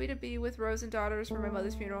 we're happy to be with Rose and daughters for my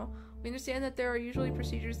mother's funeral. We understand that there are usually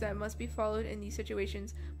procedures that must be followed in these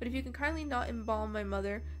situations, but if you can kindly not embalm my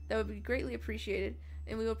mother, that would be greatly appreciated,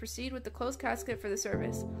 and we will proceed with the closed casket for the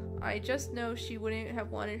service. I just know she wouldn't have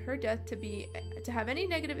wanted her death to have any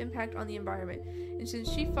negative impact on the environment, and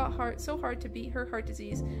since she fought so hard to beat her heart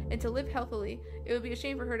disease and to live healthily, it would be a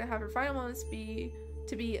shame for her to have her final moments be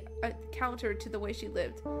counter to the way she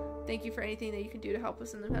lived. Thank you for anything that you can do to help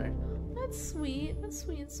us in the matter. That's sweet. That's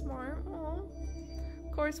sweet and smart. Aww.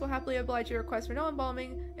 Of course, we'll happily oblige your request for no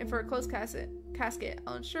embalming and for a closed casket.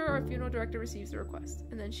 I'll ensure our funeral director receives the request.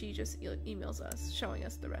 And then she just emails us, showing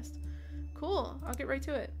us the rest. Cool. I'll get right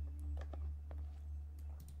to it.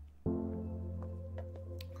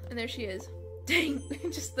 And there she is. Dang.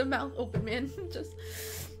 Just the mouth open, man. Just.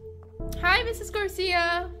 Hi, Mrs.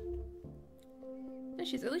 Garcia. There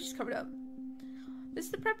she is. At least she's covered up. This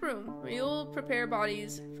is the prep room, where you'll prepare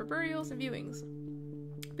bodies for burials and viewings.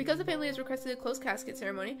 Because the family has requested a closed casket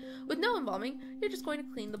ceremony with no embalming, you're just going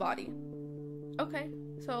to clean the body. Okay,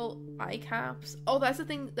 so eye caps. Oh, that's the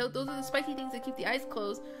thing. Those are the spiky things that keep the eyes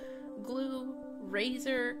closed. Glue,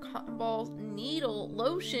 razor, cotton balls, needle,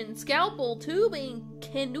 lotion, scalpel, tubing,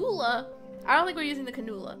 cannula. I don't think we're using the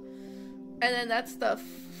cannula. And then that's the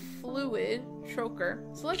fluid choker.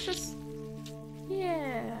 So let's just,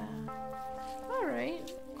 yeah.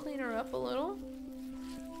 Alright, clean her up a little.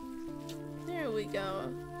 There we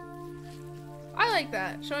go. I like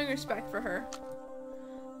that, showing respect for her.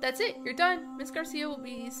 That's it, you're done. Miss Garcia will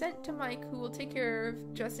be sent to Mike, who will take care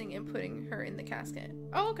of dressing and putting her in the casket.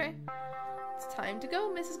 Oh, okay. It's time to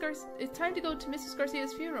go, It's time to go to Mrs.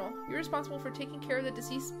 Garcia's funeral. You're responsible for taking care of the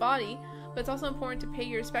deceased's body, but it's also important to pay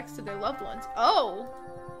your respects to their loved ones. Oh!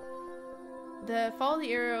 Follow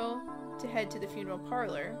the arrow to head to the funeral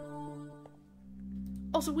parlor.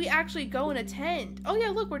 Oh, so we actually go and attend. Oh yeah,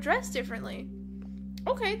 look, we're dressed differently.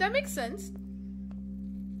 Okay, that makes sense.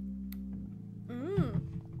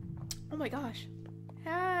 Oh my gosh.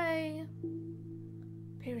 Hi.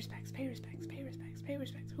 Pay respects, pay respects, pay respects, pay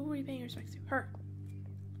respects. Who are we paying respects to? Her.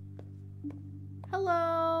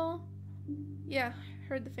 Hello. Yeah,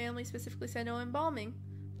 heard the family specifically said no embalming.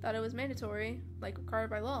 Thought it was mandatory, like required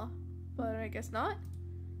by law. But I guess not.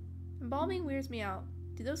 Embalming weirds me out.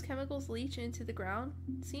 Do those chemicals leach into the ground?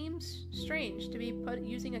 Seems strange to be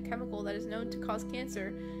using a chemical that is known to cause cancer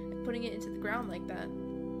and putting it into the ground like that.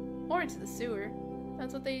 Or into the sewer.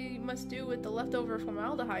 That's what they must do with the leftover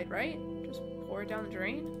formaldehyde, right? Just pour it down the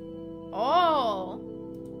drain? Oh!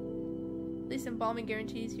 At least embalming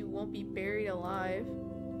guarantees you won't be buried alive.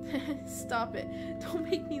 Stop it. Don't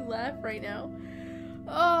make me laugh right now.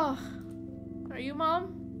 Oh! Are you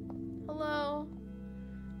Mom? Hello?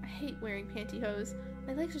 I hate wearing pantyhose.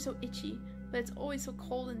 My legs are so itchy, but it's always so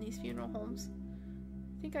cold in these funeral homes.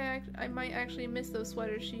 I think I might actually miss those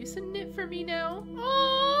sweaters she used to knit for me now.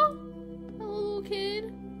 Oh, hello, little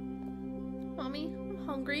kid. Mommy, I'm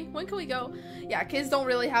hungry. When can we go? Yeah, kids don't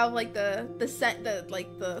really have like the sense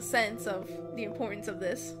of the importance of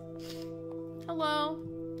this. Hello.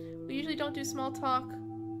 We usually don't do small talk.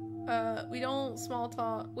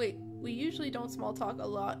 We usually don't small talk a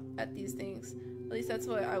lot at these things. At least that's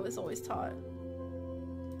what I was always taught.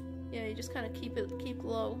 Yeah, you just kind of keep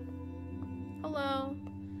low. Hello.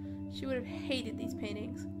 She would have hated these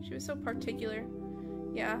paintings. She was so particular.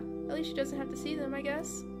 Yeah, at least she doesn't have to see them, I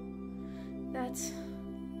guess. That's...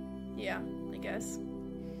 yeah, I guess.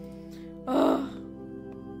 Ugh.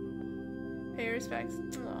 Pay her respects.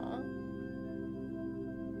 Aww.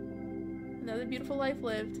 Another beautiful life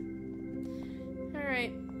lived.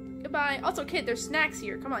 Alright. Goodbye. Also, kid, there's snacks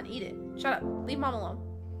here. Come on, eat it. Shut up. Leave Mom alone.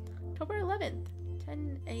 October 11th.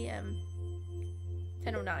 10 a.m.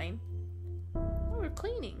 10:09. Oh, we're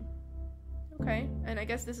cleaning. Okay. And I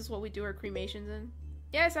guess this is what we do our cremations in.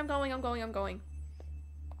 Yes, I'm going.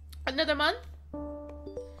 Another month?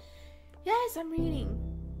 Yes, I'm reading.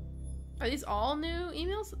 Are these all new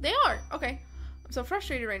emails? They are! Okay. I'm so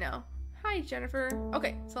frustrated right now. Hi, Jennifer.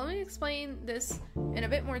 Okay, so let me explain this in a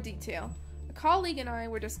bit more detail. A colleague and I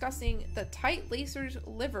were discussing the tight lacer's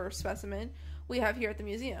liver specimen we have here at the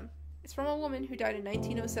museum. It's from a woman who died in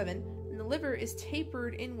 1907, and the liver is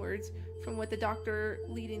tapered inwards from what the doctor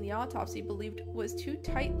leading the autopsy believed was too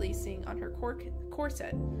tight lacing on her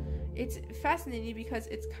corset. It's fascinating because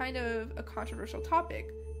it's kind of a controversial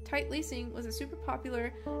topic. Tight lacing was a super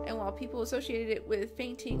popular, and while people associated it with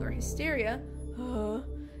fainting or hysteria,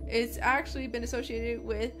 it's actually been associated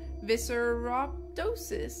with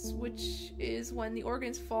viscerorhabdosis, which is when the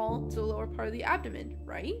organs fall to the lower part of the abdomen,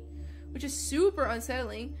 right? Which is super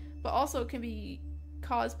unsettling, but also can be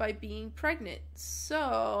caused by being pregnant.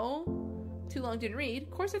 So, too long didn't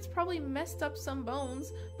read. Corsets probably messed up some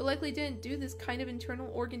bones, but likely didn't do this kind of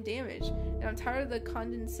internal organ damage. And I'm tired of the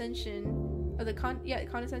condescension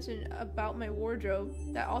about my wardrobe.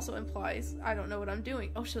 That also implies I don't know what I'm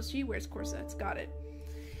doing. Oh, so she wears corsets. Got it.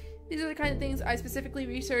 These are the kind of things I specifically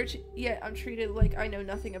research, yet I'm treated like I know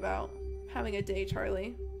nothing about. Having a day,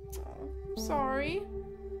 Charlie. Oh, sorry.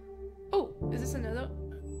 Oh, is this another?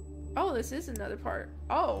 Oh, this is another part.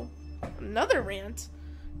 Oh, another rant.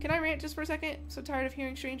 Can I rant just for a second? So tired of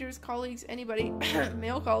hearing strangers, colleagues, anybody,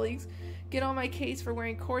 male colleagues, get on my case for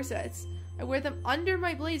wearing corsets. I wear them under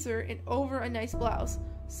my blazer and over a nice blouse,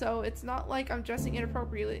 so it's not like I'm dressing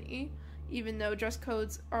inappropriately, even though dress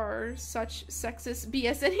codes are such sexist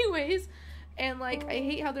BS anyways. And like, I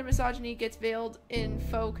hate how their misogyny gets veiled in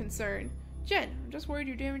faux concern. Jen, I'm just worried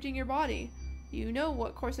you're damaging your body. You know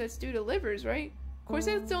what corsets do to livers, right?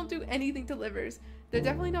 Corsets don't do anything to livers. They're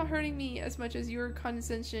definitely not hurting me as much as your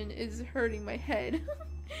condescension is hurting my head.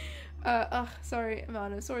 Sorry, I'm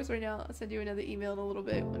on a source right now. I'll send you another email in a little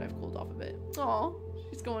bit when I've cooled off a bit. Aw,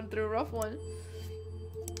 she's going through a rough one.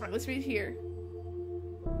 Alright, let's read here.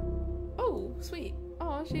 Oh, sweet.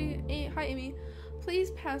 Aw, hi Amy.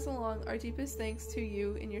 Please pass along our deepest thanks to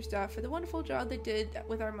you and your staff for the wonderful job they did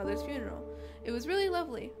with our mother's funeral. It was really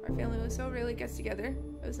lovely. Our family was so rarely gets together.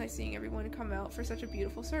 It was nice seeing everyone come out for such a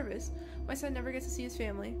beautiful service. My son never gets to see his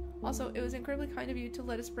family. Also, it was incredibly kind of you to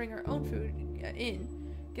let us bring our own food in.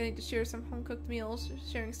 Getting to share some home-cooked meals,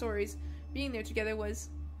 sharing stories, being there together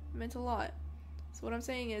meant a lot. So what I'm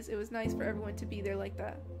saying is, it was nice for everyone to be there like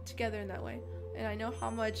that, together in that way. And I know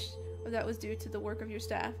how much of that was due to the work of your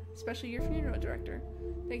staff, especially your funeral director.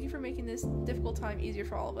 Thank you for making this difficult time easier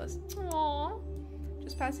for all of us. Aww.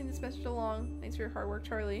 Just passing this message along. Thanks for your hard work,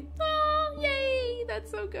 Charlie. Oh, yay! That's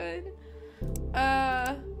so good.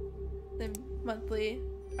 Then monthly.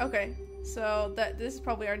 Okay, so this is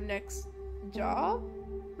probably our next job,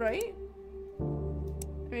 right?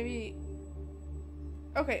 Maybe.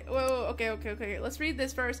 Okay. Whoa. Okay. Let's read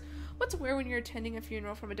this first. What to wear when you're attending a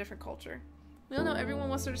funeral from a different culture. We all know everyone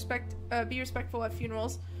wants to be respectful at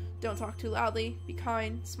funerals. Don't talk too loudly. Be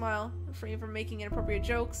kind. Smile. Refrain from making inappropriate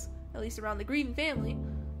jokes. At least around the grieving family.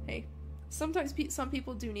 Hey, sometimes some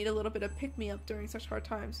people do need a little bit of pick-me-up during such hard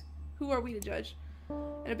times. Who are we to judge?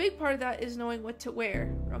 And a big part of that is knowing what to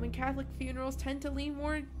wear. Roman Catholic funerals tend to lean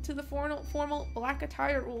more to the formal black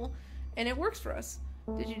attire rule, and it works for us.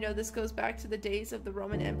 Did you know this goes back to the days of the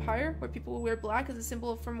Roman Empire, where people would wear black as a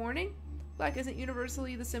symbol for mourning? Black isn't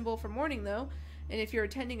universally the symbol for mourning, though, and if you're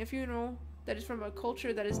attending a funeral that is from a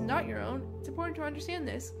culture that is not your own, it's important to understand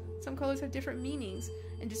this. Some colors have different meanings,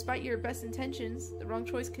 and despite your best intentions, the wrong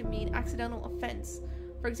choice can mean accidental offense.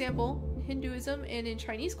 For example, in Hinduism and in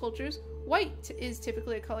Chinese cultures, white is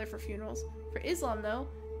typically a color for funerals. For Islam, though,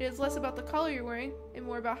 it is less about the color you're wearing and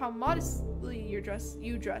more about how modestly you dressed.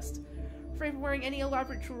 Refrain from wearing any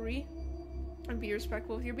elaborate jewelry and be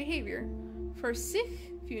respectful with your behavior. For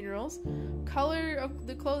Sikh funerals, color of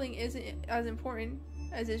the clothing isn't as important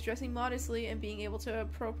as is dressing modestly and being able to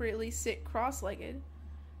appropriately sit cross-legged.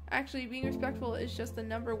 Actually, being respectful is just the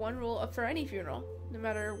number one rule for any funeral, no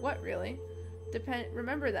matter what, really.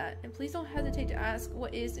 Remember that, and please don't hesitate to ask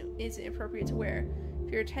what isn't appropriate to wear.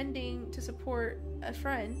 If you're attending to support a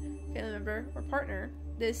friend, family member, or partner,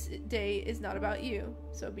 this day is not about you.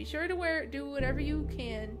 So be sure to do whatever you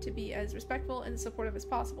can to be as respectful and supportive as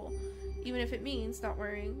possible, even if it means not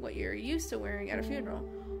wearing what you're used to wearing at a funeral,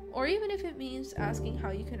 or even if it means asking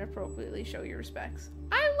how you can appropriately show your respects.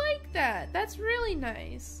 I like that! That's really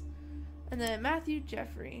nice! And then Matthew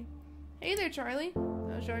Jeffrey. Hey there, Charlie.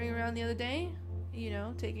 I was driving around the other day,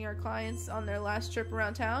 taking our clients on their last trip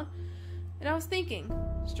around town, and I was thinking,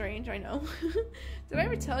 strange, I know. Did I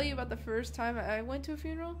ever tell you about the first time I went to a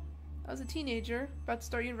funeral? I was a teenager, about to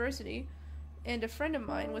start university, and a friend of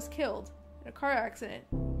mine was killed in a car accident,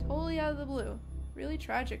 totally out of the blue. Really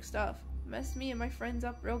tragic stuff. Messed me and my friends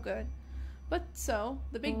up real good. But so,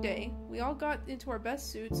 the big day, we all got into our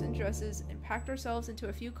best suits and dresses and packed ourselves into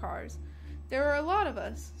a few cars. There were a lot of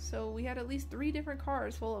us, so we had at least 3 different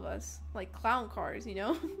cars full of us, like clown cars,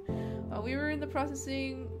 While we were in the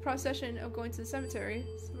procession of going to the cemetery,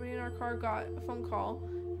 somebody in our car got a phone call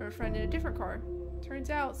from a friend in a different car. Turns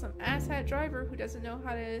out, some asshat driver who doesn't know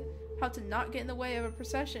how to not get in the way of a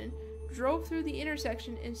procession drove through the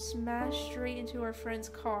intersection and smashed straight into our friend's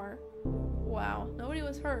car. Wow, nobody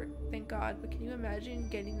was hurt, thank God, but can you imagine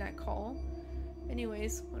getting that call?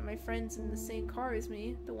 Anyways, one of my friends in the same car as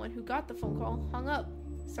me, the one who got the phone call, hung up,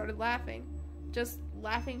 started laughing. Just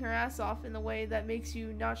laughing her ass off in the way that makes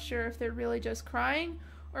you not sure if they're really just crying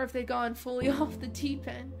or if they've gone fully off the deep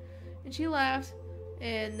end. And she laughed,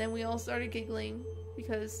 and then we all started giggling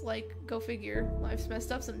because, go figure, life's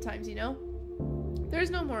messed up sometimes, There's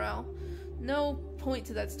no morale. No point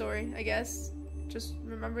to that story, I guess. Just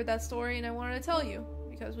remembered that story and I wanted to tell you,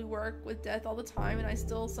 because we work with death all the time and I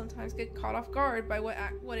still sometimes get caught off guard by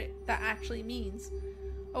that actually means.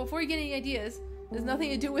 Oh, before you get any ideas, there's nothing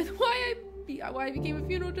to do with why I became a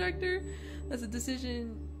funeral director. That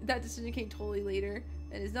decision came totally later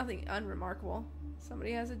and is nothing unremarkable.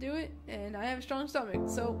 Somebody has to do it and I have a strong stomach,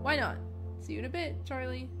 so why not? See you in a bit,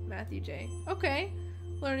 Charlie. Matthew J. Okay.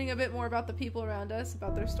 Learning a bit more about the people around us,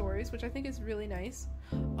 about their stories, which I think is really nice.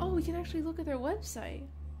 Oh, we can actually look at their website.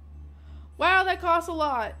 Wow, that costs a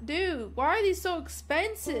lot. Dude, why are these so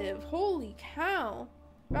expensive? Holy cow.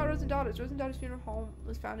 About Rose and Daughters. Rose and Daughters Funeral Home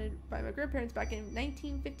was founded by my grandparents back in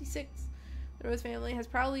 1956. The Rose family has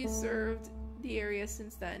proudly served the area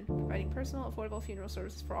since then, providing personal, affordable funeral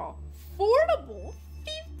services for all. Affordable?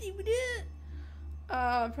 50 with it?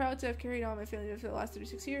 I'm proud to have carried on my family for the last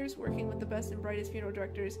 36 years, working with the best and brightest funeral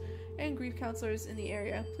directors and grief counselors in the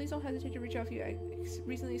area. Please don't hesitate to reach out if you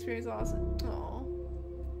recently experienced loss. Aww.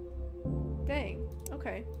 Dang.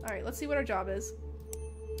 Okay. Alright, let's see what our job is.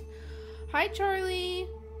 Hi, Charlie.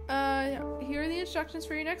 Here are the instructions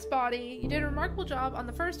for your next body. You did a remarkable job on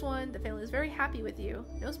the first one. The family is very happy with you.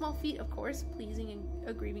 No small feat, of course. Pleasing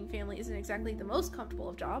a grieving family isn't exactly the most comfortable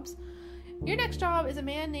of jobs. Your next job is a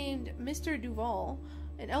man named Mr. Duval,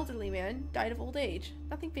 an elderly man, died of old age.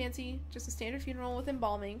 Nothing fancy, just a standard funeral with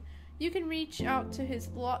embalming. You can reach out to his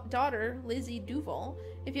daughter, Lizzie Duval,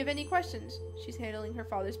 if you have any questions. She's handling her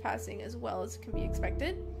father's passing as well as can be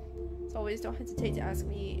expected. As always, don't hesitate to ask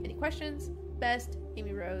me any questions. Best,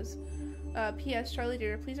 Amy Rose. P.S. Charlie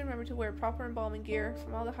dear, please remember to wear proper embalming gear.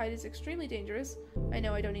 Formaldehyde is extremely dangerous. I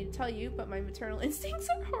know I don't need to tell you, but my maternal instincts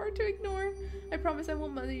are hard to ignore. I promise I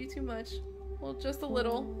won't mother you too much. Well, just a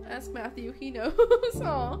little. Ask Matthew, he knows.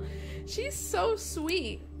 Aw, she's so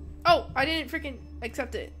sweet. Oh, I didn't freaking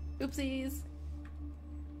accept it. Oopsies.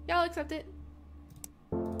 Yeah, I'll accept it.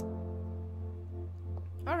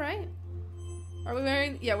 Alright. Are we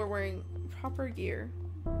wearing... Yeah, we're wearing proper gear.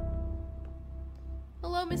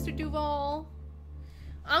 Hello, Mr. Duval.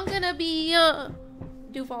 I'm gonna be,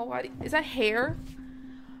 Duval, what? Is that hair?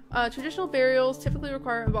 Traditional burials typically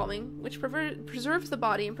require embalming, which preserves the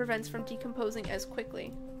body and prevents from decomposing as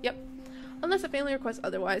quickly. Yep. Unless a family requests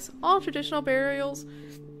otherwise. All traditional burials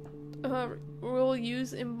will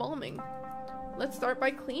use embalming. Let's start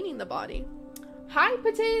by cleaning the body. Hi,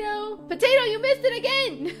 Potato! Potato, you missed it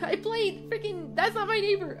again! I played freaking That's Not My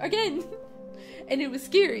Neighbor again. And it was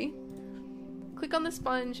scary. Click on the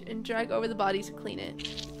sponge and drag over the body to clean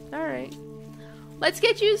it. Alright. Let's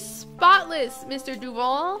get you spotless, Mr.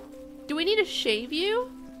 Duval. Do we need to shave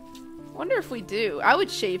you? Wonder if we do. I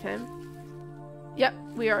would shave him. Yep,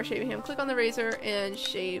 we are shaving him. Click on the razor and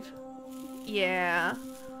shave. Yeah.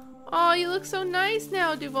 Oh, you look so nice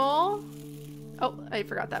now, Duval. Oh, I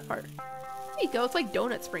forgot that part. There you go. It's like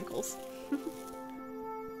donut sprinkles.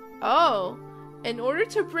 Oh. In order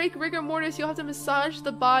to break rigor mortis, you'll have to massage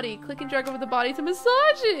the body. Click and drag over the body to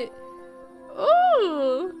massage it.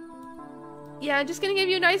 Ooh. Yeah, I'm just gonna give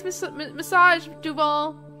you a nice massage,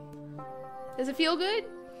 Duval. Does it feel good?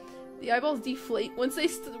 The eyeballs deflate once they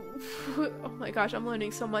oh my gosh, I'm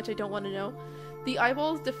learning so much I don't want to know. The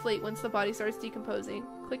eyeballs deflate once the body starts decomposing.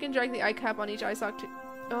 Click and drag the eye cap on each eye sock to...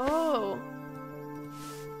 Oh.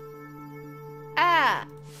 Ah!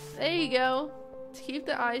 There you go. To keep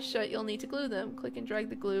the eyes shut, you'll need to glue them. Click and drag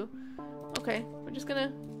the glue. Okay, we're just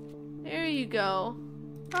gonna... There you go.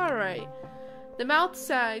 Alright. The mouth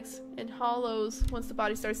sags and hollows once the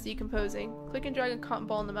body starts decomposing. Click and drag a cotton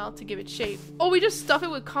ball in the mouth to give it shape. Oh, we just stuff it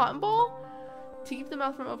with cotton ball? To keep the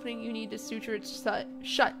mouth from opening, you need to suture it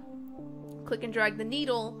shut. Click and drag the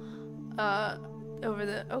needle over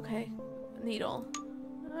the... Okay. Needle.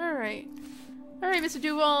 Alright. Alright, Mr.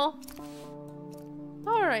 Duval.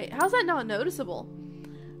 Alright. How's that not noticeable?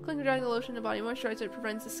 Click and drag the lotion in the body moisturizer. It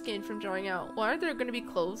prevents the skin from drying out. Well, aren't there going to be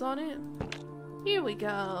clothes on it? Here we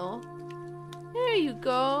go. There you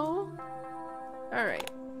go. Alright.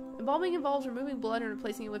 Embalming involves removing blood and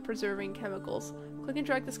replacing it with preserving chemicals. Click and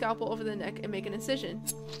drag the scalpel over the neck and make an incision.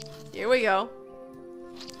 Here we go.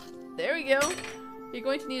 There we go. You're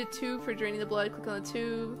going to need a tube for draining the blood. Click on the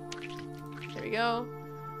tube. There we go.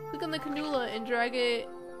 Click on the cannula and drag it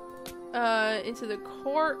into the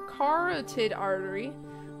carotid artery.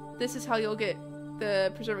 This is how you'll get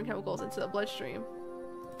the preserving chemicals into the bloodstream.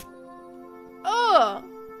 Oh!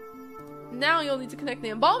 Now you'll need to connect the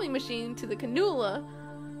embalming machine to the cannula.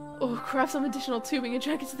 Oh, grab some additional tubing and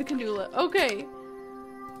drag it to the cannula. Okay.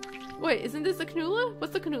 Wait, isn't this the cannula?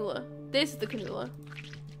 What's the cannula? This is the cannula.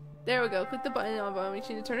 There we go. Click the button on the embalming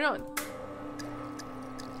machine to turn it on.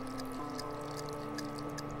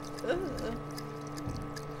 Ugh.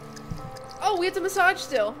 Oh, we have to massage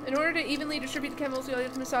still. In order to evenly distribute the chemicals, we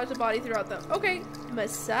have to massage the body throughout them. Okay.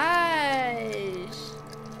 Massage.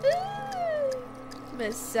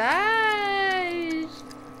 Massage.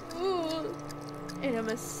 Ooh. And a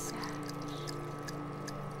massage.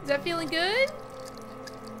 Is that feeling good?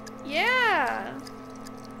 Yeah.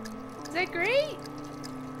 Is that great?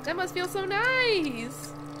 That must feel so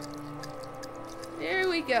nice. There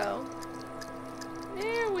we go.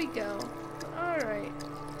 There we go. Alright.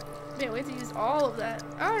 Man, we have to use all of that.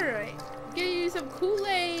 Alright. Get you some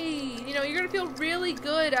Kool-Aid. You know, you're gonna feel really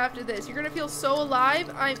good after this. You're gonna feel so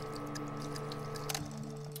alive.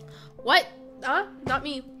 What? Huh? Not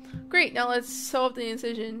me. Great, now let's sew up the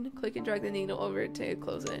incision. Click and drag the needle over it to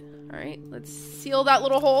close it. Alright, let's seal that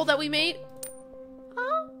little hole that we made.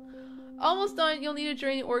 Huh? Almost done. You'll need to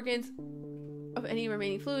drain the organs of any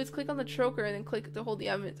remaining fluids. Click on the trocar and then click to hold the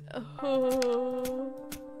evidence. Oh.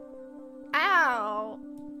 Ow!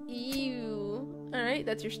 Ew. Alright,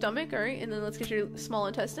 that's your stomach. Alright, and then let's get your small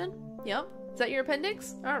intestine. Yep. Is that your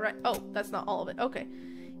appendix? Alright. Oh, that's not all of it. Okay.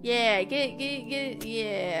 Yeah, get it.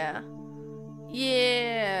 Yeah.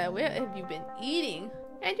 Yeah. What have you been eating?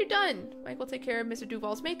 And you're done. Mike will take care of Mr.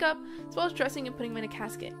 Duval's makeup, as well as dressing and putting him in a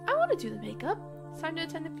casket. I want to do the makeup. It's time to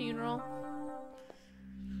attend the funeral.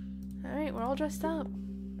 Alright, we're all dressed up.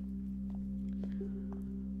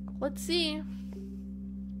 Let's see.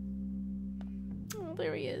 Oh,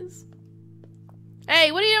 there he is.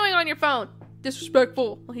 Hey, what are you doing on your phone?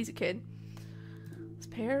 Disrespectful. Well, he's a kid. Let's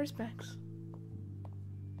pay our respects.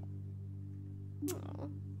 Aww.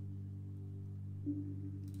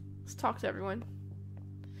 Let's talk to everyone.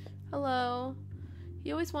 Hello.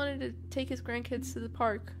 He always wanted to take his grandkids to the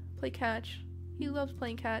park, play catch. He loves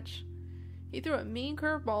playing catch. He threw a mean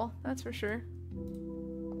curveball, that's for sure.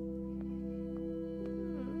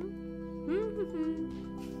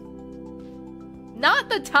 Not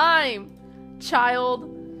the time, child.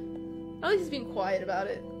 At least he's being quiet about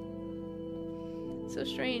it. So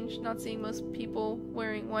strange not seeing most people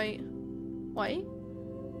wearing white. White?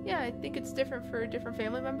 Yeah, I think it's different for different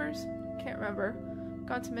family members. Can't remember.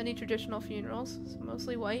 Gone to many traditional funerals, so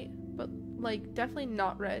mostly white, but like definitely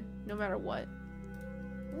not red, no matter what.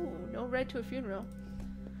 Ooh, no red to a funeral.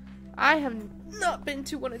 I have not been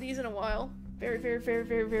to one of these in a while. Very, very, very,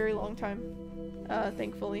 very, very long time.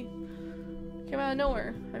 Thankfully. Came out of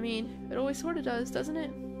nowhere. I mean, it always sort of does, doesn't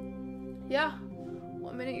it? Yeah.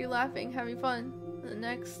 1 minute you're laughing, having fun. And the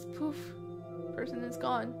next, poof, person is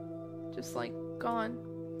gone. Just like, gone.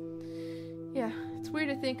 Yeah, it's weird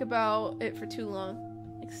to think about it for too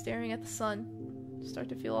long. Like staring at the sun. Start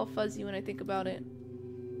to feel all fuzzy when I think about it.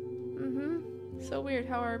 So weird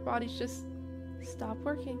how our bodies just stop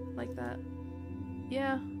working like that.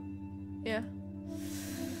 Yeah. Yeah.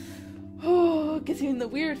 Oh, it gets you in the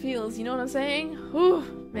weird feels, you know what I'm saying?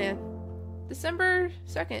 Whew, man. December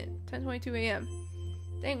 2nd, 10:22 a.m.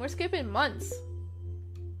 Dang, we're skipping months.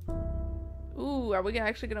 Ooh, are we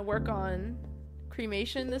actually gonna work on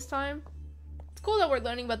cremation this time? It's cool that we're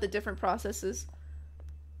learning about the different processes.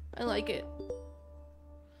 I like it.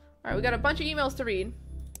 Alright, we got a bunch of emails to read.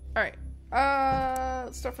 Alright.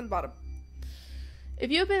 Let's start from the bottom. If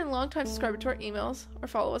you have been a long-time subscriber to our emails or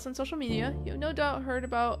follow us on social media, you have no doubt heard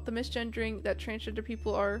about the misgendering that transgender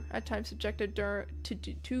people are at times subjected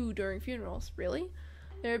to during funerals. Really?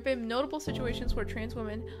 There have been notable situations where trans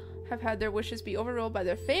women have had their wishes be overruled by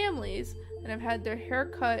their families and have had their hair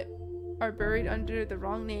cut or buried under the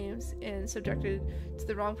wrong names and subjected to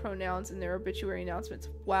the wrong pronouns in their obituary announcements.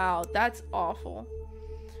 Wow, that's awful.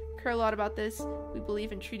 Care a lot about this. We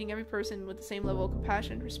believe in treating every person with the same level of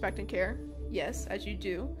compassion, respect, and care. Yes, as you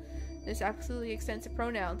do. This absolutely extends to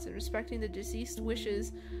pronouns and respecting the deceased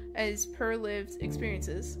wishes as per lived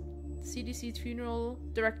experiences. CDC's Funeral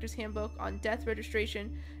Director's Handbook on Death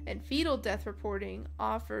Registration and Fetal Death Reporting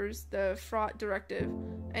offers the fraught directive: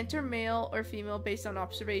 enter male or female based on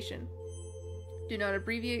observation. Do not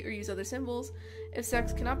abbreviate or use other symbols. If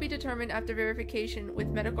sex cannot be determined after verification with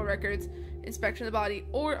medical records, inspection of the body,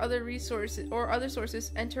 or other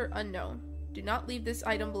sources, enter unknown. Do not leave this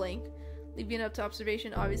item blank. Leaving it up to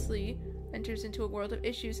observation obviously enters into a world of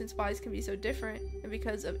issues since bodies can be so different, and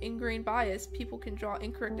because of ingrained bias, people can draw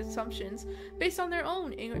incorrect assumptions based on their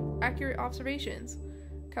own accurate observations.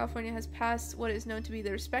 California has passed what is known to be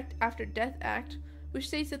the Respect After Death Act, which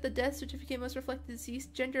states that the death certificate must reflect the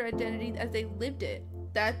deceased's gender identity as they lived it.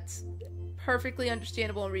 That's perfectly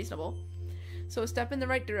understandable and reasonable. So a step in the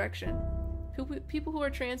right direction. People who are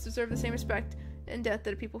trans deserve the same respect in death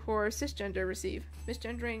that people who are cisgender receive.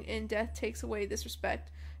 Misgendering in death takes away this respect.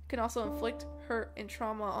 It can also inflict hurt and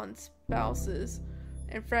trauma on spouses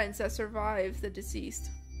and friends that survive the deceased.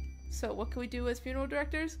 So what can we do as funeral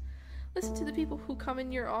directors? Listen to the people who come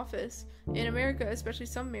in your office. In America, especially,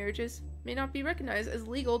 some marriages may not be recognized as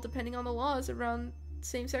legal depending on the laws around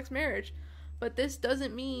same-sex marriage. But this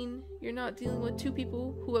doesn't mean you're not dealing with two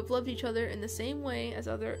people who have loved each other in the same way as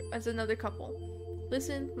another couple.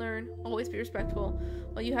 Listen, learn, always be respectful.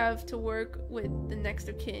 While you have to work with the next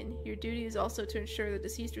of kin, your duty is also to ensure the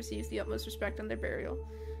deceased receives the utmost respect on their burial.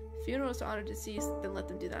 If funerals to honor deceased, then let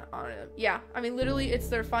them do that. Honor them. Yeah, I mean, literally, it's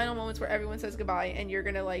their final moments where everyone says goodbye, and you're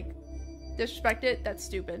gonna, like, disrespect it? That's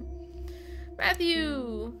stupid.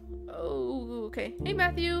 Matthew! Oh, okay. Hey,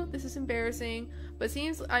 Matthew. This is embarrassing, but it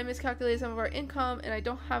seems I miscalculated some of our income, and I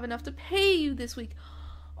don't have enough to pay you this week.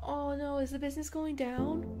 Oh, no. Is the business going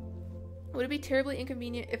down? Would it be terribly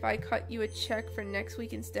inconvenient if I cut you a check for next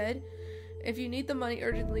week instead? If you need the money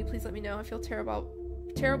urgently, please let me know. I feel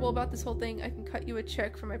terrible about this whole thing. I can cut you a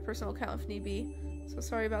check from my personal account if need be. So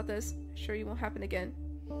sorry about this. I'm sure you won't happen again.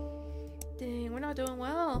 Dang, we're not doing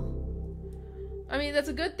well. I mean, that's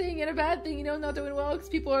a good thing and a bad thing, you know, not doing well because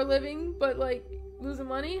people are living, but, like, losing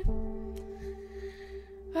money.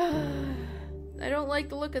 I don't like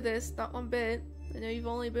the look of this, not one bit. I know you've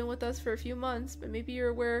only been with us for a few months, but maybe you're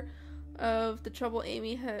aware of the trouble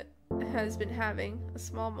Amy has been having. A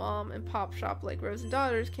small mom and pop shop like Rose and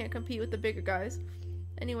Daughters can't compete with the bigger guys.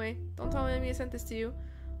 Anyway, don't tell Amy I sent this to you.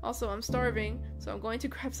 Also, I'm starving, so I'm going to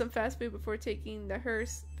grab some fast food before taking the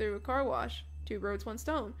hearse through a car wash. 2 birds, 1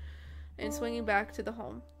 stone. And swinging back to the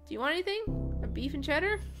home. Do you want anything? A beef and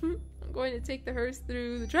cheddar? I'm going to take the hearse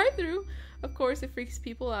through the drive-thru. Of course, it freaks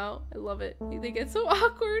people out. I love it. They get so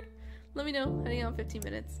awkward. Let me know. Heading out in 15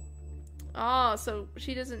 minutes. Ah, so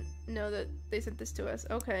she doesn't know that they sent this to us.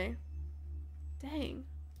 Okay. Dang.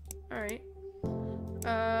 Alright.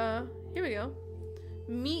 Here we go.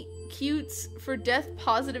 Meet cutes for death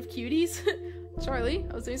positive cuties. Charlie,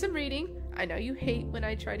 I was doing some reading. I know you hate when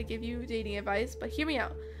I try to give you dating advice, but hear me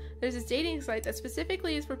out. There's this dating site that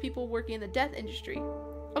specifically is for people working in the death industry.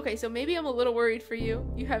 Okay, so maybe I'm a little worried for you.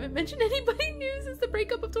 You haven't mentioned anybody new since the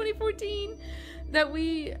breakup of 2014 that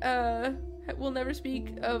we have we'll never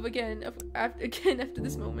speak of again after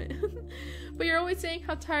this moment. But you're always saying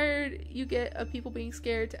how tired you get of people being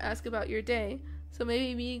scared to ask about your day. So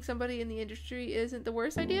maybe meeting somebody in the industry isn't the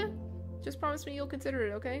worst idea? Just promise me you'll consider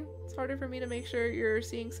it, okay? It's harder for me to make sure you're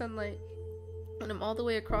seeing sunlight when I'm all the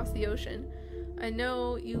way across the ocean. I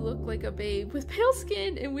know you look like a babe with pale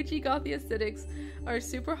skin and witchy gothy aesthetics are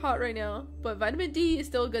super hot right now, but vitamin D is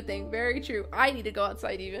still a good thing. Very true. I need to go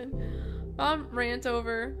outside even. Rant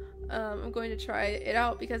over. I'm going to try it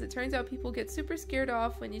out because it turns out people get super scared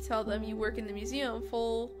off when you tell them you work in the museum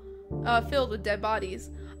filled with dead bodies.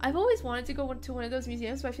 I've always wanted to go to one of those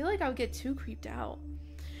museums, but I feel like I would get too creeped out.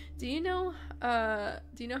 Do you know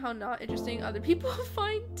how not interesting other people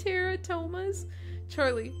find teratomas?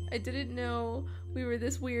 Charlie, I didn't know we were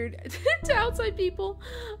this weird to outside people.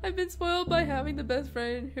 I've been spoiled by having the best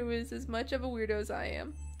friend who is as much of a weirdo as I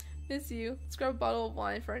am. Miss you. Let's grab a bottle of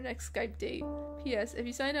wine for our next Skype date. P.S. If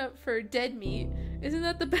you sign up for Dead Meat, isn't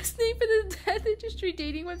that the best name for the death industry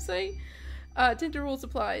dating website? Tinder rules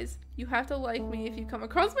applies. You have to like me if you come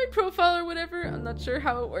across my profile or whatever. I'm not sure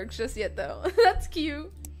how it works just yet though. That's cute.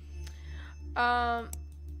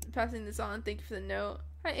 Passing this on. Thank you for the note.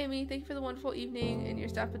 Hi Amy, thank you for the wonderful evening and your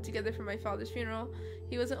staff put together for my father's funeral.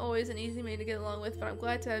 He wasn't always an easy man to get along with, but I'm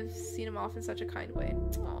glad to have seen him off in such a kind way.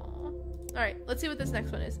 Aww. Alright, let's see what this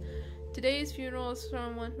next one is. Today's funeral is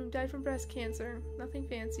from someone who died from breast cancer. Nothing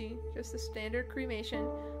fancy, just a standard cremation.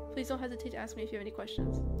 Please don't hesitate to ask me if you have any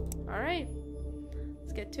questions. Alright,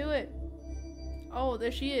 let's get to it. Oh,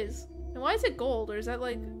 there she is. And why is it gold, or is that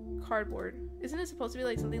like cardboard? Isn't it supposed to be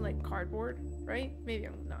like something like cardboard, right? Maybe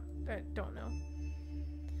I'm not. I don't know.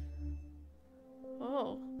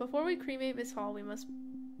 Oh, before we cremate Miss Hall, we must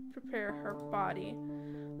prepare her body.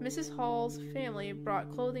 Mrs. Hall's family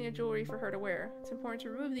brought clothing and jewelry for her to wear. It's important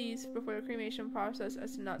to remove these before the cremation process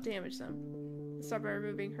as to not damage them. Let's start by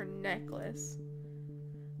removing her necklace.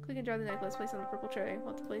 Click and drag the necklace, place on the purple tray.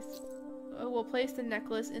 We'll place the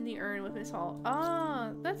necklace in the urn with Miss Hall.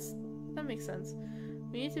 Ah, that makes sense.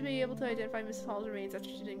 We need to be able to identify Mrs. Hall's remains after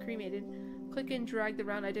she's been cremated. Click and drag the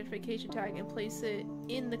round identification tag and place it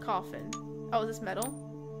in the coffin. Oh, is this metal?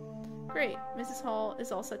 Great. Mrs. Hall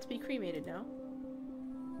is all set to be cremated now.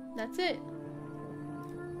 That's it.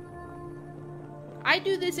 I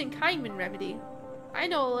do this in Kindman Remedy. I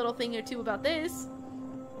know a little thing or two about this.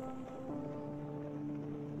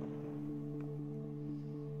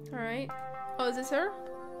 Alright. Oh, is this her?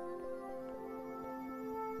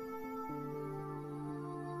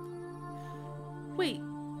 Wait.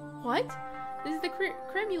 What? This is the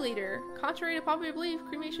cremulator. Contrary to popular belief,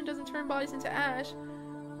 cremation doesn't turn bodies into ash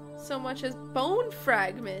so much as bone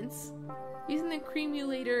fragments. Using the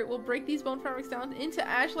cremulator will break these bone fragments down into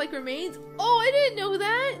ash-like remains. Oh, I didn't know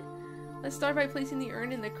that! Let's start by placing the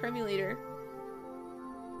urn in the cremulator.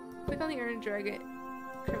 Click on the urn and drag it.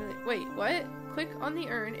 Wait, what? Click on the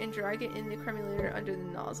urn and drag it in the cremulator under the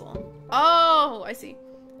nozzle. Oh, I see.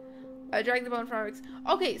 Drag the bone fragments.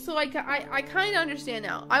 Okay, so I kind of understand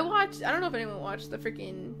now. I don't know if anyone watched the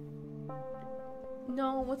freaking...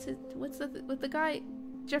 No, what's the guy?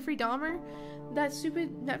 Jeffrey Dahmer? That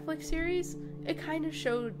stupid Netflix series? It kind of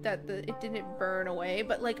showed that it didn't burn away,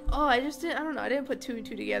 but like, oh, I don't know, I didn't put two and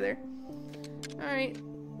two together. Alright.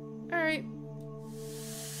 Alright.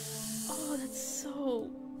 Oh, that's so...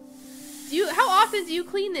 How often do you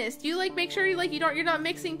clean this? Do you like make sure you're not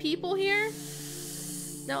mixing people here?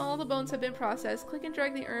 Now all the bones have been processed. Click and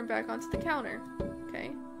drag the urn back onto the counter.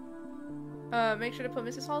 Okay. Make sure to put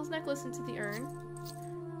Mrs. Hall's necklace into the urn.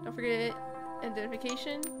 Don't forget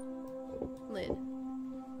identification. Lid.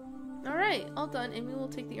 Alright, all done. Amy will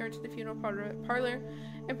take the urn to the funeral parlor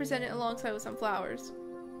and present it alongside with some flowers.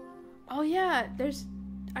 Oh yeah,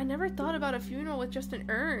 I never thought about a funeral with just an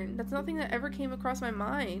urn. That's nothing that ever came across my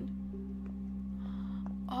mind.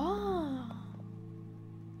 Oh.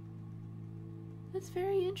 That's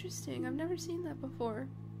very interesting. I've never seen that before.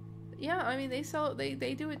 Yeah, I mean, they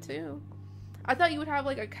do it too. I thought you would have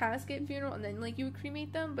like a casket funeral and then like you would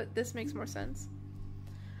cremate them, but this makes more sense.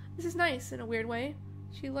 This is nice in a weird way.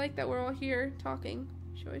 She liked that we're all here talking.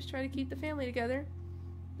 She always tried to keep the family together.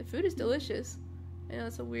 The food is delicious. I know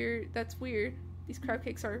that's weird. These crab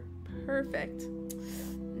cakes are perfect.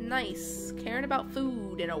 Nice. Caring about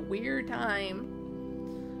food in a weird time.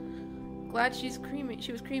 Glad she was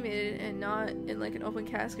cremated and not in like an open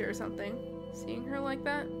casket or something. Seeing her like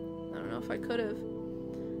that, I don't know if I could have.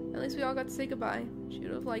 At least we all got to say goodbye. She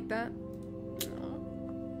would have liked that. Aww.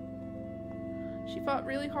 She fought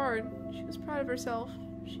really hard. She was proud of herself.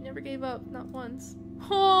 She never gave up, not once.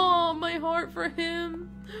 Oh, my heart for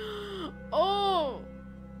him. Oh.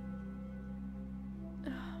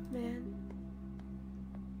 Oh, man.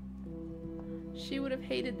 She would have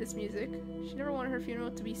hated this music. She never wanted her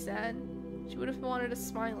funeral to be sad. She would have wanted us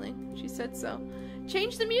smiling. She said so.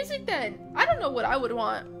 Change the music then! I don't know what I would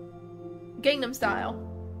want. Gangnam Style.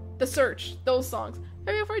 The Search. Those songs.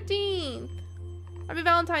 February 14th! Happy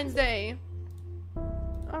Valentine's Day!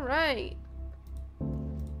 Alright.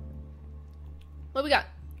 What we got?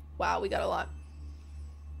 Wow, we got a lot.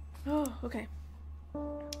 Oh, okay.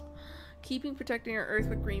 Keeping protecting our earth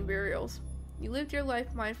with green burials. You lived your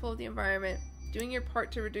life mindful of the environment, doing your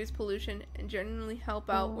part to reduce pollution, and genuinely help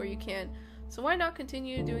out where you can. So why not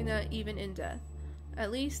continue doing that even in death?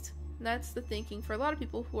 At least, that's the thinking for a lot of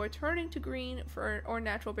people who are turning to green or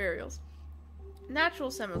natural burials.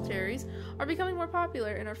 Natural cemeteries are becoming more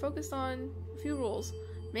popular and are focused on a few rules.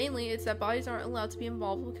 Mainly, it's that bodies aren't allowed to be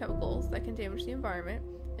involved with chemicals that can damage the environment,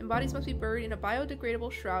 and bodies must be buried in a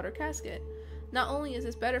biodegradable shroud or casket. Not only is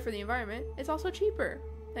this better for the environment, it's also cheaper.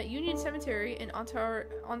 At Union Cemetery in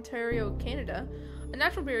Ontario, Canada, a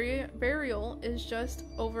natural burial is just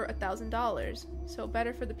over $1,000. So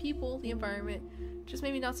better for the people, the environment, just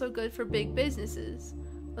maybe not so good for big businesses.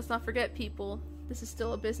 Let's not forget, people, this is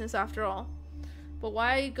still a business after all. But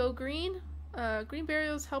why go green? Green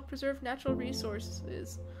burials help preserve natural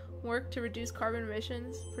resources, work to reduce carbon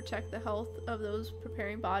emissions, protect the health of those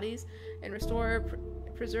preparing bodies, and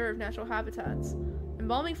preserve natural habitats.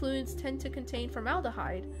 Embalming fluids tend to contain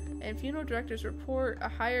formaldehyde, and funeral directors report a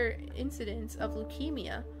higher incidence of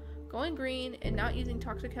leukemia. Going green and not using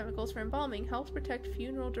toxic chemicals for embalming helps protect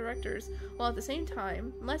funeral directors, while at the same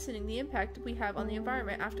time lessening the impact we have on the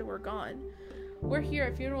environment after we're gone. We're here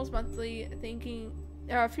at Funerals Monthly think green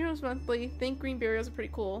burials are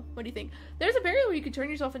pretty cool. What do you think? There's a burial where you could turn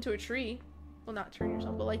yourself into a tree. Well, not turn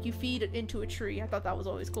yourself, but like you feed it into a tree. I thought that was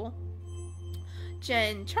always cool.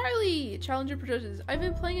 Jen, Charlie, Challenger Productions. I've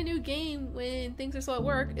been playing a new game when things are slow at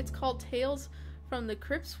work. It's called Tales from the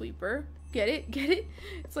Crypt Sweeper. Get it? Get it?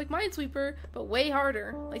 It's like Minesweeper, but way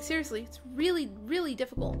harder. Like seriously, it's really, really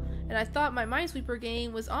difficult. And I thought my Minesweeper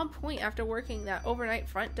game was on point after working that overnight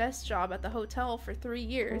front desk job at the hotel for 3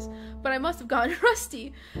 years. But I must have gotten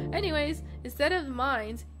rusty. Anyways, instead of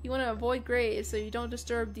mines, you want to avoid graves so you don't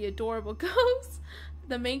disturb the adorable ghosts.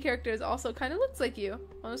 The main character is also kind of looks like you.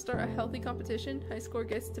 Want to start a healthy competition? High score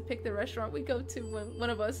gets to pick the restaurant we go to when one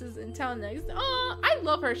of us is in town next. Aw, I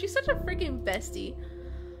love her. She's such a freaking bestie.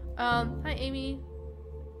 Hi Amy.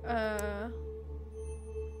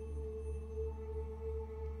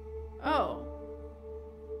 Oh.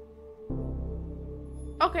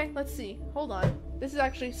 Okay, let's see. Hold on. This is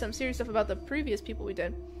actually some serious stuff about the previous people we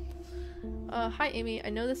did. Hi Amy, I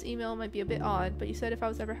know this email might be a bit odd, but you said if I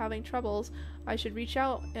was ever having troubles, I should reach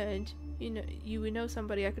out and, you would know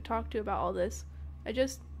somebody I could talk to about all this. I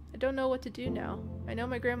don't know what to do now. I know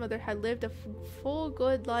my grandmother had lived a full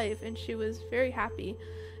good life and she was very happy,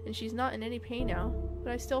 and she's not in any pain now,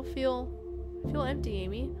 but I still feel empty,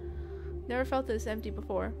 Amy. Never felt this empty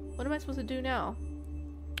before. What am I supposed to do now?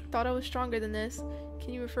 Thought I was stronger than this.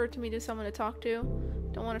 Can you refer to me to someone to talk to?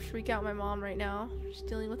 Don't want to freak out my mom right now. She's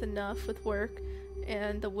dealing with enough with work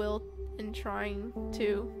and the will and trying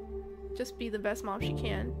to just be the best mom she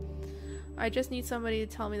can. I just need somebody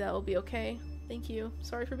to tell me that it'll be okay. Thank you.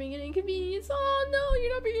 Sorry for being an inconvenience. Oh no,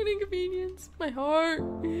 you're not being an inconvenience. My heart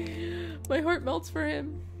melts for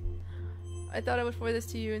him. I thought I would forward this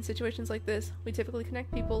to you. In situations like this, we typically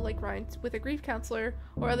connect people like Ryan with a grief counselor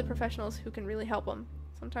or other professionals who can really help them.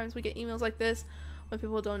 Sometimes we get emails like this when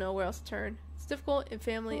people don't know where else to turn. It's difficult and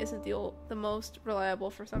family isn't the most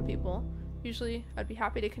reliable for some people. Usually, I'd be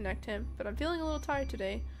happy to connect him, but I'm feeling a little tired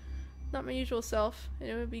today. Not my usual self, and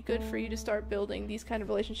it would be good for you to start building these kind of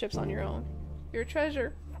relationships on your own. You're a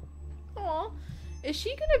treasure. Aw. Is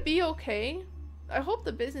she gonna be okay? I hope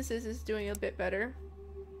the businesses is doing a bit better.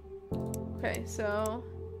 Okay, so...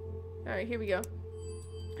 Alright, here we go.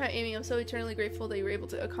 Hi Amy, I'm so eternally grateful that you were able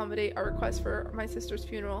to accommodate our request for my sister's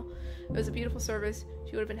funeral. It was a beautiful service.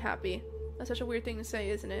 She would have been happy. That's such a weird thing to say,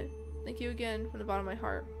 isn't it? Thank you again from the bottom of my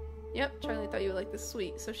heart. Yep, Charlie thought you would like this.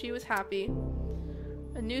 Sweet. So she was happy.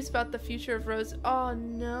 A news about the future of Rose. Oh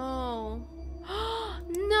no.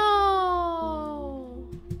 No!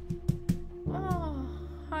 Oh,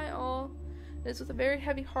 hi all. It is with a very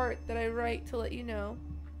heavy heart that I write to let you know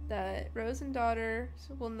that Rose and Daughters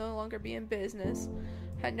will no longer be in business.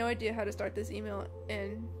 Had no idea how to start this email,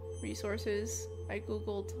 and resources I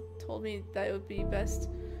googled told me that it would be best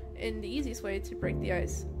and the easiest way to break the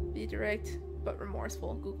ice. Be direct but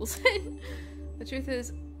remorseful, Google said. The truth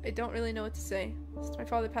is, I don't really know what to say. Since my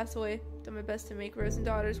father passed away, I've done my best to make Rose and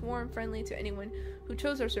Daughters warm and friendly to anyone who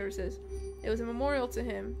chose our services. It was a memorial to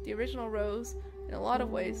him, the original Rose, in a lot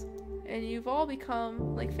of ways, and you've all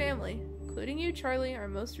become like family, including you, Charlie, our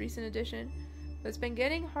most recent addition. But it's been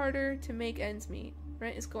getting harder to make ends meet.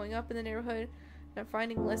 Rent is going up in the neighborhood, and I'm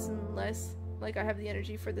finding less and less like I have the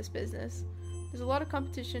energy for this business. There's a lot of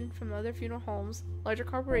competition from other funeral homes, larger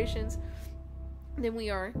corporations than we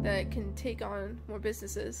are, that can take on more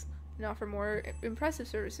businesses and offer more impressive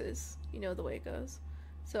services. You know the way it goes.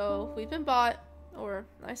 So we've been bought, or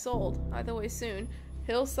I sold, either way soon.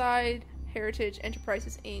 Hillside Heritage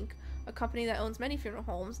Enterprises Inc., a company that owns many funeral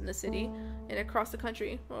homes in the city and across the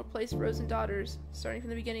country, will replace Rose and Daughters starting from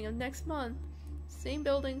the beginning of next month. Same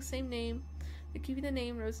building, same name. They're keeping the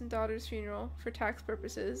name Rose and Daughters Funeral for tax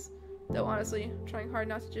purposes, though honestly, I'm trying hard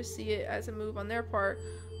not to just see it as a move on their part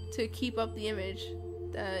to keep up the image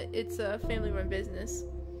that it's a family-run business.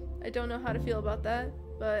 I don't know how to feel about that,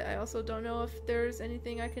 but I also don't know if there's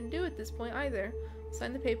anything I can do at this point either.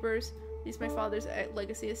 Sign the papers. At least my father's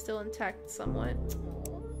legacy is still intact somewhat.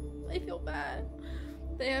 I feel bad.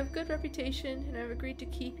 They have good reputation, and I've agreed to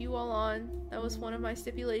keep you all on. That was one of my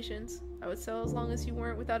stipulations. I would sell as long as you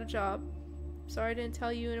weren't without a job. Sorry I didn't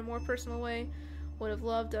tell you in a more personal way. Would have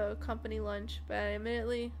loved a company lunch, but I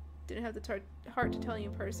admittedly didn't have the heart to tell you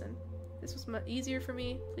in person. This was easier for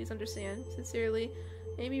me. Please understand. Sincerely,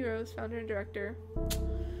 Amy Rose, founder and director.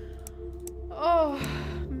 Oh,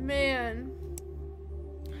 man.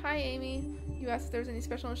 Hi, Amy. You asked if there was any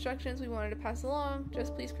special instructions we wanted to pass along.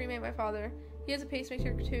 Just please cremate my father. He has a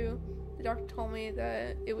pacemaker too. The doctor told me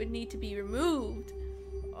that it would need to be removed.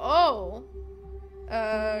 Oh.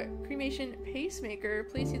 Cremation pacemaker.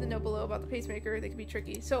 Please see the note below about the pacemaker. They can be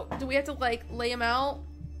tricky. So, do we have to, like, lay him out?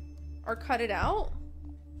 Or cut it out?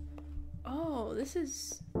 Oh, this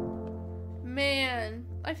is... Man.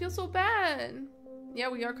 I feel so bad. Yeah,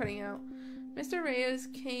 we are cutting out. Mr. Reyes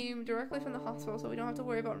came directly from the hospital, so we don't have to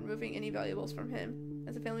worry about removing any valuables from him,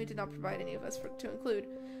 as the family did not provide any of us to include.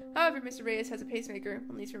 However, Mr. Reyes has a pacemaker.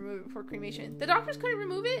 We'll need to remove it before cremation. The doctors couldn't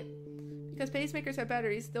remove it? Because pacemakers have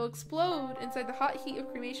batteries. They'll explode inside the hot heat of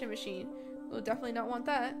cremation machine. We'll definitely not want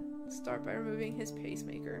that. Let's start by removing his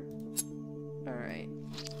pacemaker. Alright.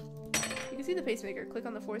 You can see the pacemaker. Click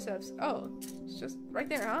on the 4 steps. Oh, it's just right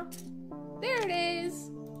there, huh? There it is!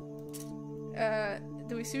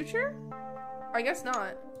 Do we suture? I guess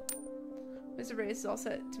not. Mr. Reyes is all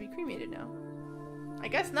set to be cremated now. I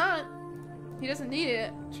guess not. He doesn't need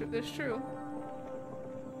it. That's true.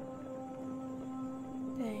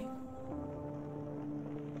 Dang.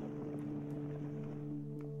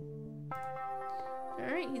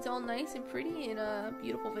 Alright, he's all nice and pretty in a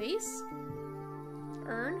beautiful vase.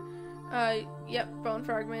 Urn. Yep, bone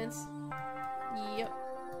fragments. Yep.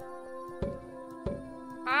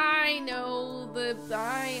 I know the...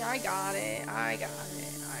 I got it. I got it.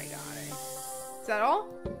 Is that all?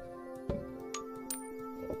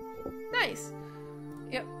 Nice.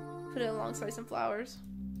 Yep. Put it alongside some flowers.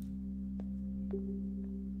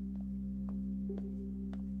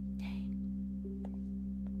 Dang.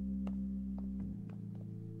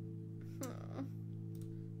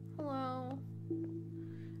 Hello.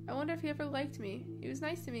 I wonder if he ever liked me. He was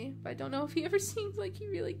nice to me, but I don't know if he ever seemed like he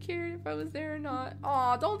really cared if I was there or not.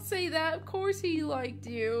 Aw, don't say that. Of course he liked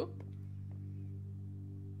you.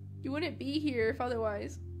 You wouldn't be here if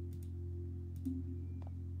otherwise.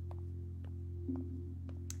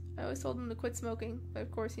 I always told him to quit smoking, but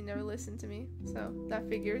of course he never listened to me, so that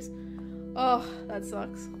figures. Oh, that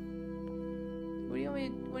sucks. What do you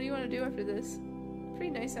want to do after this?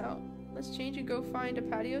 Pretty nice out. Let's change and go find a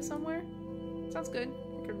patio somewhere? Sounds good.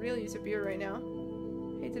 I could really use a beer right now.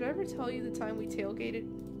 Hey, did I ever tell you the time we tailgated?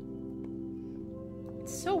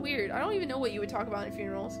 It's so weird. I don't even know what you would talk about in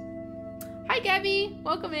funerals. Hi, Gabby!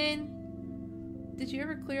 Welcome in! Did you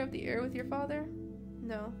ever clear up the air with your father?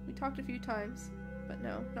 No. We talked a few times. But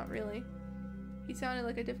no, not really. He sounded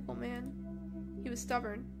like a difficult man. He was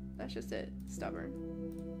stubborn. That's just it. Stubborn.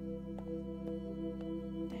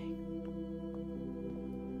 Dang.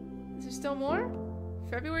 Is there still more?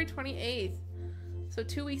 February 28th. So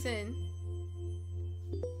 2 weeks in.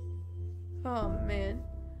 Oh, man.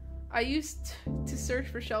 I used to search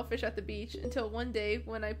for shellfish at the beach until one day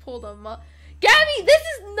when I pulled a Gabby, this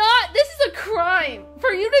is a crime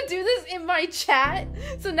for you to do this in my chat.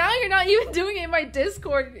 So now you're not even doing it in my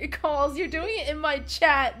Discord calls. You're doing it in my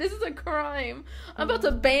chat. This is a crime. I'm about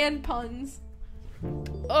to ban puns.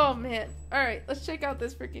 Oh, man. Alright, let's check out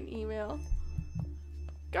this freaking email.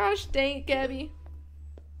 Gosh dang it, Gabby.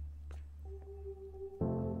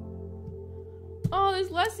 Oh,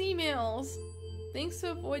 there's less emails. Thanks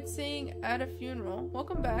to avoid saying at a funeral.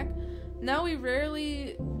 Welcome back. Now we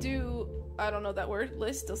rarely do, I don't know that word,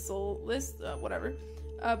 whatever.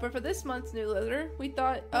 But for this month's newsletter, we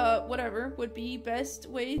thought, whatever would be best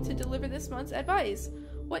way to deliver this month's advice.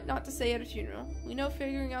 What not to say at a funeral. We know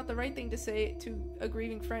figuring out the right thing to say to a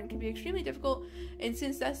grieving friend can be extremely difficult, and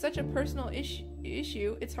since that's such a personal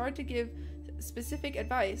issue, it's hard to give specific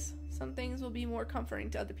advice. Some things will be more comforting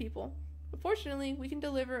to other people. But fortunately, we can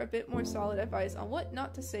deliver a bit more solid advice on what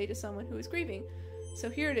not to say to someone who is grieving. So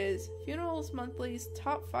here it is. Funerals Monthly's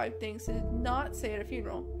top 5 things to not say at a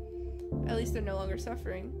funeral. At least they're no longer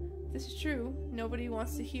suffering. If this is true, nobody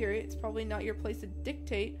wants to hear it. It's probably not your place to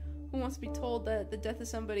dictate. Who wants to be told that the death of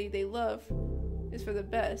somebody they love is for the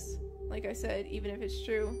best? Like I said, even if it's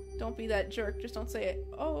true, don't be that jerk. Just don't say it.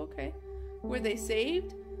 Oh, okay. Were they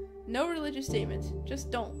saved? No religious statements. Just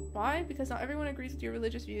don't. Why? Because not everyone agrees with your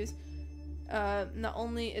religious views. Not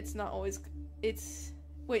only is it not always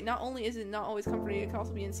comforting, it can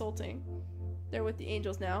also be insulting. They're with the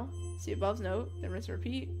angels now. See above's note. Then rinse and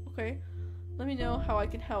repeat. Okay. Let me know how I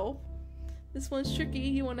can help. This one's tricky.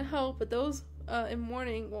 You want to help, but those in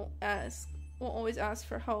mourning won't always ask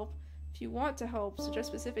for help. If you want to help, suggest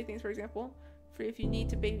specific things. For example, free if you need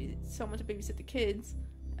someone to babysit the kids.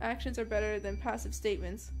 Actions are better than passive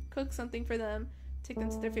statements. Cook something for them, take them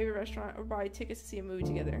to their favorite restaurant, or buy tickets to see a movie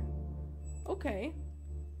together. Okay.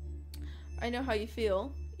 I know how you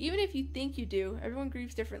feel. Even if you think you do, everyone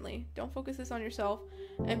grieves differently. Don't focus this on yourself.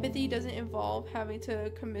 Empathy doesn't involve having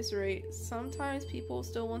to commiserate. Sometimes people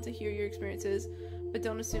still want to hear your experiences, but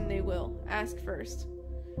don't assume they will. Ask first.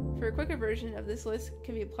 For a quicker version of this list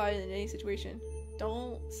can be applied in any situation.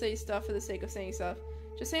 Don't say stuff for the sake of saying stuff.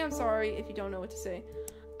 Just say I'm sorry if you don't know what to say.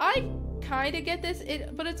 I kind of get this,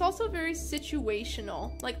 but it's also very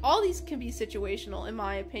situational. Like, all these can be situational, in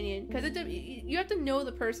my opinion, because you have to know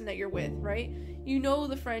the person that you're with, right? You know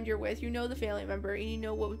the friend you're with, you know the family member, and you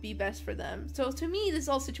know what would be best for them. So to me, this is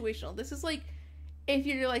all situational. This is like if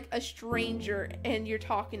you're like a stranger and you're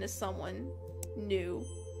talking to someone new.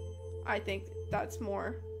 I think that's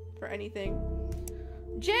more for anything.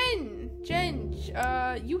 Jen,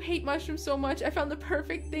 you hate mushrooms so much. I found the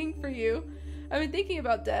perfect thing for you. I've been thinking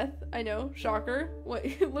about death. I know, shocker. What?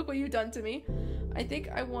 Look what you've done to me. I think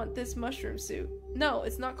I want this mushroom suit. No,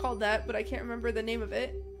 it's not called that, but I can't remember the name of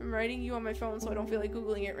it. I'm writing you on my phone, so I don't feel like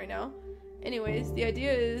Googling it right now. Anyways, the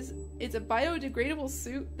idea is, it's a biodegradable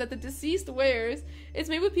suit that the deceased wears. It's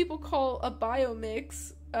made with people call a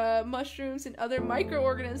biomix, mushrooms and other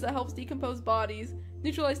microorganisms that helps decompose bodies,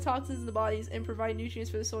 neutralize toxins in the bodies, and provide nutrients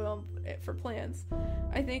for the soil and for plants.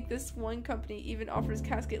 I think this one company even offers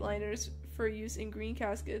casket liners for use in green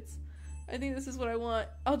caskets. I think this is what I want.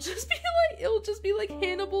 It'll just be like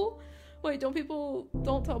Hannibal. Wait, don't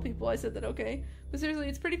tell people I said that, okay? But seriously,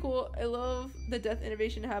 it's pretty cool. I love the death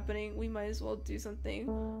innovation happening. We might as well do something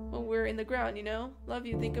when we're in the ground, you know? Love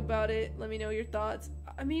you, think about it. Let me know your thoughts.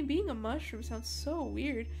 I mean, being a mushroom sounds so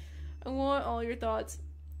weird. I want all your thoughts.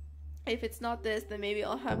 If it's not this, then maybe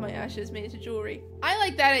I'll have my ashes made into jewelry. I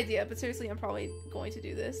like that idea, but seriously, I'm probably going to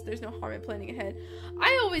do this. There's no harm in planning ahead.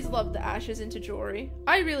 I always love the ashes into jewelry.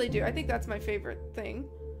 I really do. I think that's my favorite thing.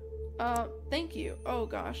 Thank you. Oh,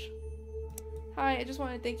 gosh. Hi, I just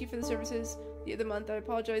wanted to thank you for the services the other month. I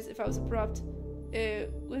apologize if I was abrupt.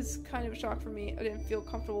 It was kind of a shock for me. I didn't feel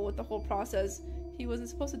comfortable with the whole process. He wasn't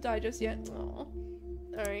supposed to die just yet. Aww.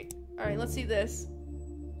 Alright, let's see this.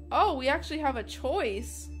 Oh, we actually have a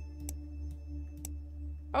choice.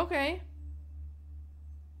 Okay.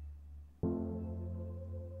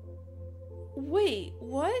 Wait,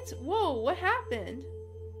 what? Whoa, what happened?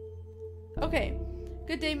 Okay.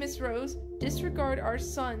 Good day, Miss Rose. Disregard our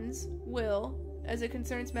son's will as it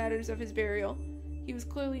concerns matters of his burial. He was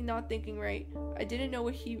clearly not thinking right. I didn't know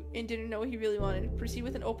what he really wanted. Proceed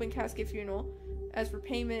with an open casket funeral. As for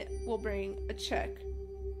payment, we'll bring a check.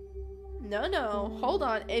 No, hold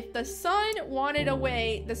on. If the son wanted a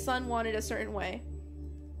way, the son wanted a certain way.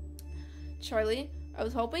 Charlie, I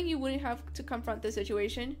was hoping you wouldn't have to confront the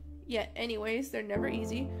situation. Yet, anyways, they're never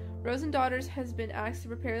easy. Rose and Daughters has been asked to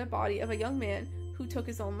prepare the body of a young man who took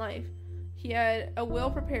his own life. He had a will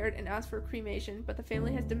prepared and asked for cremation, but the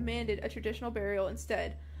family has demanded a traditional burial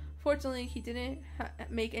instead. Fortunately, he didn't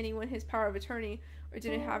make anyone his power of attorney, or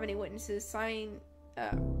didn't have any witnesses sign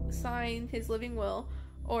his living will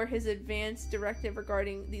or his advance directive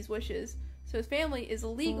regarding these wishes. So his family is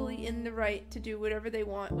legally in the right to do whatever they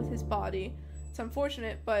want with his body. It's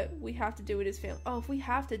unfortunate, but we have to do it as family. Oh, if we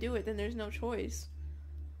have to do it, then there's no choice.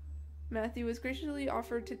 Matthew has graciously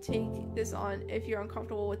offered to take this on if you're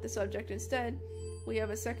uncomfortable with the subject instead. We have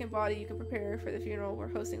a second body you can prepare for the funeral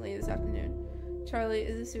we're hosting later this afternoon. Charlie,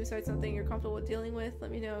 is this suicide something you're comfortable with dealing with?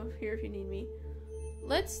 Let me know here if you need me.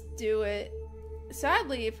 Let's do it.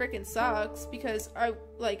 Sadly, it freaking sucks because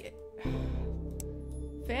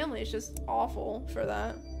family is just awful for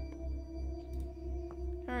that.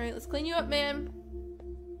 Alright, let's clean you up, man.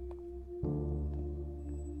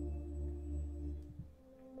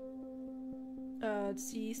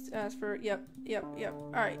 Deceased, as for, yep.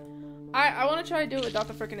 Alright. I want to try to do it without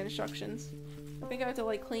the freaking instructions. I think I have to,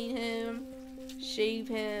 like, clean him, shave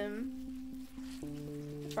him,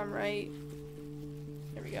 if I'm right.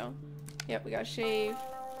 There we go. Yep, we gotta shave.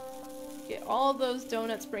 Get all those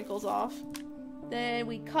donut sprinkles off. Then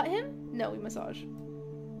we cut him? No, we massage.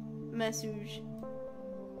 Massage.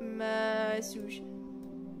 Massage.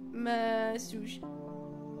 Massage.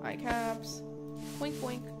 Eye caps. Boink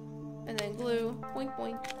boink. And then glue. Boink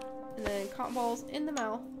boink. And then cotton balls in the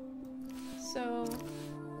mouth. So,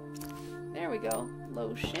 there we go.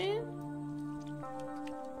 Lotion.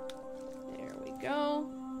 There we go.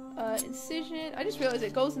 Incision. I just realized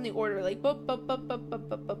it goes in the order, like, boop, boop, boop, boop, boop,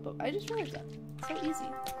 boop, boop, boop. I just realized that. It's so easy.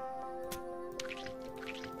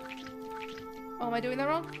 Oh, am I doing that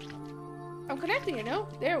wrong? I'm connecting it, no?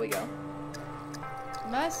 There we go.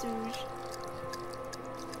 Massage.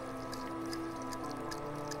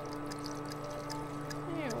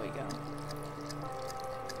 There we go.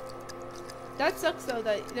 That sucks though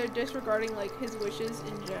that they're disregarding like his wishes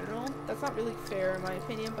in general. That's not really fair in my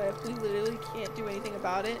opinion, but if we literally can't do anything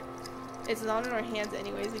about it, it's not in our hands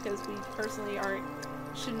anyways because we personally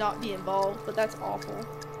should not be involved, but that's awful.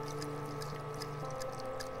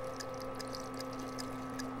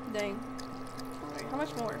 Dang. Alright, how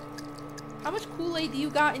much more? How much Kool-Aid do you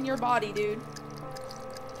got in your body, dude?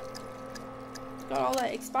 Got all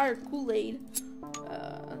that expired Kool-Aid.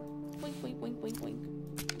 Wink, wink, wink, wink, wink.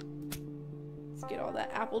 Let's get all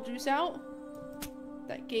that apple juice out.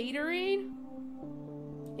 That Gatorade.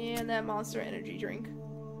 And that Monster Energy drink.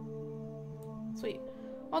 Sweet.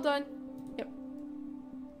 All done. Yep.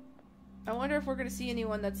 I wonder if we're gonna see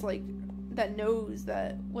anyone that's like, that knows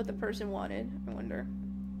that what the person wanted. I wonder.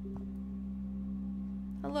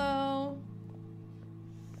 Hello?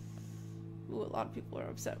 Ooh, a lot of people are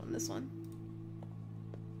upset on this one.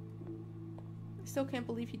 I still can't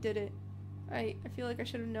believe he did it. I feel like I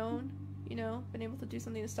should have known, you know, been able to do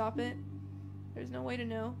something to stop it. There's no way to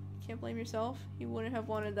know. You can't blame yourself. You wouldn't have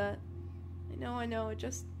wanted that. I know, it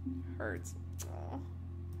just hurts. Aww.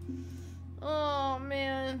 Oh,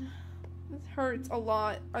 man. This hurts a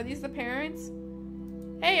lot. Are these the parents?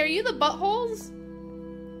 Hey, are you the buttholes?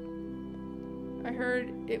 I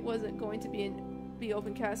heard it wasn't going to be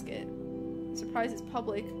open casket. I'm surprised it's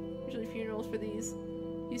public. Usually funerals for these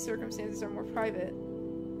circumstances are more private.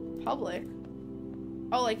 Public?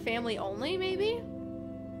 Oh, like family only, maybe?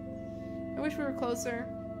 I wish we were closer.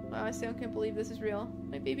 Wow, I still can't believe this is real.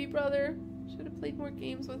 My baby brother. Should have played more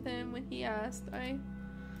games with him when he asked.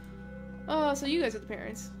 Oh, so you guys are the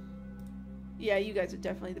parents. Yeah, you guys are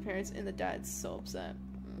definitely the parents, and the dad's so upset.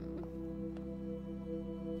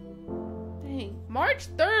 Dang. March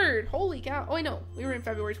 3rd! Holy cow. Oh, wait, no. We were in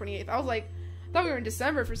February 28th. I was like, I thought we were in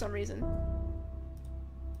December for some reason.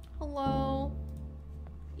 Hello?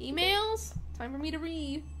 Emails? Time for me to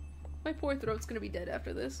read. My poor throat's gonna be dead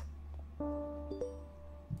after this.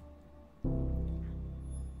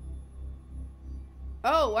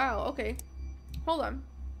 Oh, wow. Okay. Hold on.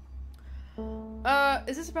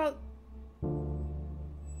 Is this about...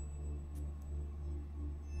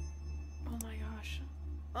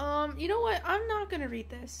 You know what? I'm not gonna read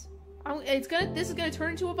this. This is gonna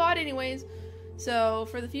turn into a VOD anyways. So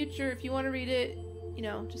for the future, if you want to read it, you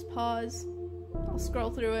know, just pause. I'll scroll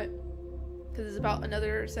through it because it's about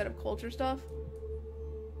another set of culture stuff.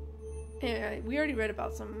 And we already read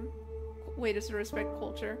about some way to respect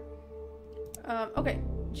culture. Okay,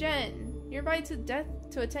 Jen, you're invited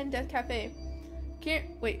to attend Death Cafe.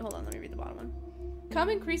 Wait, hold on. Let me read the bottom one. Come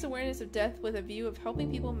increase awareness of death with a view of helping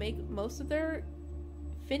people make most of their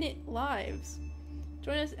finite lives.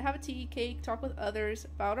 Join us, have a tea, cake, talk with others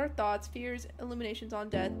about our thoughts, fears, illuminations on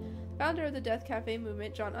death. Founder of the Death Cafe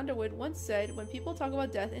movement, John Underwood, once said, when people talk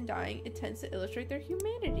about death and dying, it tends to illustrate their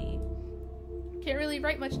humanity. Can't really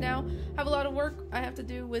write much now. Have a lot of work I have to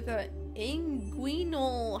do with a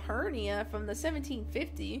inguinal hernia from the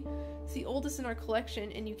 1750s. It's the oldest in our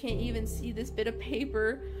collection, and you can't even see this bit of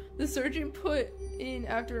paper the surgeon put in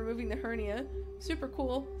after removing the hernia. Super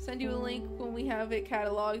cool. Send you a link when we have it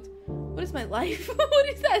cataloged. What is my life? What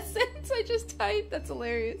is that sentence I just typed? That's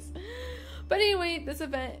hilarious. But anyway, this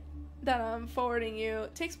event that I'm forwarding you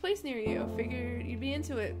takes place near you. Figured you'd be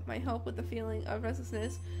into it. Might help with the feeling of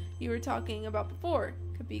restlessness you were talking about before.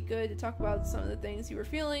 Could be good to talk about some of the things you were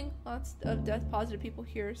feeling. Lots of death positive people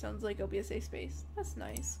here. Sounds like it'll be a safe space. That's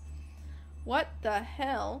nice. What the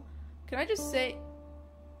hell? Can I just say...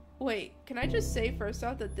 Wait, can I just say first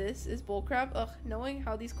off that this is bullcrap? Ugh, knowing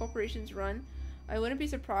how these corporations run, I wouldn't be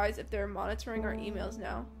surprised if they're monitoring our emails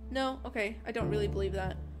now. No, okay, I don't really believe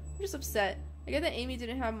that. I'm just upset. I get that Amy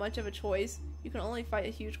didn't have much of a choice. You can only fight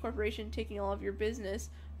a huge corporation taking all of your business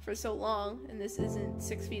for so long, and this isn't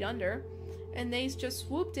 6 feet under. And they just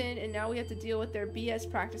swooped in, and now we have to deal with their BS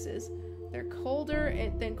practices. They're colder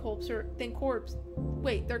than corpse.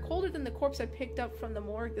 Wait, they're colder than the corpse I picked up from the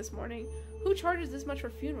morgue this morning. Who charges this much for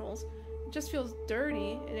funerals? It just feels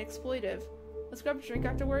dirty and exploitive. Let's grab a drink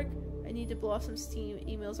after work. I need to blow off some steam.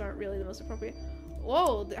 Emails aren't really the most appropriate.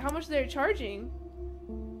 Whoa, how much are they charging?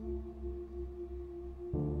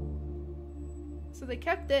 So they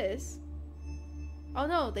kept this. Oh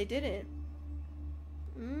no, they didn't.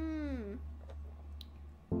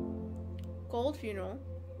 Gold funeral.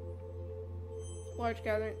 Large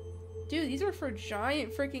gathering. Dude, these are for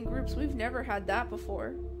giant freaking groups. We've never had that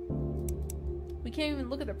before. We can't even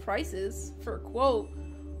look at the prices for a quote.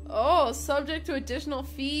 Oh, subject to additional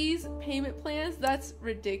fees, payment plans? That's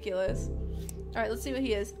ridiculous. Alright, let's see what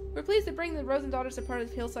he is. We're pleased to bring the Rose and Daughters a part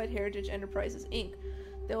of Hillside Heritage Enterprises, Inc.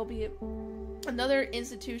 There will be another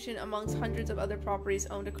institution amongst hundreds of other properties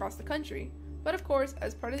owned across the country. But of course,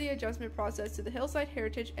 as part of the adjustment process to the Hillside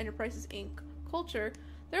Heritage Enterprises, Inc. culture,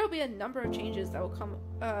 there will be a number of changes that will come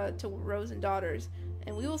to Rose and Daughters,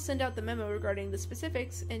 and we will send out the memo regarding the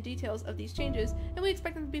specifics and details of these changes, and we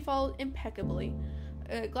expect them to be followed impeccably.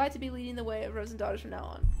 Glad to be leading the way of Rose and Daughters from now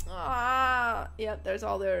on. Ah, yep, there's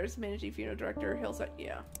all theirs. Managing Funeral Director, Hillside,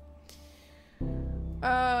 yeah.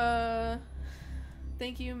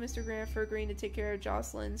 Thank you, Mr. Grant, for agreeing to take care of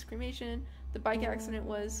Jocelyn's cremation. The bike accident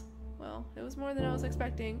was, well, it was more than I was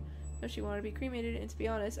expecting. No, she wanted to be cremated, and to be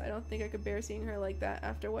honest, I don't think I could bear seeing her like that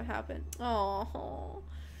after what happened. Oh,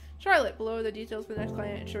 Charlotte, below are the details for the next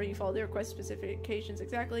client, ensuring you follow the request specifications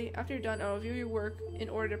exactly. After you're done, I'll review your work in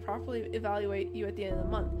order to properly evaluate you at the end of the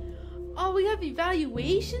month. Oh, we have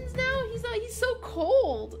evaluations now? He's so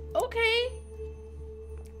cold. Okay.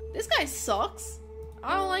 This guy sucks.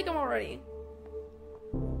 I don't like him already.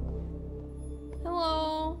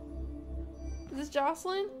 Hello. Is this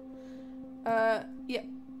Jocelyn? Yeah.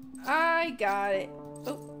 I got it.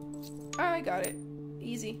 Oh, I got it.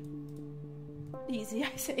 Easy. Easy,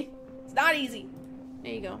 I say. It's not easy.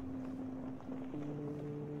 There you go.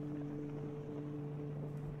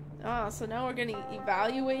 Ah, so now we're getting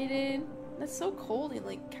evaluated. That's so cold and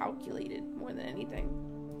like calculated more than anything.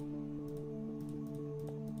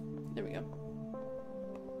 There we go.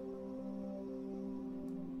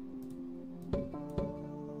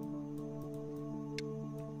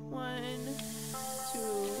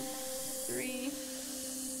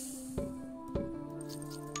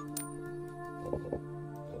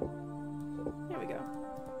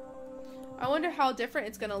 I wonder how different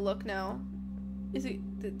it's gonna look now. Does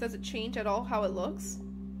it change at all how it looks?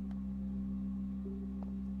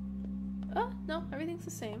 Oh, no, everything's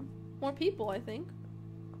the same. More people, I think.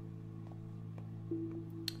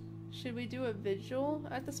 Should we do a vigil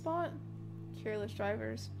at the spot? Careless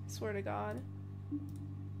drivers, I swear to God.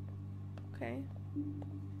 Okay.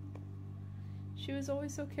 She was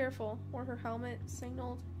always so careful. Wore her helmet,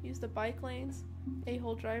 signaled, used the bike lanes.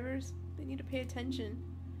 A-hole drivers, they need to pay attention.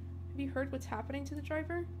 Have you heard what's happening to the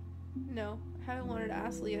driver? No, I haven't wanted to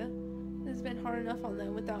ask Leah. This has been hard enough on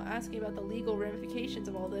them without asking about the legal ramifications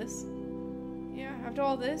of all this. Yeah, after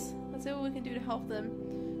all this, let's see what we can do to help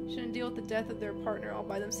them. Shouldn't deal with the death of their partner all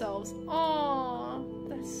by themselves. Aww,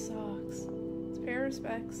 that sucks. Let's pay our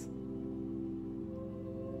respects.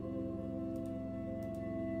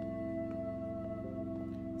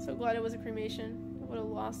 So glad it was a cremation. I would have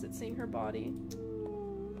lost it seeing her body.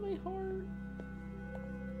 Oh, my heart.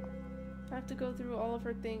 I have to go through all of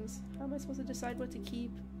her things. How am I supposed to decide what to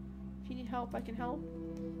keep? If you need help, I can help.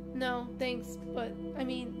 No, thanks, but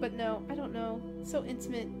no, I don't know. It's so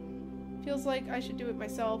intimate. Feels like I should do it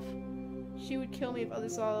myself. She would kill me if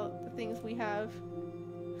others saw the things we have.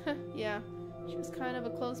 Yeah, she was kind of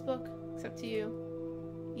a closed book, except to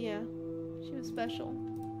you. Yeah, she was special.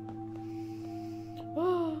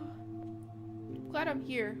 Oh, glad I'm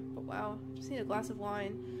here, but wow, just need a glass of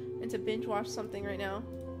wine and to binge watch something right now.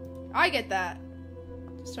 I get that.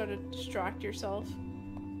 Just try to distract yourself.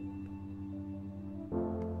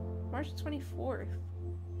 March 24th.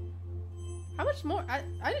 How much more?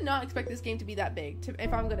 I did not expect this game to be that big,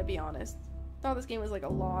 if I'm gonna be honest. Thought this game was like a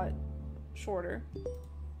lot shorter.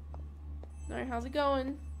 Alright, how's it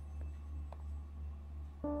going?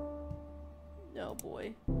 Oh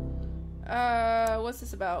boy. What's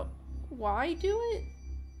this about? Why do it?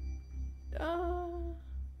 Oh,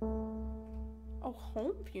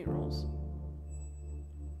 home funerals.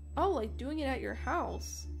 Oh, like doing it at your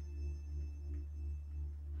house.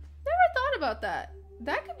 Never thought about that.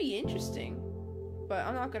 That could be interesting. But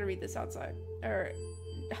I'm not gonna read this outside. Or,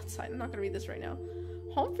 outside. I'm not gonna read this right now.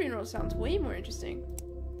 Home funeral sounds way more interesting.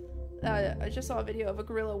 I just saw a video of a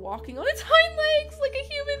gorilla walking on its hind legs like a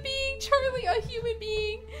human being. Charlie, a human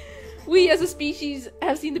being. We as a species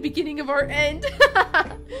have seen the beginning of our end.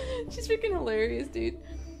 She's freaking hilarious, dude.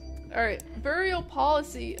 Alright, burial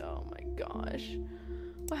policy. Oh my gosh.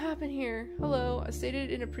 What happened here? Hello, as stated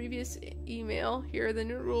in a previous email, here are the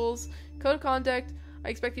new rules. Code of conduct I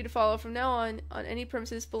expect you to follow from now on any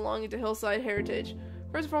premises belonging to Hillside Heritage.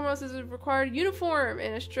 First and foremost is a required uniform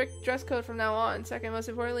and a strict dress code from now on. Second, most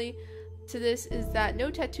importantly to this is that no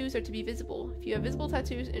tattoos are to be visible. If you have visible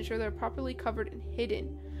tattoos, ensure they're properly covered and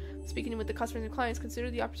hidden. Speaking with the customers and clients, consider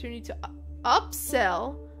the opportunity to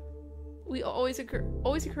upsell. We always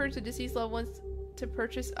encourage the deceased loved ones to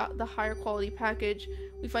purchase the higher quality package.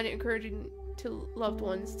 We find it encouraging to loved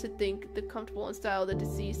ones to think the comfortable and style of the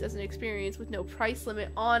deceased as an experience with no price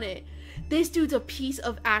limit on it. This dude's a piece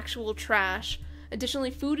of actual trash.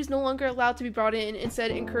 Additionally, food is no longer allowed to be brought in.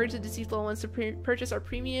 Instead, encourage the deceased loved ones to purchase our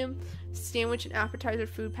premium sandwich and appetizer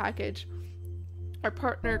food package. Our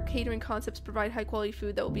partner catering concepts provide high quality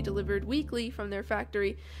food that will be delivered weekly from their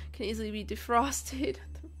factory, can easily be defrosted.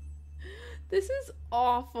 This is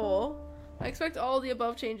awful. I expect all the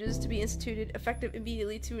above changes to be instituted effective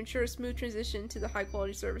immediately to ensure a smooth transition to the high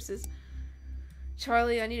quality services.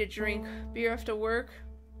 Charlie, I need a drink. Beer after work?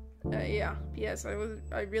 Yeah. P.S.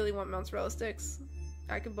 I really want mozzarella sticks.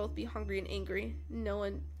 I can both be hungry and angry. No,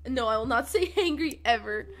 I will not say angry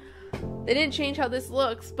ever. They didn't change how this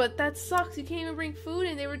looks, but that sucks. You can't even bring food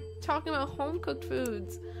in. They were talking about home-cooked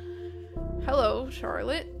foods. Hello,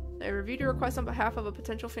 Charlotte. I reviewed your request on behalf of a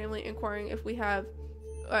potential family inquiring if we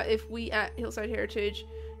at Hillside Heritage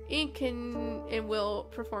Inc. can and will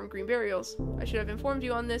perform green burials. I should have informed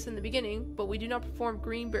you on this in the beginning, but we do not perform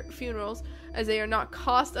green funerals as they are not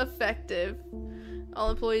cost effective. All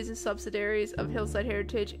employees and subsidiaries of Hillside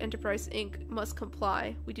Heritage Enterprise Inc. must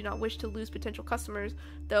comply. We do not wish to lose potential customers,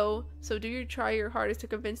 though, so try your hardest to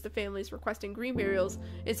convince the families requesting green burials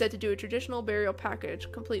instead to do a traditional burial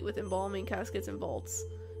package, complete with embalming caskets and vaults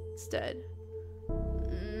instead.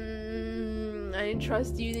 I didn't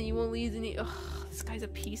trust you, then you won't leave any. Ugh, this guy's a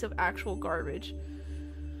piece of actual garbage.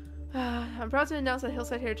 I'm proud to announce that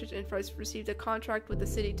Hillside Heritage Enterprise received a contract with the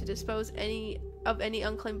city to dispose of any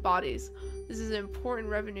unclaimed bodies. This is an important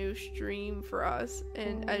revenue stream for us,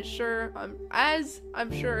 and as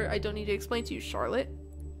I'm sure I don't need to explain to you, Charlotte.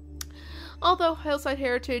 Although Hillside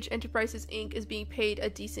Heritage Enterprises Inc. is being paid a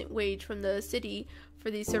decent wage from the city for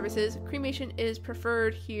these services, cremation is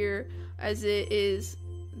preferred here as it is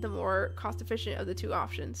the more cost-efficient of the two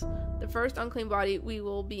options. The first unclaimed body we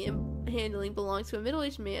will be handling belongs to a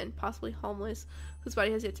middle-aged man, possibly homeless, whose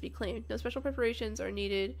body has yet to be claimed. No special preparations are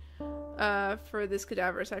needed for this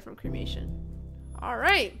cadaver aside from cremation.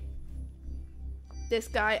 Alright. This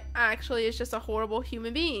guy actually is just a horrible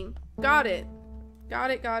human being. Got it. Got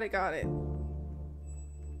it.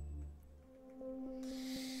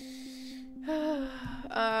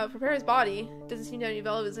 Prepare his body. Doesn't seem to have any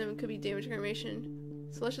relativism and could be damaged to cremation.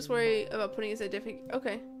 So let's just worry about putting his identification.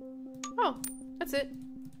 Okay. Oh, that's it.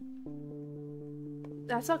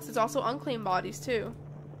 That sucks. It's also unclaimed bodies too.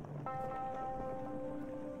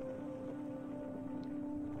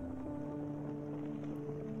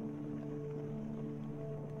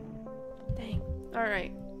 Dang. All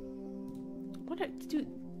right. Dude,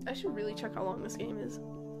 I should really check how long this game is.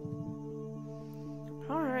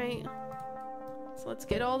 All right. So let's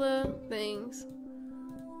get all the things.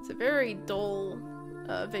 It's a very dull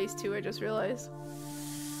vase too, I just realized.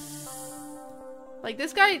 Like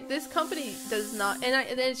this company does not,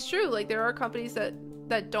 and it's true, like there are companies that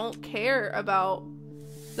don't care about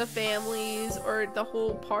the families or the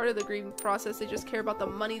whole part of the grieving process. They just care about the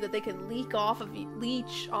money that they can leech off of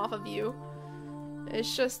you.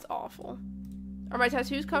 It's just awful. Are my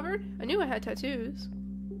tattoos covered? I knew I had tattoos.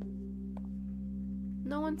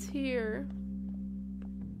 No one's here.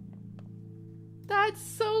 That's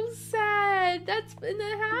so sad. And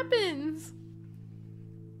that happens.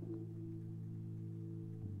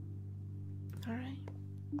 Alright.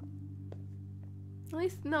 At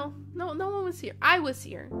least, no one was here. I was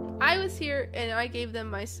here, and I gave them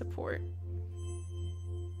my support.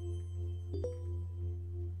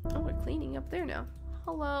 Oh, we're cleaning up there now.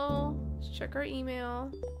 Hello. Let's check our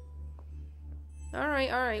email.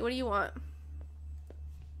 Alright, what do you want?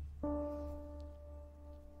 Oh,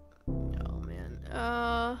 man.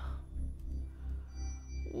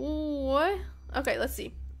 What? Okay, let's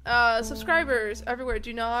see. Subscribers everywhere.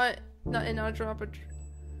 Do not a drop of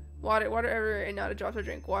water everywhere and not a drop of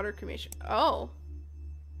drink. Water cremation. Oh,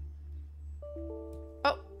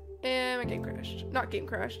 and my game crashed. Not game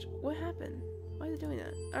crashed. What happened? Why is it doing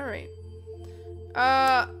that? Alright.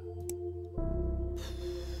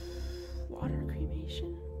 Water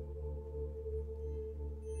cremation.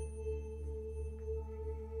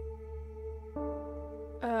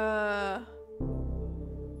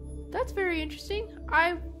 That's very interesting.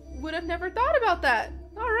 I would have never thought about that.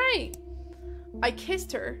 Alright. I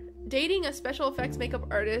kissed her, dating a special effects makeup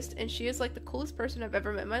artist, and she is like the coolest person I've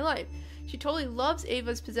ever met in my life. She totally loves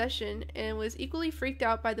Ava's possession and was equally freaked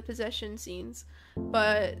out by the possession scenes,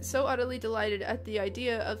 but so utterly delighted at the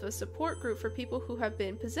idea of a support group for people who have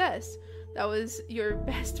been possessed. That was your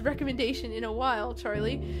best recommendation in a while,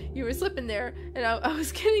 Charlie. You were slipping there, and I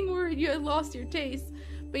was getting worried you had lost your taste.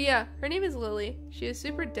 But yeah, her name is Lily. She is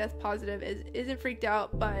super death positive, isn't freaked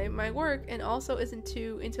out by my work, and also isn't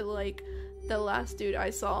too into like the last dude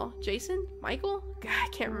I saw. Jason? Michael? God, I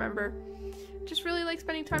can't remember. Just really like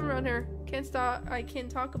spending time around her. Can't stop. I can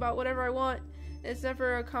talk about whatever I want. It's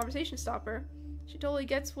never a conversation stopper. She totally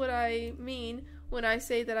gets what I mean when I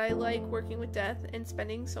say that I like working with death, and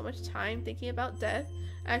spending so much time thinking about death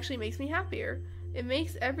actually makes me happier. It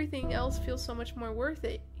makes everything else feel so much more worth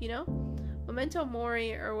it, you know? Memento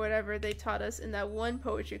mori, or whatever they taught us in that one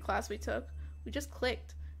poetry class we took. We just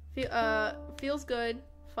clicked. Feels good,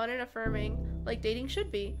 fun and affirming, like dating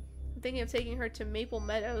should be. I'm thinking of taking her to Maple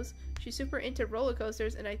Meadows. She's super into roller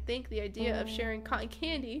coasters, and I think the idea of sharing cotton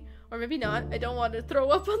candy, or maybe not, I don't want to throw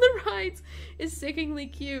up on the rides, is sickeningly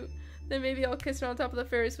cute. Then maybe I'll kiss her on top of the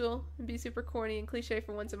Ferris wheel and be super corny and cliche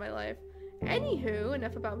for once in my life. Anywho,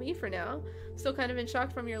 enough about me for now. Still kind of in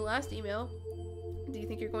shock from your last email. Do you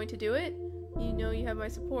think you're going to do it? You know you have my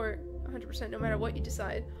support, 100% no matter what you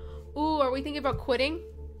decide. Ooh, are we thinking about quitting?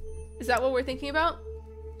 Is that what we're thinking about?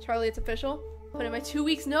 Charlie, it's official. Put in my 2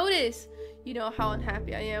 weeks notice. You know how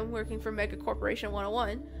unhappy I am working for Mega Corporation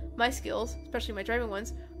 101. My skills, especially my driving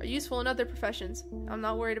ones, are useful in other professions. I'm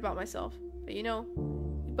not worried about myself.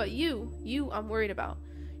 But you, I'm worried about.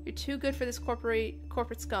 You're too good for this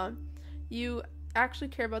corporate scum. You actually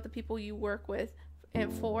care about the people you work with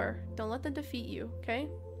and for. Don't let them defeat you, okay?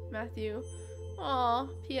 Matthew. Aw,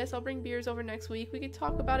 P.S. I'll bring beers over next week. We can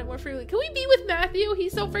talk about it more freely. Can we be with Matthew?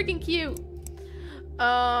 He's so freaking cute.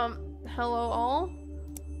 Hello all.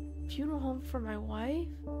 Funeral home for my wife?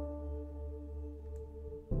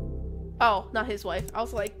 Oh, not his wife. I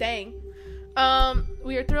was like, dang.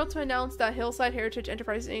 We are thrilled to announce that Hillside Heritage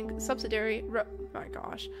Enterprise Inc. subsidiary, my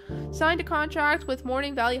gosh, signed a contract with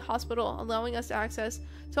Morning Valley Hospital, allowing us access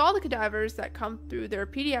to all the cadavers that come through their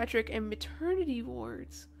pediatric and maternity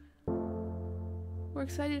wards. We're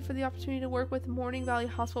excited for the opportunity to work with Morning Valley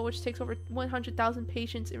Hospital, which takes over 100,000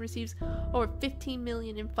 patients and receives over $15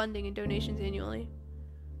 million in funding and donations annually.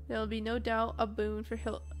 There will be no doubt a boon for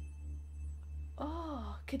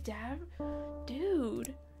Oh, cadaver?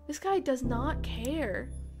 Dude, this guy does not care.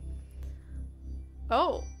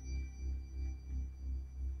 Oh.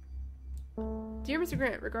 Dear Mr.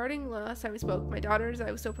 Grant, regarding last time we spoke, my daughters, I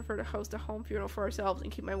would still prefer to host a home funeral for ourselves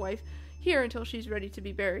and keep my wife here until she's ready to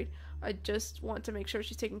be buried. I just want to make sure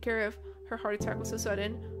she's taken care of. Her heart attack was so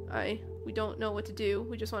sudden. We don't know what to do.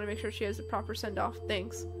 We just want to make sure she has the proper send-off.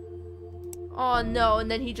 Thanks. Oh no, and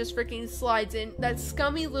then he just freaking slides in. That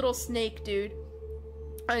scummy little snake, dude.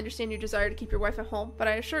 I understand your desire to keep your wife at home, but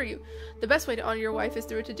I assure you, the best way to honor your wife is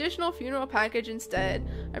through a traditional funeral package instead.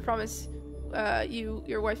 I promise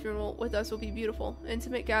your wife's funeral with us will be beautiful. An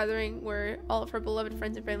intimate gathering where all of her beloved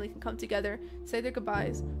friends and family can come together, say their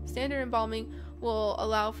goodbyes. Standard embalming will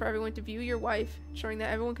allow for everyone to view your wife, ensuring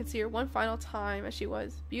that everyone can see her one final time as she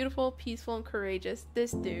was. Beautiful, peaceful, and courageous.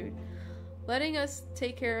 This dude. Letting us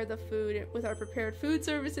take care of the food with our prepared food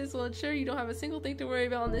services will ensure you don't have a single thing to worry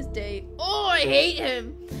about on this day. Oh, I hate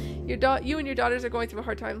him! You and your daughters are going through a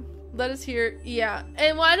hard time. Let us hear. Yeah.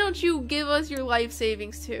 And why don't you give us your life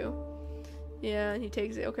savings too? Yeah, and he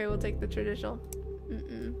takes it. Okay, we'll take the traditional.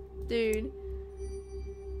 Dude.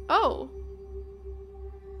 Oh.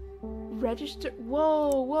 Register.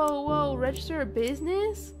 Whoa. Register a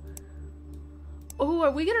business? Oh,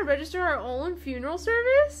 are we gonna register our own funeral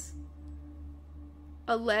service?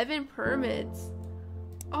 11 permits.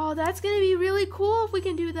 Oh, that's gonna be really cool if we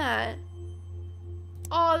can do that.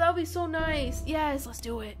 Oh, that'll be so nice. Yes, let's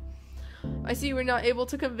do it. I see we're not able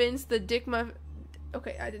to convince the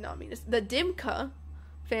Okay, I did not mean this. The Dimka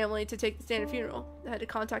family to take the standard funeral. I had to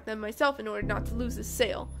contact them myself in order not to lose this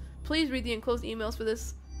sale. Please read the enclosed emails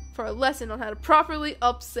for a lesson on how to properly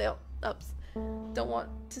upsell. Don't want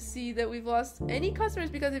to see that we've lost any customers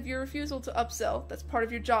because of your refusal to upsell. That's part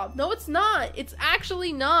of your job. No, it's not. It's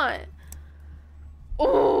actually not.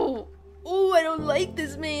 Oh, I don't like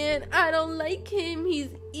this man. I don't like him. He's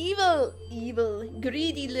evil.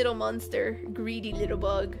 Greedy little monster. Greedy little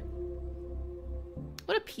bug.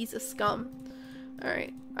 What a piece of scum.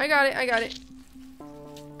 Alright. I got it. I got it.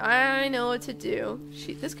 I know what to do.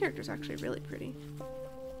 This character's actually really pretty.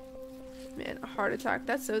 Man, a heart attack.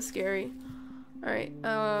 That's so scary. Alright,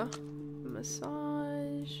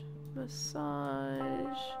 massage.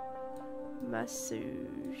 Massage.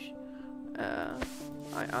 Massage.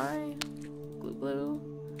 Eye. Glue glue.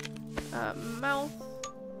 Mouth.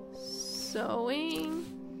 Sewing.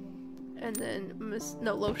 And then,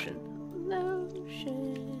 no, lotion.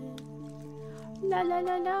 Lotion. La la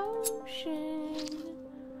la lotion.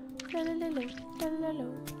 La la la la la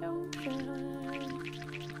la lotion.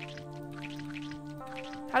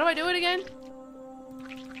 How do I do it again?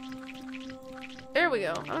 There we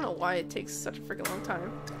go. I don't know why it takes such a freaking long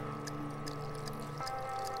time.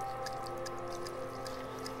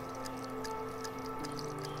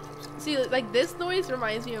 See, like this noise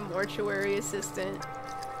reminds me of Mortuary Assistant.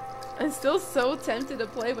 I'm still so tempted to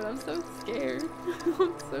play, but I'm so scared.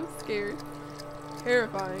 I'm so scared.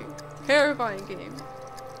 Terrifying. Terrifying game.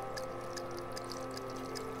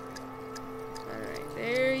 Alright,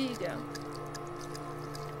 there you go.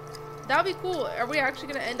 That'd be cool. Are we actually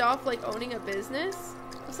gonna end off like owning a business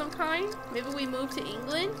of some kind? Maybe we move to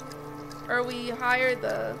England? Or we hire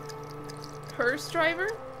the hearse driver?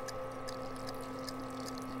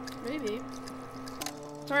 Maybe.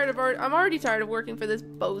 I'm already tired of working for this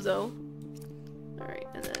bozo. Alright,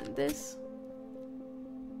 and then this.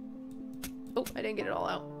 Oh, I didn't get it all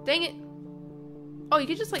out. Dang it! Oh, you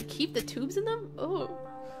could just like keep the tubes in them? Oh.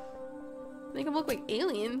 Make them look like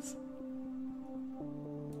aliens.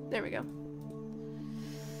 There we go.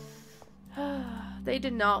 They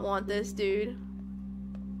did not want this, dude.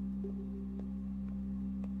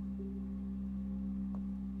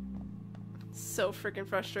 So freaking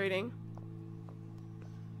frustrating.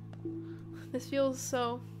 This feels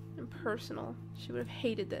so impersonal. She would have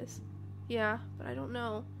hated this. Yeah, but I don't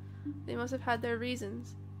know. They must have had their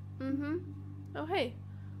reasons. Mm-hmm. Oh, hey.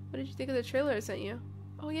 What did you think of the trailer I sent you?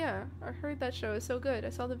 Oh, yeah. I heard that show is so good. I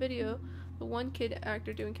saw the video. The one kid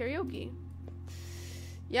actor doing karaoke.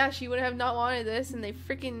 Yeah, she would have not wanted this, and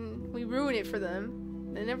we ruined it for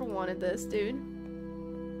them. They never wanted this, dude.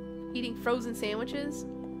 Eating frozen sandwiches?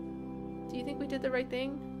 Do you think we did the right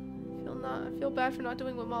thing? I feel bad for not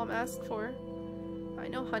doing what Mom asked for. I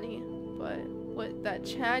know, honey, but what that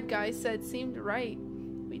Chad guy said seemed right.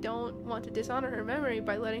 We don't want to dishonor her memory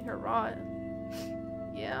by letting her rot.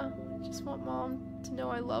 Yeah, I just want Mom to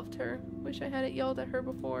know I loved her. Wish I hadn't yelled at her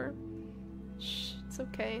before. Shh, it's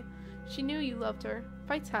okay. She knew you loved her.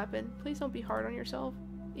 Fights happen. Please don't be hard on yourself.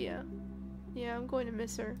 Yeah. Yeah, I'm going to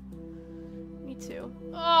miss her. Me too.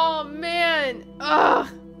 Oh, man! Ugh!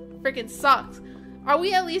 Freaking sucks. Are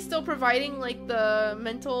we at least still providing, like, the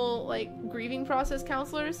mental, like, grieving process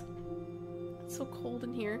counselors? It's so cold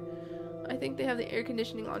in here. I think they have the air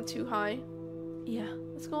conditioning on too high. Yeah,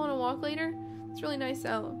 let's go on a walk later. It's really nice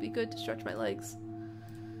out. It'd be good to stretch my legs.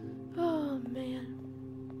 Oh, man.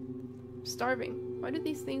 I'm starving. Why do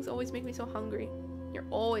these things always make me so hungry? You're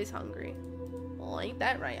always hungry. Well, ain't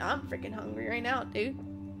that right? I'm freaking hungry right now, dude.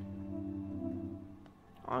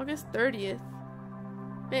 August 30th.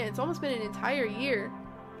 Man, it's almost been an entire year.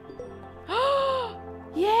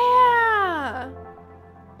 Yeah!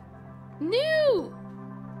 New!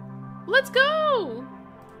 Let's go!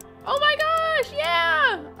 Oh my gosh,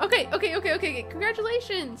 yeah! Okay.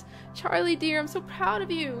 Congratulations! Charlie, dear, I'm so proud of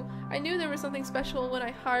you. I knew there was something special when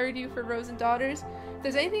I hired you for Rose and Daughters. If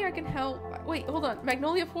there's anything I can help... Wait, hold on.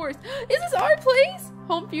 Magnolia Forest. Is this our place?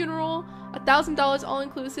 Home funeral, $1,000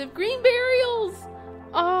 all-inclusive, green burials!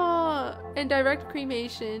 Ah, and direct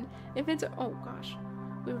cremation. Infants are, oh gosh.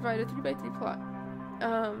 We provide a 3x3 plot.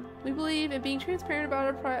 We believe in being transparent about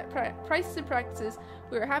our prices and practices.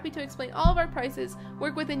 We are happy to explain all of our prices,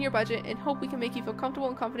 work within your budget, and hope we can make you feel comfortable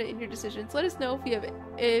and confident in your decisions. Let us know if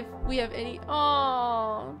we have any.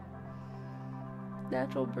 Aww.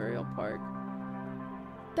 Natural burial park.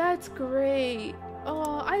 That's great.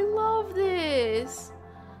 Oh, I love this.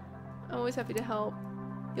 I'm always happy to help.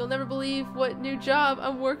 You'll never believe what new job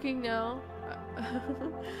I'm working now.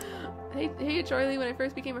 Hey, Charlie, when I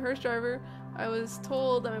first became a hearse driver, I was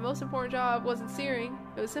told that my most important job wasn't steering,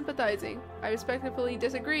 it was sympathizing. I respectfully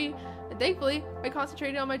disagree, and thankfully, I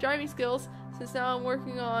concentrated on my driving skills, since now I'm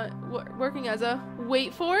working as a,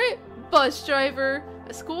 wait for it, bus driver.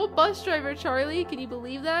 A school bus driver, Charlie, can you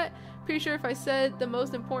believe that? Pretty sure if I said the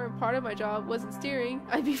most important part of my job wasn't steering,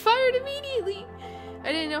 I'd be fired immediately.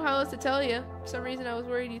 I didn't know how else to tell you. For some reason I was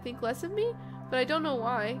worried you'd think less of me, but I don't know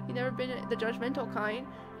why. You've never been the judgmental kind.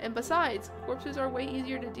 And besides, corpses are way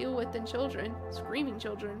easier to deal with than children. Screaming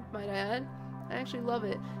children, might I add. I actually love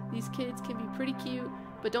it. These kids can be pretty cute,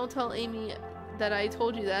 but don't tell Amy that I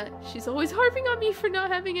told you that. She's always harping on me for not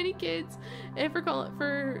having any kids and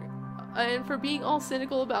for being all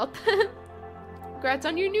cynical about them. Congrats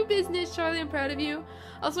on your new business, Charlie. I'm proud of you.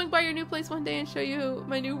 I'll swing by your new place one day and show you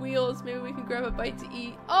my new wheels. Maybe we can grab a bite to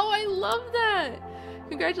eat. Oh, I love that.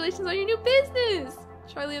 Congratulations on your new business.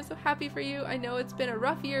 Charlie, I'm so happy for you. I know it's been a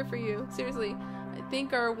rough year for you. Seriously, I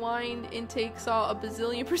think our wine intake saw a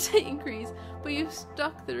bazillion% increase, but you've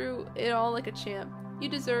stuck through it all like a champ. You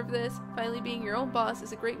deserve this. Finally being your own boss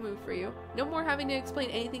is a great move for you. No more having to explain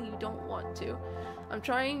anything you don't want to. I'm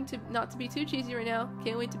trying to not to be too cheesy right now.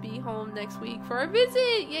 Can't wait to be home next week for our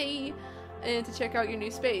visit. Yay! And to check out your new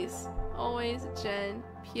space. Always, Jen.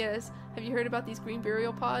 P.S. Have you heard about these green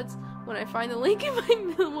burial pods? When I find the link in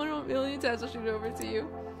my 1 million tabs, I'll shoot it over to you.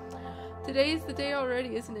 Today's the day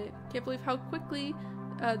already, isn't it? Can't believe how quickly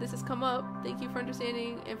this has come up. Thank you for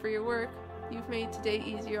understanding and for your work. You've made today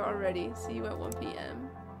easier already. See you at 1 p.m.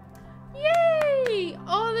 Yay!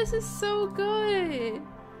 Oh, this is so good.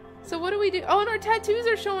 So what do we do? Oh, and our tattoos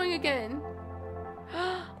are showing again.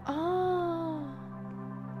 Oh.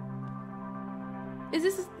 This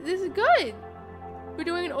is good. We're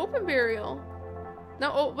doing an open burial.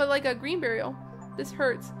 No, oh, but like a green burial. This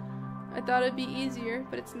hurts. I thought it'd be easier,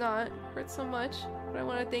 but it's not. It hurts so much. But I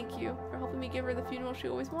want to thank you for helping me give her the funeral she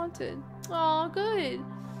always wanted. Oh, good.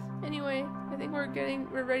 Anyway, I think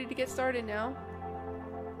we're ready to get started now.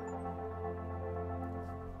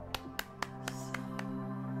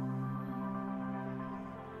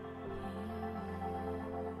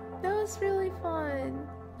 That was really fun.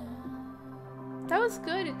 That was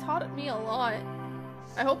good. It taught me a lot.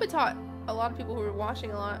 I hope it taught a lot of people who were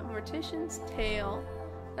watching a lot. Mortician's Tale.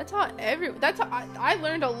 That taught I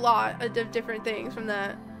learned a lot of different things from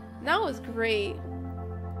that. And that was great.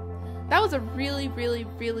 That was a really, really,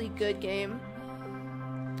 really good game.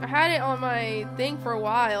 I had it on my thing for a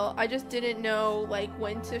while. I just didn't know like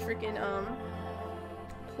when to freaking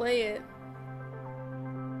play it.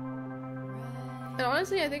 And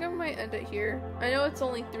honestly, I think I might end it here. I know it's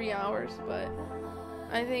only 3 hours, but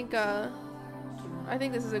I think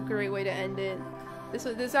this is a great way to end it.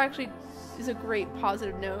 This actually is a great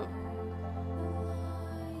positive note.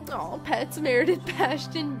 Oh, pets, Meredith,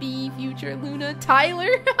 Bastion, B, Future, Luna, Tyler.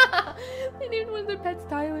 They named one of their pets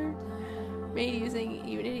Tyler. Made using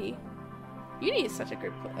Unity. Unity is such a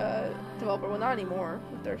good developer. Well, not anymore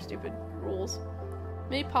with their stupid rules.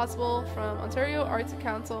 Made possible from Ontario Arts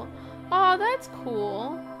Council. Oh, that's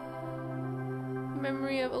cool.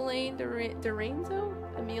 Memory of Elaine Duranzo,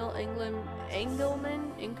 Emile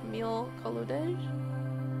Engelman, and Camille Colodej.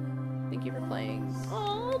 Thank you for playing.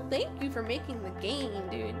 Oh, thank you for making the game,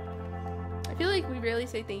 dude. I feel like we rarely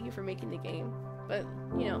say thank you for making the game, but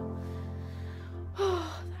you know.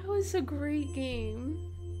 Oh, that was a great game.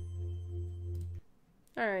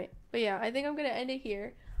 Alright, but yeah, I think I'm gonna end it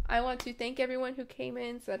here. I want to thank everyone who came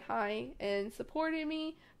in, said hi, and supported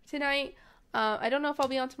me tonight. I don't know if I'll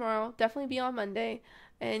be on tomorrow. Definitely be on Monday.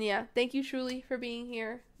 And yeah, thank you truly for being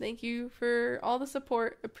here. Thank you for all the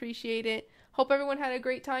support. Appreciate it. Hope everyone had a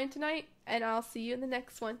great time tonight, and I'll see you in the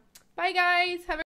next one. Bye guys. Have a